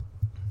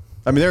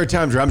 I mean, there are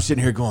times where I'm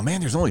sitting here going,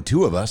 man, there's only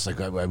 2 of us. Like,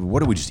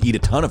 what do we just eat a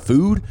ton of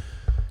food?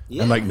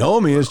 Yeah. I'm like, no,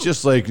 I mean, it's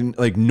just like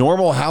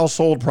normal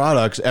household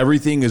products.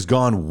 Everything has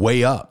gone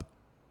way up.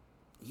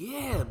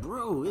 Yeah,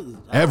 bro.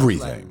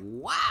 Everything.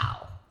 Like,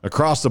 wow.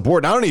 Across the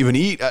board. And I don't even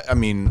eat. I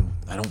mean,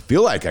 I don't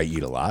feel like I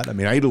eat a lot. I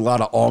mean, I eat a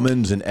lot of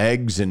almonds and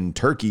eggs and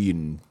turkey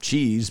and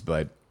cheese,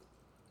 but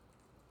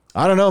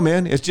I don't know,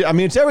 man. It's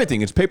it's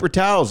everything. It's paper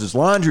towels. It's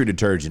laundry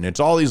detergent. It's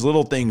all these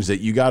little things that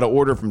you got to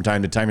order from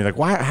time to time. You're like,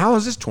 why? How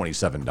is this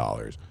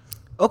 $27?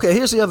 Okay,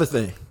 here's the other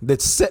thing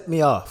that set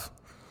me off.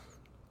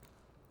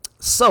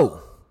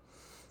 So,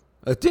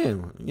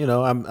 again,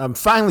 I'm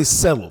finally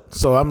settled.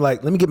 So I'm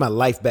like, let me get my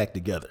life back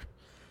together.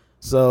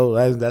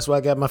 So that's why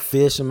I got my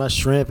fish and my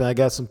shrimp, and I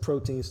got some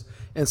proteins.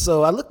 And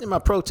so I looked at my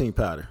protein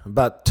powder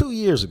about 2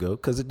 years ago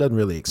because it doesn't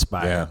really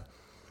expire. Yeah.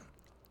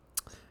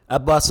 I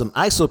bought some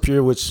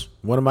Isopure, which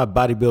one of my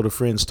bodybuilder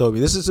friends told me,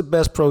 this is the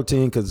best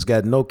protein because it's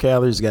got no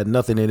calories, it's got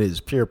nothing in it, it's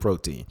pure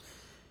protein.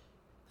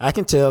 I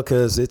can tell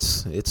because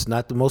it's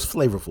not the most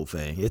flavorful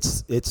thing.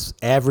 It's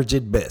average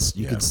at best.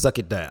 You can suck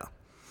it down.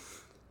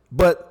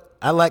 But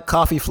I like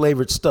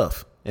coffee-flavored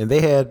stuff, and they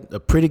had a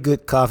pretty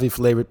good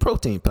coffee-flavored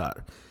protein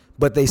powder.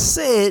 But they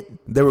said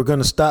they were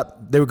going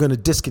to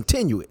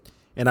discontinue it,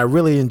 and I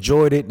really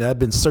enjoyed it, and I've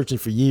been searching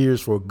for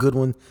years for a good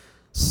one.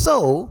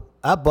 So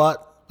I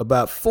bought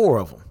about 4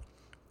 of them.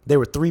 They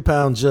were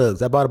 3-pound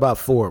jugs. I bought about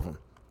 4 of them.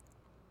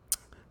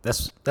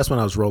 That's when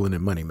I was rolling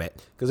in money, Matt,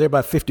 because they're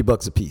about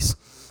 $50 a piece.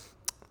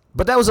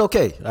 But that was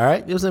okay, all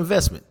right? It was an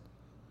investment.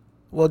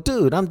 Well,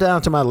 dude, I'm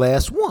down to my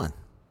last one.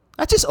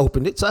 I just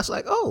opened it, so I was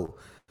like, oh,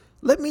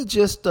 let me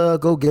just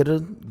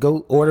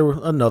go order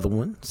another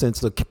one,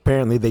 since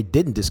apparently they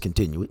didn't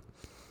discontinue it.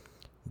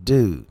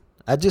 Dude,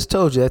 I just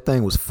told you that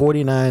thing was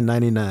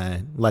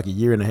 $49.99 like a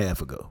year and a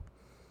half ago.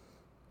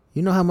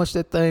 You know how much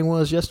that thing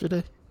was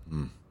yesterday?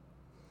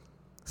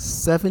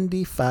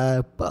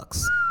 $75.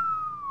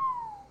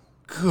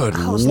 Good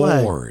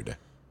Lord.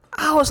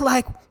 I was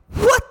like,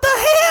 what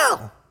the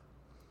hell?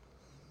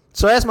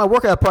 So I asked my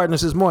workout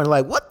partners this morning,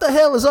 like, what the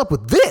hell is up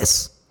with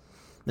this?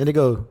 And they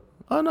go,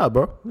 oh, no,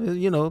 bro.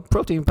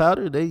 Protein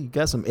powder, they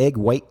got some egg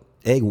whey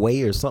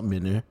or something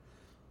in there.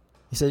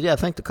 He said, yeah, I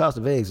think the cost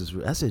of eggs is...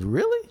 I said,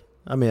 really?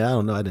 I mean, I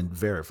don't know. I didn't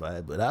verify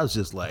it, but I was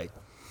just like...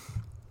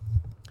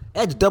 I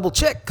had to double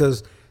check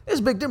because there's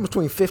a big difference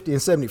between 50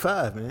 and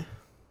 75, man.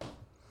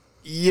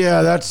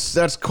 Yeah,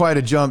 that's quite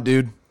a jump,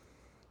 dude.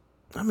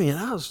 I mean,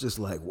 I was just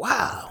like,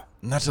 wow.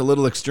 And that's a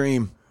little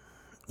extreme.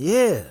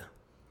 Yeah.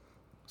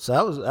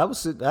 So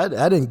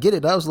I didn't get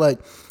it. I was like,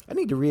 I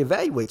need to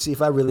reevaluate, see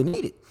if I really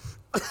need it.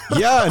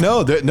 Yeah,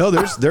 no,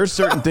 there's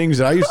certain things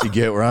that I used to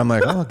get where I'm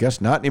like, oh, I guess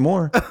not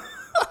anymore.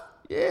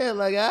 Yeah,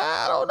 like,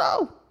 I don't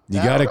know.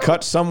 You got to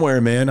cut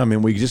somewhere, man. I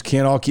mean, we just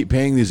can't all keep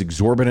paying these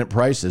exorbitant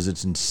prices.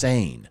 It's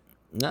insane.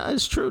 No,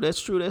 it's true.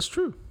 That's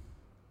true.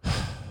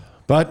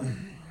 But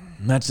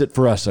that's it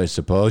for us, I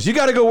suppose. You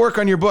got to go work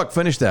on your book.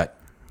 Finish that.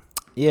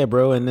 Yeah,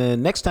 bro. And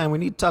then next time we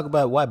need to talk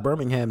about why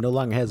Birmingham no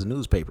longer has a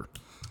newspaper.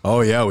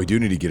 Oh, yeah, we do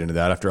need to get into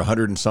that. After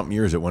 100 and something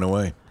years, it went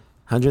away.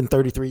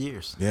 133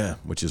 years. Yeah,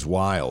 which is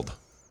wild.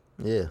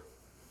 Yeah.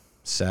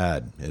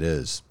 Sad. It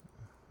is.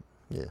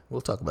 Yeah,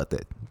 we'll talk about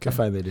that. Okay. I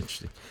find that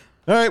interesting.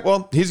 All right,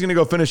 well, he's going to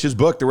go finish his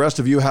book. The rest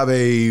of you have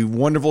a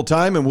wonderful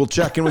time, and we'll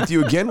check in with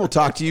you again. We'll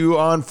talk to you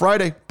on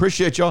Friday.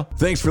 Appreciate y'all.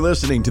 Thanks for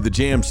listening to the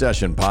Jam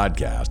Session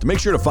Podcast. Make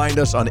sure to find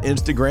us on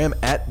Instagram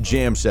at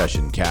Jam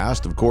Session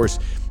Cast. Of course,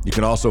 you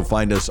can also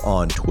find us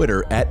on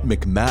Twitter at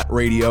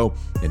McMattRadio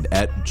and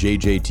at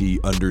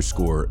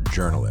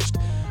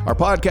JJT_journalist. Our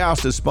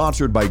podcast is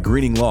sponsored by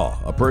Greening Law,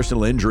 a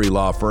personal injury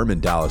law firm in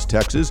Dallas,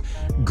 Texas.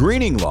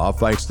 Greening Law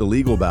fights the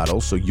legal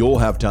battle so you'll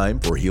have time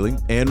for healing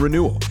and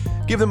renewal.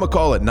 Give them a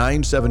call at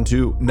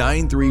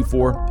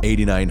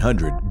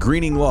 972-934-8900.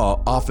 Greening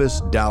Law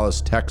Office,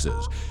 Dallas,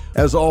 Texas.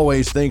 As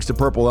always, thanks to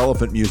Purple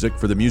Elephant Music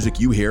for the music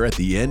you hear at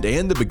the end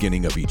and the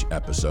beginning of each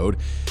episode.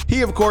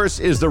 He, of course,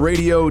 is the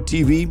radio,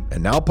 TV,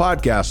 and now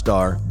podcast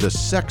star, the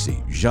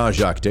sexy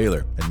Jean-Jacques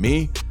Taylor. And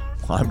me,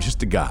 well, I'm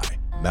just a guy,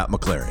 Matt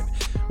McLaren.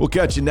 We'll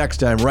catch you next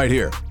time right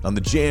here on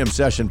the Jam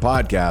Session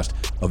Podcast,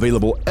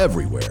 available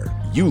everywhere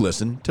you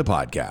listen to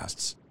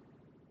podcasts.